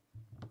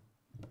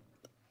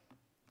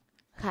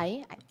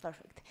 Hi,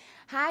 perfect.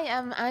 Hi,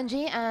 I'm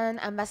Angie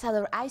and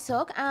Ambassador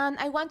ISOC, and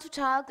I want to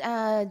talk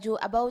you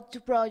about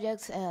two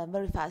projects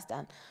very fast.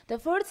 The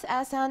first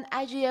is an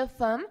IGF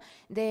film,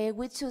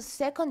 which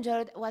second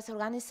year was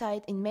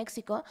organized in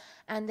Mexico,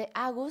 and the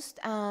August,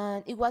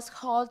 and it was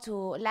held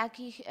to LAC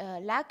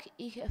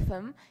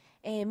IGF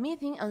a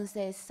meeting on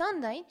the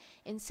Sunday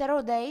and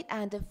Saturday,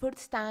 and the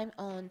first time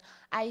on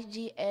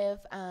IGF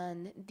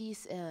and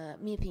this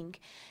meeting.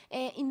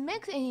 In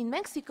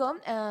Mexico,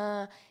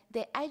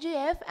 the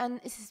IGF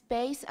and is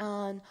space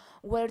on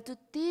where to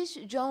teach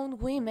young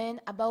women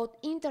about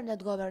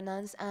internet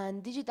governance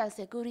and digital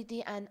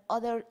security and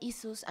other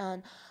issues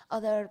and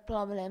other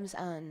problems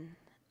and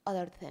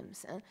other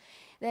themes.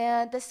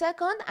 The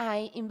second,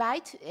 I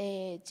invite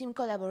team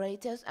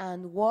collaborators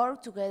and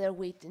work together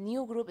with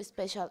new group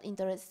special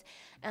interests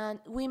and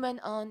women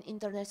on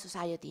internet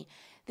society.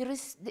 There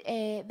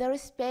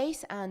is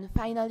space, and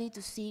finally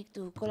to seek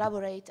to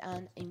collaborate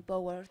and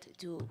empower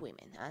to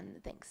women.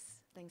 And thanks.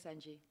 Thanks,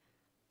 Angie.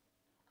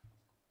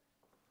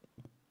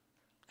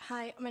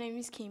 Hi, my name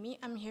is Kimi.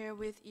 I'm here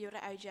with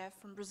Iora IGF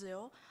from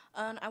Brazil.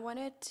 And I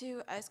wanted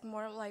to ask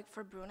more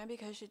for Bruna,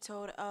 because she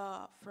told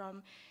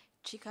from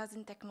Chicas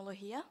en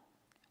Tecnología.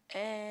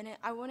 And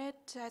I wanted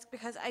to ask,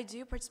 because I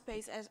do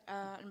participate as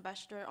an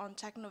ambassador on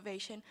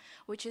Technovation,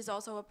 which is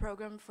also a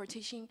program for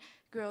teaching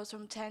girls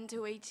from 10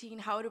 to 18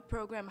 how to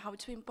program, how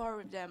to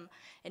empower them,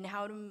 and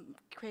how to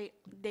create,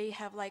 they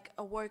have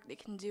a work they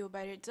can do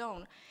by their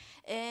own.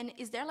 And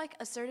is there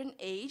a certain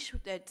age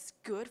that's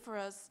good for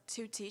us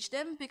to teach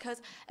them?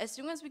 Because as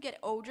soon as we get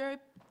older,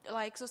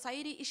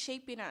 society is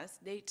shaping us.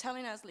 They're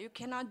telling us, you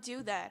cannot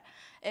do that.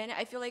 And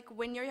I feel like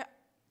when you're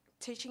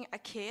teaching a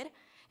kid,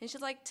 and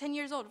she's 10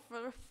 years old.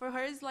 For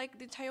her, it's the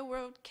entire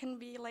world can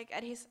be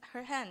at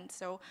her hand.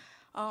 So,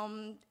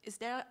 is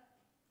there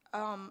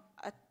an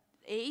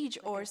age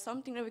or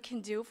something that we can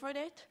do for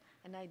that?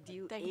 An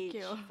ideal Thank age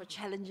you. for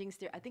challenging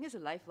I think it's a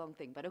lifelong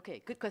thing, but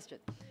okay, good question.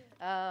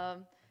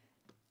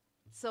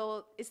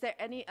 So, is there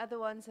any other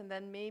ones? And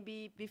then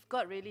maybe we've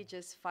got really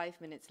just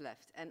 5 minutes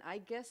left. And I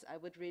guess I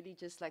would really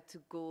just like to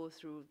go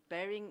through,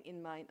 bearing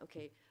in mind,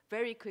 okay,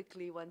 very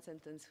quickly, one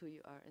sentence, who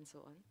you are, and so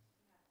on.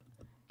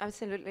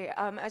 Absolutely.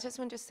 I just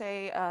want to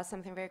say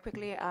something very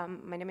quickly.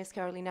 My name is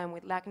Carolina. I'm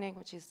with LACNIC,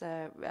 which is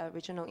the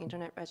regional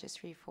internet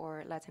registry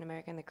for Latin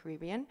America and the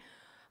Caribbean.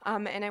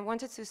 And I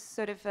wanted to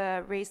sort of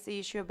raise the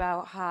issue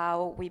about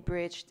how we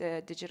bridge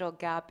the digital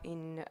gap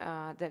in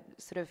the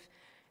sort of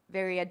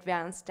very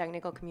advanced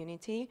technical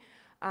community.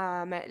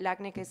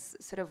 LACNIC is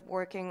sort of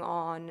working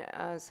on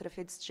sort of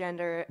its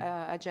gender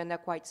agenda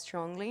quite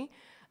strongly.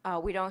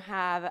 We don't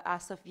have,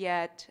 as of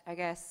yet, I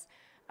guess,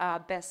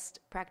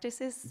 best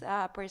practices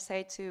per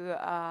se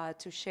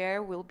to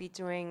share. We'll be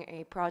doing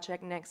a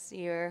project next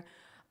year,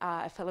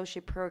 a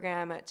fellowship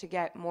program to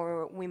get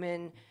more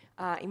women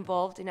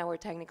involved in our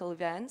technical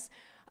events.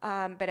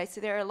 But I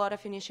see there are a lot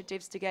of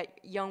initiatives to get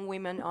young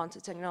women onto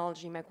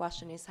technology. My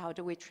question is, how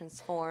do we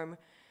transform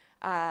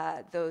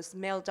those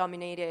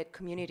male-dominated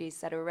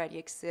communities that already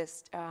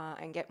exist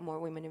and get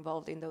more women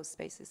involved in those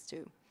spaces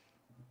too?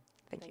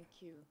 Thank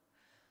you.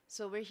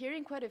 So we're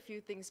hearing quite a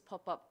few things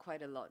pop up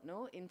quite a lot,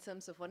 no? In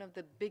terms of one of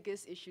the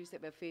biggest issues that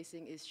we're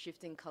facing is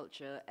shifting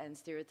culture and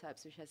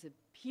stereotypes, which has a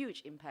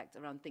huge impact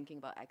around thinking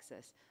about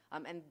access.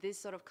 And this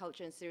sort of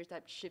culture and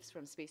stereotype shifts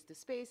from space to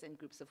space and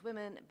groups of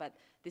women, but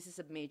this is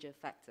a major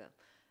factor.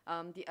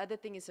 The other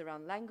thing is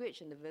around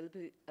language and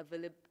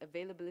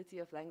availability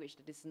of language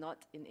that is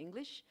not in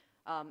English,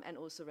 and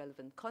also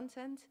relevant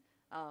content,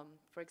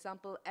 for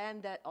example,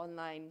 and that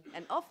online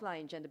and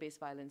offline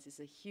gender-based violence is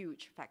a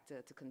huge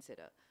factor to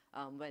consider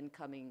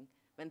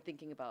when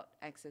thinking about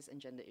access and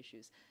gender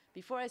issues.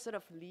 Before I sort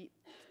of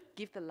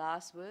give the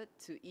last word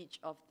to each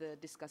of the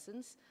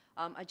discussants.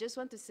 I just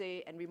want to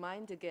say and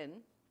remind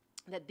again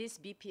that this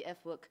BPF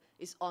work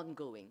is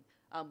ongoing.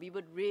 We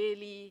would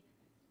really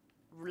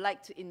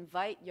like to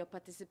invite your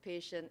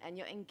participation and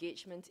your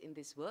engagement in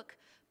this work.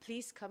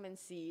 Please come and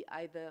see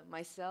either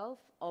myself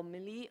or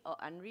Millie or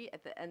Anri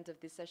at the end of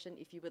this session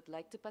if you would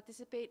like to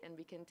participate, and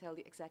we can tell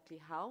you exactly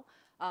how.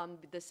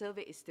 The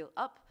survey is still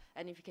up,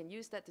 and if you can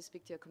use that to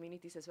speak to your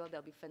communities as well,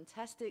 that'll be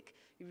fantastic.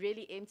 We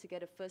really aim to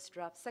get a first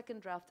draft,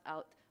 second draft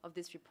out of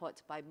this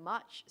report by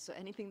March, so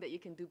anything that you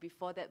can do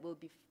before that will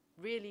be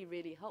really,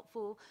 really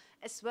helpful,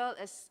 as well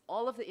as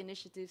all of the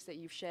initiatives that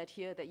you've shared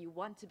here that you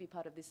want to be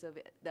part of this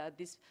survey,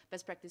 this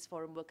best practice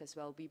forum work as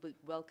well. We would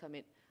welcome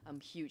it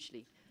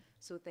hugely.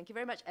 So thank you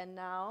very much. And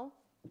now,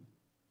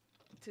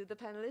 to the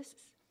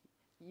panelists,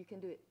 you can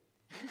do it.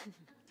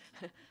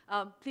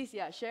 Please,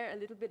 yeah, share a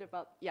little bit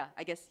about, yeah,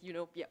 I guess, you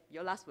know, yeah,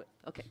 your last word.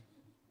 Okay.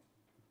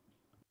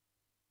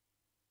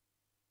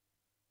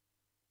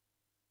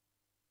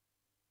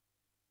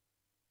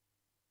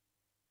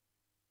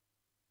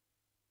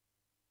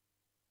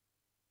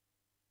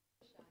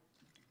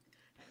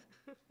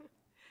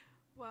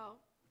 Well,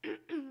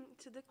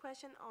 to the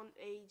question on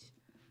age,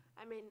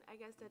 I mean, I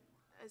guess that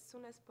as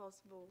soon as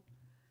possible,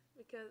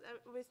 because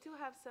we still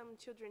have some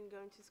children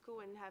going to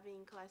school and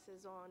having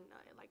classes on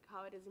like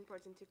how it is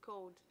important to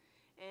code.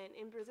 And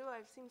in Brazil,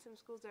 I've seen some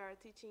schools that are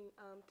teaching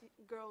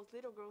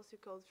little girls to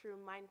code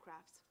through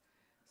Minecraft.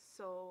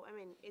 So, I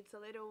mean, it's a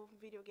little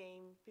video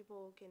game.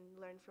 People can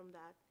learn from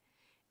that.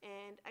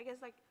 And I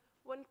guess like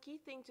one key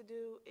thing to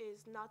do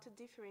is not to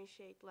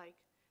differentiate, like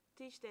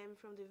teach them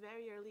from the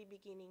very early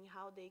beginning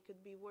how they could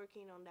be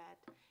working on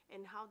that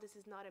and how this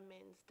is not a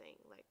man's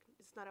thing, like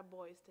it's not a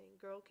boy's thing.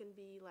 Girl can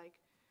be like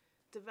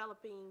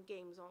developing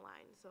games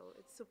online, so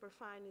it's super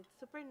fun, it's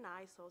super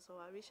nice also.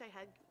 I wish I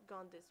had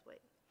gone this way.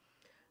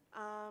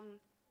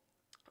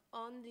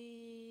 On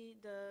the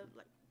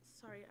like,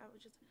 sorry, I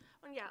was just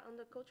on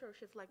the cultural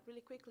shift, like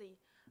really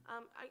quickly.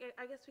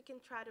 I guess we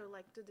can try to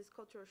like do this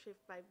cultural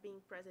shift by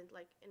being present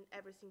like in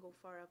every single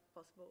fora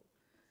possible,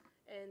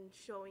 and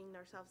showing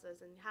ourselves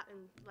as and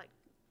like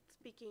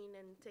speaking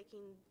and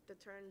taking the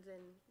turns,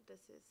 and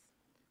this is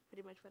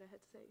pretty much what I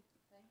had to say.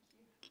 Thank you.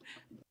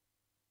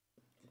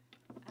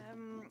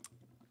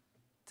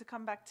 To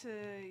come back to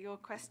your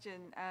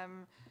question,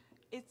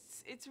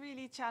 it's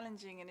really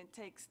challenging and it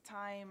takes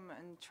time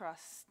and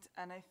trust.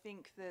 And I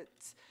think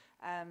that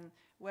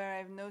where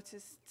I've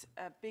noticed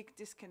a big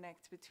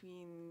disconnect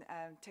between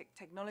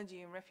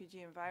technology and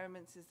refugee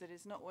environments is that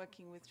it's not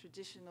working with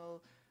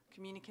traditional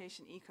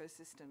communication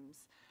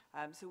ecosystems.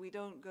 So we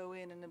don't go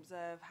in and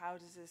observe how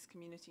does this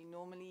community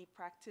normally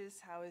practice,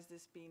 how is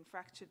this being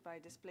fractured by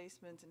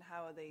displacement, and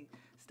how are they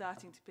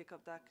starting to pick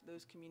up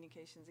those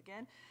communications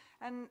again.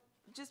 And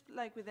just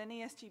like with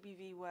any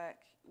SGBV work,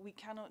 we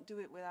cannot do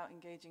it without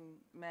engaging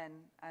men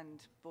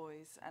and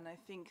boys. And I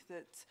think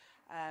that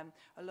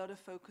a lot of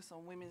focus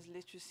on women's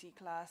literacy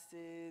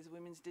classes,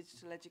 women's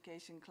digital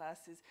education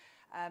classes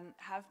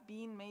have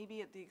been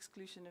maybe at the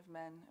exclusion of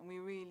men. And we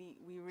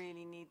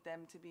really need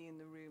them to be in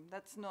the room.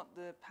 That's not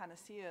the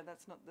panacea,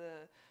 that's not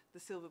the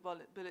silver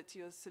bullet to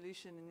your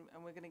solution,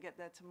 and we're going to get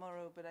there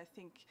tomorrow. But I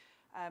think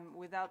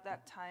without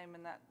that time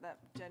and that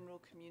general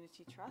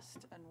community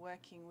trust and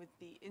working with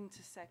the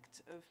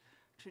intersect of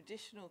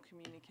traditional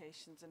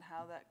communications and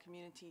how that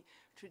community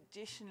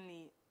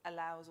traditionally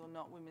allows or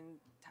not women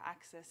to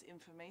access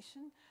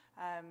information,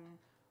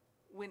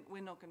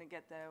 we're not going to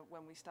get there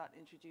when we start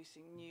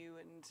introducing new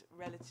and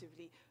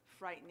relatively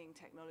frightening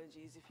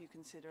technologies, if you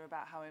consider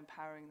about how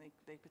empowering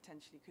they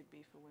potentially could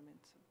be for women.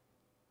 So.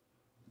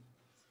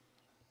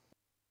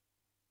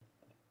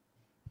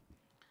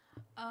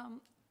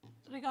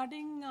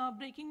 Regarding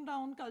breaking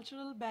down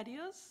cultural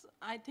barriers,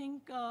 I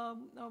think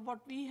what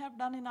we have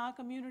done in our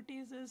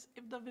communities is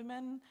if the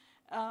women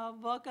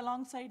work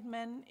alongside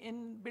men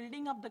in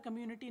building up the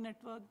community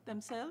network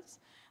themselves,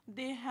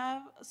 they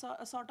have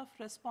a sort of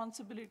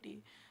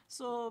responsibility.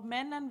 So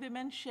men and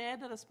women share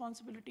the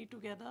responsibility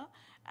together,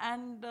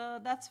 and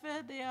that's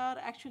where they are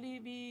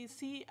actually,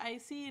 I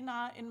see in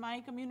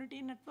my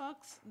community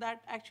networks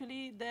that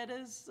actually there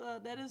is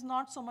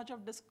not so much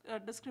of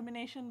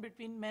discrimination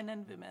between men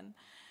and women.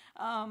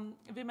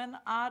 Women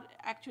are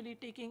actually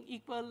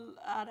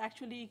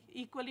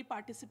equally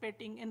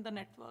participating in the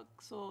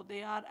network. So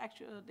they are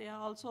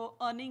also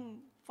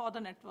earning for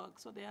the network.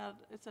 So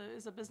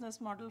it's a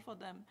business model for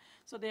them.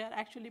 So they are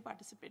actually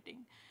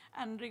participating.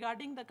 And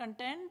regarding the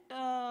content,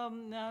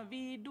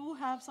 we do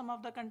have some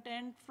of the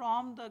content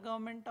from the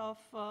government of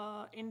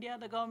India.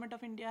 The government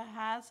of India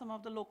has some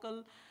of the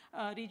local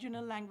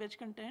regional language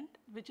content,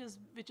 which is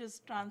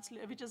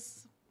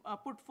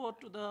put forth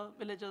to the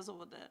villagers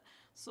over there.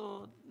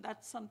 So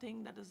that's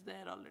something that is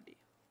there already.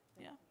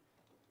 Yeah.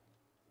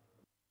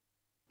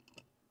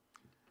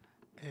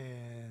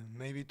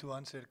 Maybe to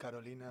answer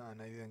Carolina,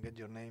 and I didn't get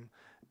your name,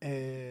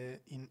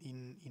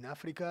 in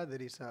Africa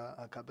there is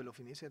a couple of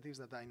initiatives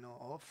that I know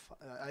of.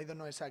 I don't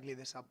know exactly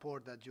the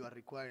support that you are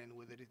requiring,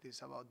 whether it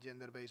is about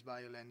gender-based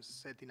violence,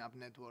 setting up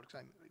networks.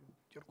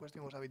 your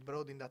question was a bit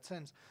broad in that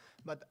sense,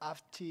 but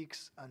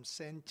AFCHICs and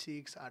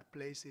SENCHICs are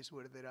places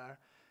where there are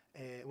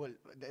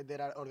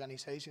there are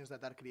organizations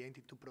that are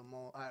created to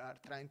promote, are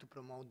trying to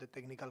promote the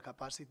technical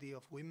capacity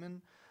of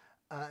women,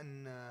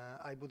 and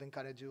I would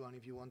encourage you, and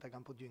if you want, I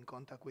can put you in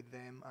contact with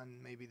them, and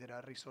maybe there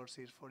are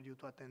resources for you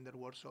to attend their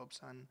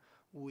workshops, and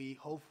we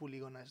hopefully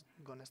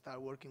gonna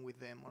start working with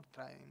them or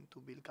trying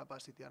to build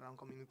capacity around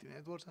community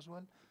networks as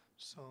well.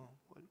 So,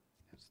 well,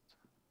 yes.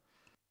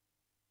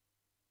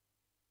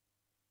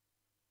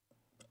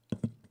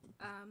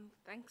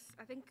 Thanks.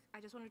 I think I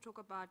just want to talk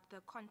about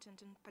the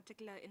content in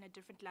particular in a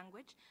different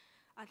language.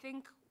 I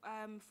think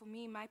for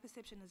me, my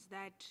perception is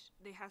that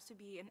there has to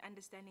be an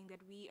understanding that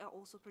we are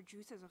also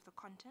producers of the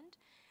content,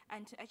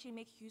 and to actually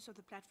make use of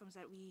the platforms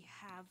that we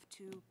have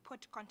to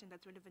put content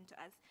that's relevant to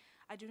us.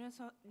 I do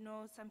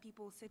know some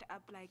people set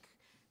up like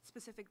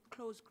specific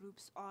closed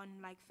groups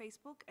on like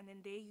Facebook, and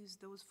then they use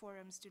those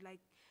forums to like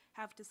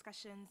have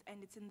discussions,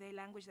 and it's in their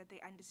language that they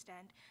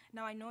understand.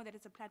 Now I know that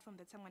it's a platform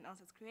that someone else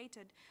has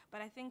created,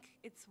 but I think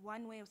it's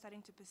one way of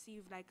starting to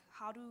perceive like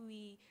how do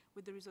we,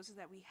 with the resources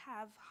that we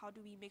have, how do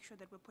we make sure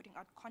that we're putting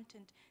out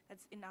content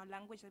that's in our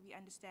language that we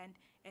understand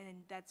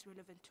and that's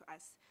relevant to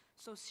us.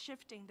 So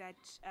shifting that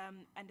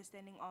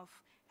understanding of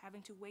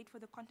having to wait for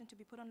the content to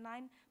be put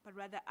online, but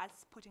rather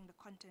us putting the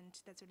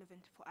content that's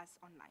relevant for us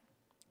online.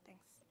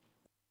 Thanks.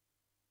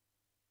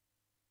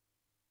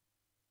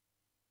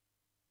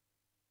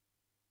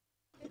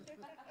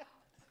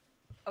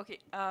 Okay,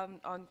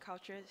 on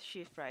culture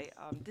shift, right?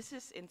 This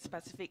is in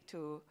specific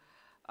to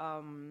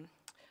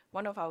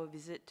one of our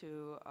visit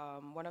to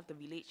one of the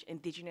village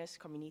indigenous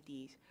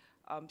communities.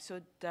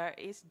 So there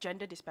is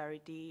gender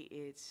disparity.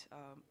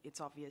 It's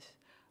obvious.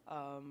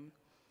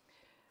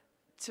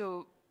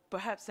 So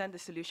perhaps then the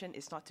solution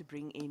is not to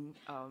bring in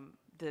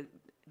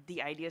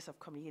the ideas of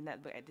community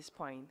network at this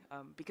point,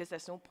 because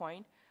there's no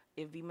point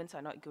if women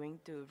are not going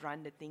to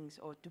run the things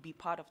or to be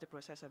part of the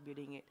process of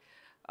building it.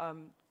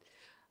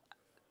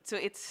 So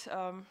it's,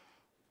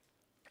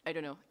 I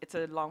don't know, it's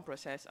a long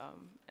process,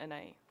 and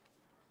I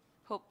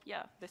hope,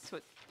 yeah, this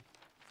would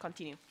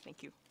continue.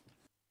 Thank you.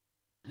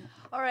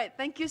 All right,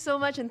 thank you so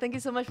much, and thank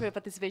you so much for your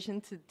participation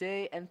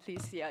today, and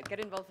please, yeah, get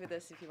involved with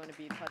us if you want to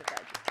be part of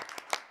that.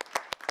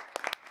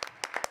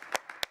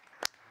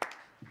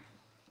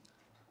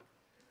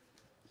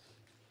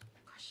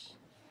 Gosh.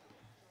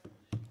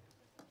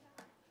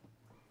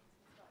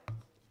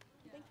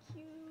 Thank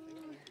you.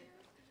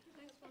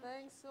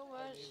 Thanks so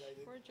much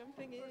for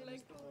jumping in.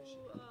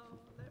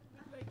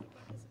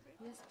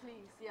 Yes,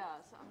 please. Yeah.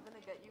 So I'm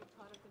gonna get you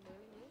part of the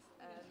mailing list,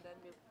 and then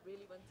we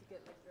really want to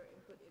get like your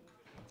input in,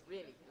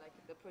 really, like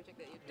the project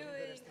that you're doing.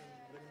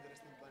 Very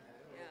interesting panel.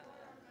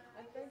 Yeah.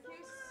 And thank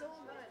you so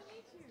much.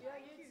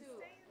 Yeah, you too.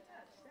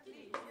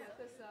 Please,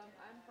 because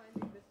I'm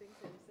finding the things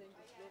that you're saying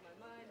just blow my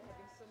mind.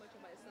 Having so much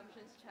of my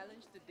assumptions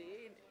challenged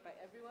today by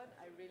everyone,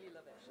 I really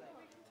love it.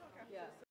 Like, yeah.